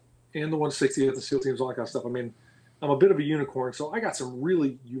West Point and the 160th, the SEAL teams, all that kind of stuff. I'm a bit of a unicorn, so I got some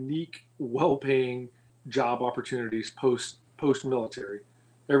really unique, well-paying job opportunities post-military.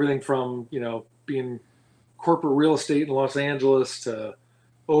 Everything from, being corporate real estate in Los Angeles to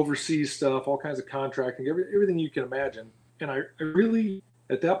overseas stuff, all kinds of contracting, everything you can imagine. And I really,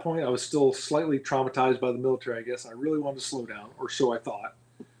 at that point, I was still slightly traumatized by the military, I guess. I really wanted to slow down, or so I thought.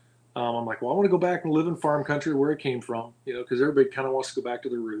 I'm like, well, I want to go back and live in farm country where I came from, because everybody kind of wants to go back to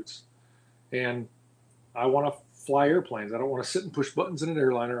their roots. And I want to fly airplanes. I don't want to sit and push buttons in an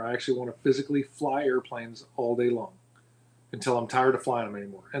airliner. I actually want to physically fly airplanes all day long until I'm tired of flying them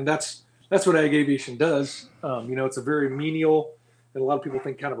anymore. And that's what ag aviation does. It's a very menial, and a lot of people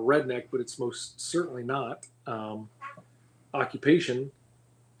think kind of a redneck, but it's most certainly not, occupation.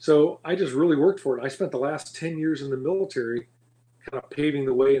 So I just really worked for it. I spent the last 10 years in the military kind of paving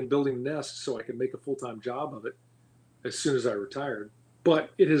the way and building nests so I could make a full-time job of it as soon as I retired. But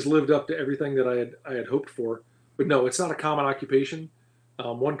it has lived up to everything that I had hoped for. But no, it's not a common occupation.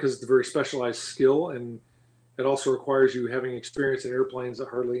 One, because it's a very specialized skill, and it also requires you having experience in airplanes that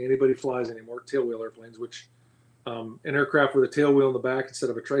hardly anybody flies anymore, tailwheel airplanes, which an aircraft with a tailwheel in the back instead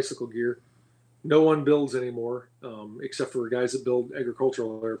of a tricycle gear, no one builds anymore, except for guys that build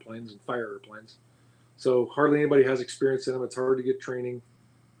agricultural airplanes and fire airplanes. So hardly anybody has experience in them. It's hard to get training.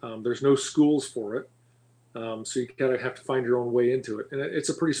 There's no schools for it. So you kind of have to find your own way into it. And it's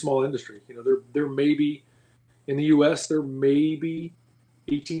a pretty small industry. There may be, in the U.S., there may be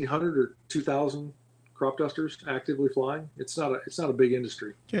 1,800 or 2,000 crop dusters actively flying. It's not a big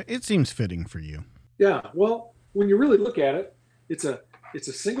industry. Yeah, it seems fitting for you. Yeah. Well, when you really look at it, it's a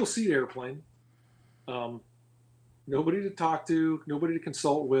single seat airplane. Nobody to talk to, nobody to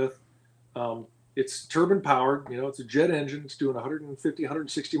consult with. It's turbine powered. It's a jet engine. It's doing 150,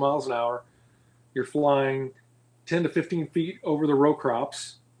 160 miles an hour. You're flying 10 to 15 feet over the row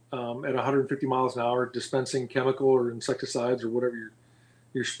crops at 150 miles an hour, dispensing chemical or insecticides or whatever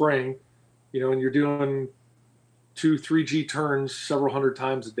you're spraying. And you're doing 2-3G turns several hundred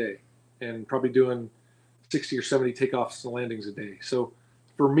times a day, and probably doing 60 or 70 takeoffs and landings a day. So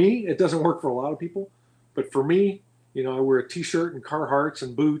for me, it doesn't work for a lot of people, but for me, I wear a t-shirt and Carhartts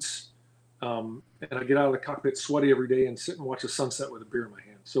and boots, and I get out of the cockpit sweaty every day and sit and watch the sunset with a beer in my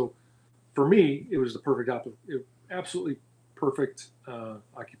hand. So for me, it was the perfect absolutely perfect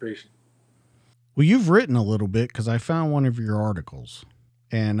occupation. Well, you've written a little bit because I found one of your articles,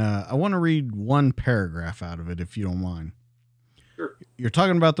 and I want to read one paragraph out of it, if you don't mind. Sure. You're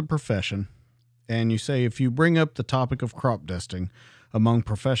talking about the profession, and you say, if you bring up the topic of crop dusting among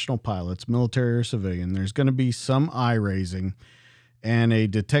professional pilots, military or civilian, there's going to be some eye raising and a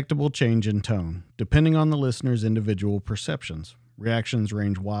detectable change in tone, depending on the listener's individual perceptions. Reactions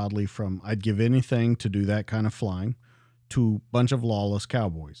range wildly from "I'd give anything to do that kind of flying" to "bunch of lawless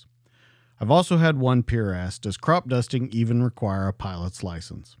cowboys." I've also had one peer ask, does crop dusting even require a pilot's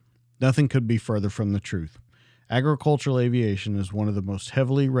license? Nothing could be further from the truth. Agricultural aviation is one of the most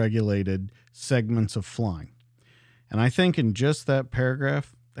heavily regulated segments of flying. And I think in just that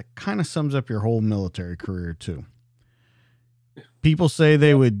paragraph, that kind of sums up your whole military career too. People say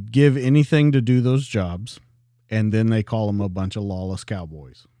they would give anything to do those jobs, and then they call them a bunch of lawless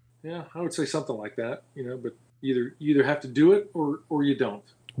cowboys. Yeah, I would say something like that, but you either have to do it or you don't.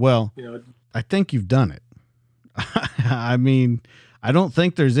 Well, I think you've done it. I mean, I don't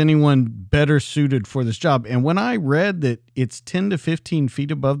think there's anyone better suited for this job. And when I read that it's 10 to 15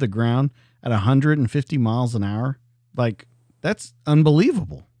 feet above the ground at 150 miles an hour, like, that's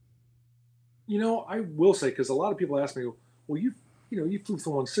unbelievable. I will say, because a lot of people ask me, well, you flew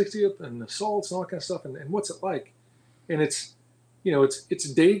for 160th and assaults and all that kind of stuff, and what's it like? And it's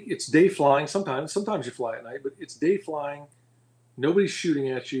day flying. Sometimes you fly at night, but it's day flying. Nobody's shooting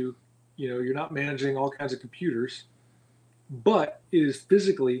at you. You're not managing all kinds of computers, but it is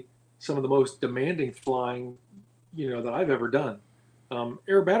physically some of the most demanding flying, that I've ever done.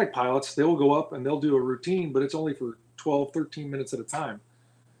 Aerobatic pilots, they'll go up and they'll do a routine, but it's only for 12, 13 minutes at a time.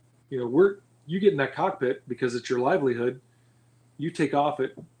 You get in that cockpit because it's your livelihood. You take off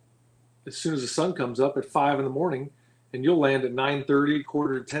as soon as the sun comes up at 5 a.m, and you'll land at 9:30,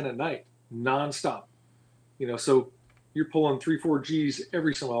 9:45 at night, nonstop. So you're pulling 3-4 Gs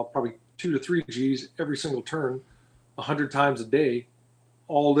every single, probably 2 to 3 Gs every single turn, 100 times a day,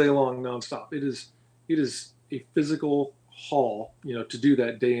 all day long, nonstop. It is a physical haul, to do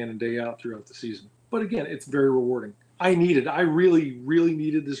that day in and day out throughout the season. But again, it's very rewarding. I really, really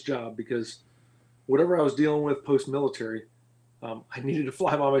needed this job because whatever I was dealing with post-military, I needed to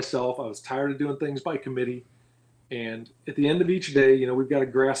fly by myself. I was tired of doing things by committee. And at the end of each day, we've got a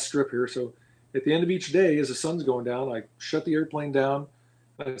grass strip here. So at the end of each day, as the sun's going down, I shut the airplane down.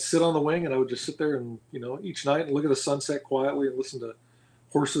 I'd sit on the wing and I would just sit there and, each night and look at the sunset quietly and listen to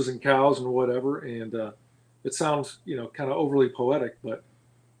horses and cows and whatever. And it sounds, kind of overly poetic, but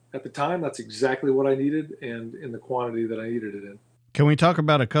at the time, that's exactly what I needed and in the quantity that I needed it in. Can we talk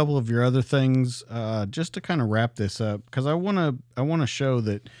about a couple of your other things just to kind of wrap this up? Because I want to show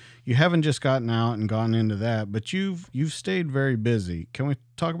that you haven't just gotten out and gone into that, but you've stayed very busy. Can we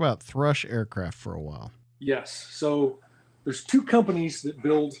talk about Thrush Aircraft for a while? Yes. So there's two companies that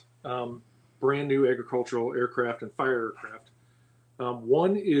build brand new agricultural aircraft and fire aircraft.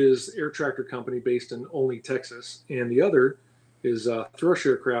 One is Air Tractor Company based in Olney, Texas, and the other is Thrush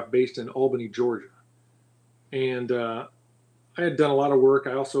Aircraft based in Albany, Georgia. And I had done a lot of work.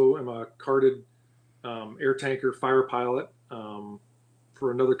 I also am a carded air tanker fire pilot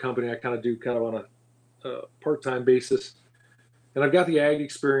for another company. I kind of do on a part-time basis. And I've got the ag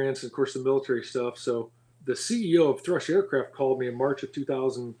experience, and of course, the military stuff. So the CEO of Thrush Aircraft called me in March of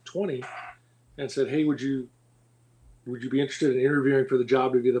 2020 and said, hey, would you be interested in interviewing for the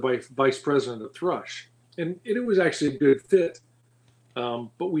job to be the vice president of Thrush? And it was actually a good fit.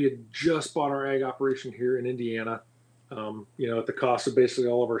 But we had just bought our ag operation here in Indiana, at the cost of basically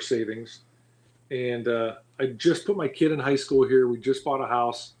all of our savings. And I just put my kid in high school here. We just bought a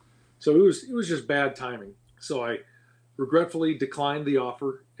house. So it was just bad timing. So I regretfully declined the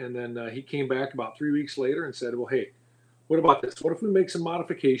offer. And then he came back about 3 weeks later and said, well, hey, what about this? What if we make some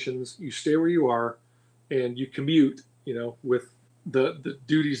modifications? You stay where you are and you commute, with the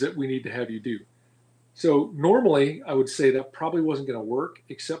duties that we need to have you do. So normally I would say that probably wasn't going to work,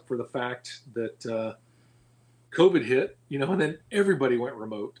 except for the fact that COVID hit, and then everybody went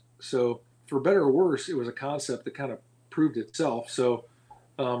remote. So for better or worse, it was a concept that kind of proved itself. So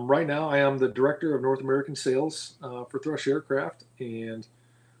right now I am the director of North American sales for Thrush Aircraft, and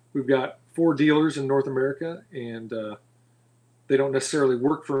we've got 4 dealers in North America, and they don't necessarily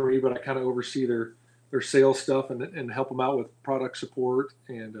work for me, but I kind of oversee their sales stuff and help them out with product support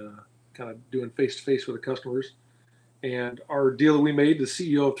and kind of doing face-to-face with the customers. And our deal that we made, the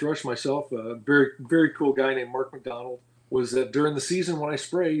CEO of Thrush, myself, a very, very cool guy named Mark McDonald, was that during the season when I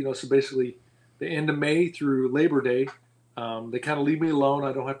spray, so basically the end of May through Labor Day, they kind of leave me alone.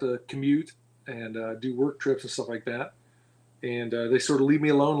 I don't have to commute and do work trips and stuff like that. And they sort of leave me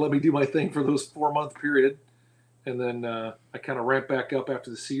alone, let me do my thing for those 4-month period. And then I kind of ramp back up after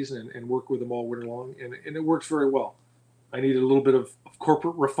the season and work with them all winter long. And it works very well. I needed a little bit of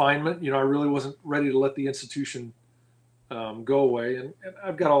corporate refinement. I really wasn't ready to let the institution go away. And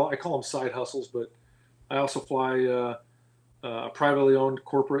I've got I call them side hustles, but I also fly a privately owned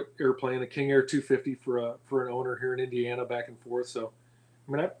corporate airplane, a King Air 250 for an owner here in Indiana, back and forth. So,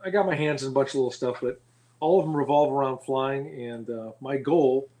 I got my hands in a bunch of little stuff, but all of them revolve around flying. And my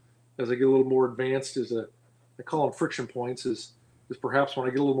goal, as I get a little more advanced, I call them friction points, is perhaps when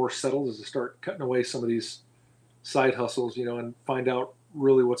I get a little more settled, is to start cutting away some of these side hustles, and find out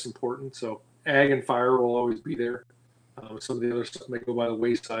really what's important. So ag and fire will always be there. Some of the other stuff may go by the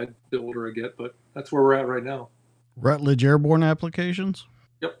wayside the older I get, but that's where we're at right now. Rutledge Airborne Applications?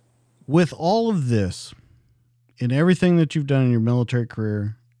 Yep. With all of this, in everything that you've done in your military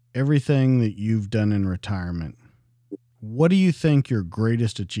career, everything that you've done in retirement, what do you think your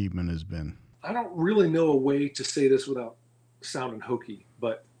greatest achievement has been? I don't really know a way to say this without sounding hokey,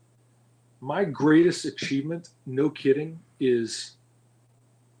 but my greatest achievement, no kidding, is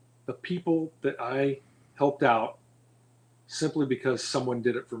the people that I helped out simply because someone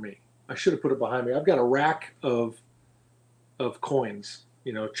did it for me. I should have put it behind me. I've got a rack of coins,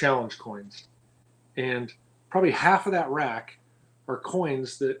 challenge coins. And probably half of that rack are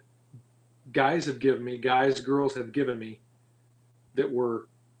coins that guys, girls have given me that were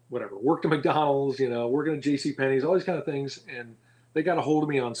whatever, worked at McDonald's, working at JCPenney's, all these kind of things. And they got a hold of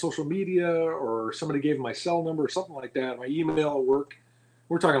me on social media, or somebody gave them my cell number or something like that, my email at work.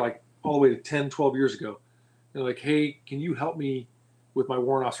 We're talking like all the way to 10, 12 years ago. They're like, hey, can you help me with my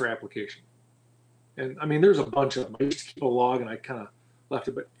warrant officer application? And there's a bunch of them. I used to keep a log and I kind of left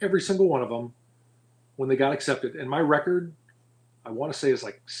it, but every single one of them, when they got accepted, and my record, I want to say, is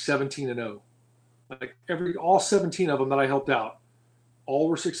like 17-0. Like all 17 of them that I helped out, all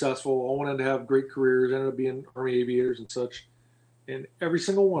were successful, all went on to have great careers, ended up being Army aviators and such. And every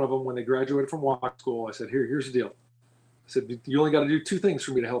single one of them, when they graduated from walk school, I said, here's the deal. I said, you only got to do 2 things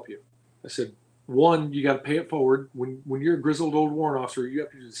for me to help you. I said, 1, you got to pay it forward. When you're a grizzled old warrant officer, you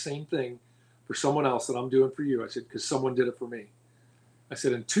have to do the same thing for someone else that I'm doing for you. I said, because someone did it for me. I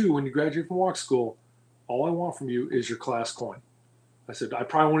said, and 2, when you graduate from walk school, all I want from you is your class coin. I said, I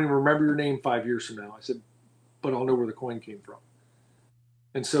probably won't even remember your name 5 years from now. I said, but I'll know where the coin came from.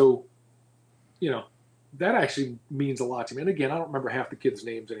 And so, that actually means a lot to me. And again, I don't remember half the kids'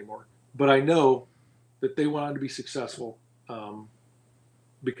 names anymore, but I know that they went on to be successful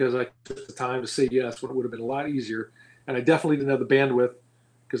because I took the time to say yes when it would have been a lot easier. And I definitely didn't have the bandwidth,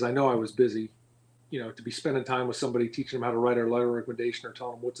 because I know I was busy, to be spending time with somebody, teaching them how to write a letter of recommendation, or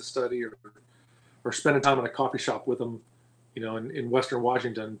telling them what to study, or spending time in a coffee shop with them, in Western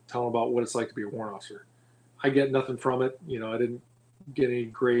Washington, telling them about what it's like to be a warrant officer. I get nothing from it. I didn't get any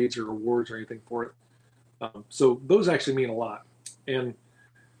grades or awards or anything for it. So those actually mean a lot. And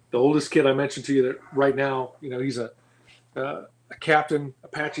the oldest kid I mentioned to you that right now, he's a captain,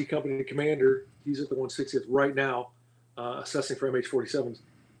 Apache company commander. He's at the 160th right now, assessing for MH-47s.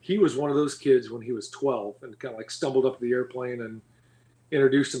 He was one of those kids when he was 12 and kind of like stumbled up to the airplane and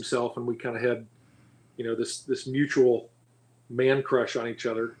introduced himself. And we kind of had, this mutual man crush on each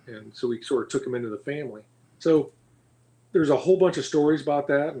other. And so we sort of took him into the family. So there's a whole bunch of stories about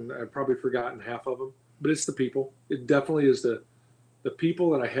that, and I've probably forgotten half of them. But it's the people. It definitely is the people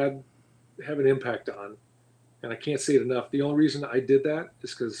that I have an impact on, and I can't say it enough. The only reason I did that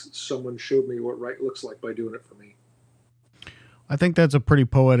is because someone showed me what right looks like by doing it for me. I think that's a pretty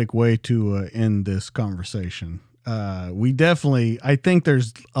poetic way to end this conversation. I think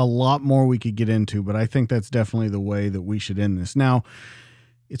there's a lot more we could get into, but I think that's definitely the way that we should end this. Now,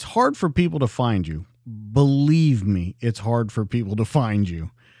 it's hard for people to find you. Believe me, it's hard for people to find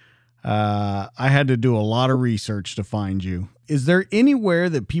you. I had to do a lot of research to find you. Is there anywhere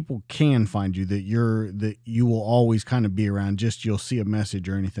that people can find you that you will always kind of be around? Just you'll see a message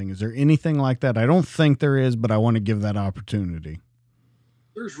or anything. Is there anything like that? I don't think there is, but I want to give that opportunity.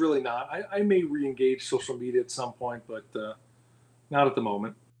 There's really not. I may re-engage social media at some point, but not at the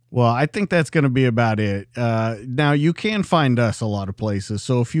moment. Well, I think that's going to be about it. Now, you can find us a lot of places.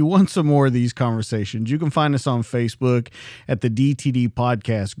 So if you want some more of these conversations, you can find us on Facebook at the DTD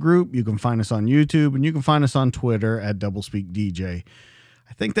Podcast Group. You can find us on YouTube, and you can find us on Twitter at DoublespeakDJ.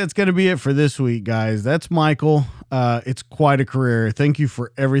 I think that's going to be it for this week, guys. That's Michael. It's quite a career. Thank you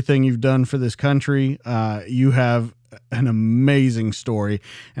for everything you've done for this country. You have an amazing story,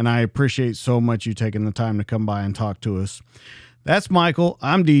 and I appreciate so much you taking the time to come by and talk to us. That's Michael.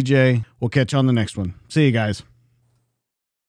 I'm DJ. We'll catch you on the next one. See you guys.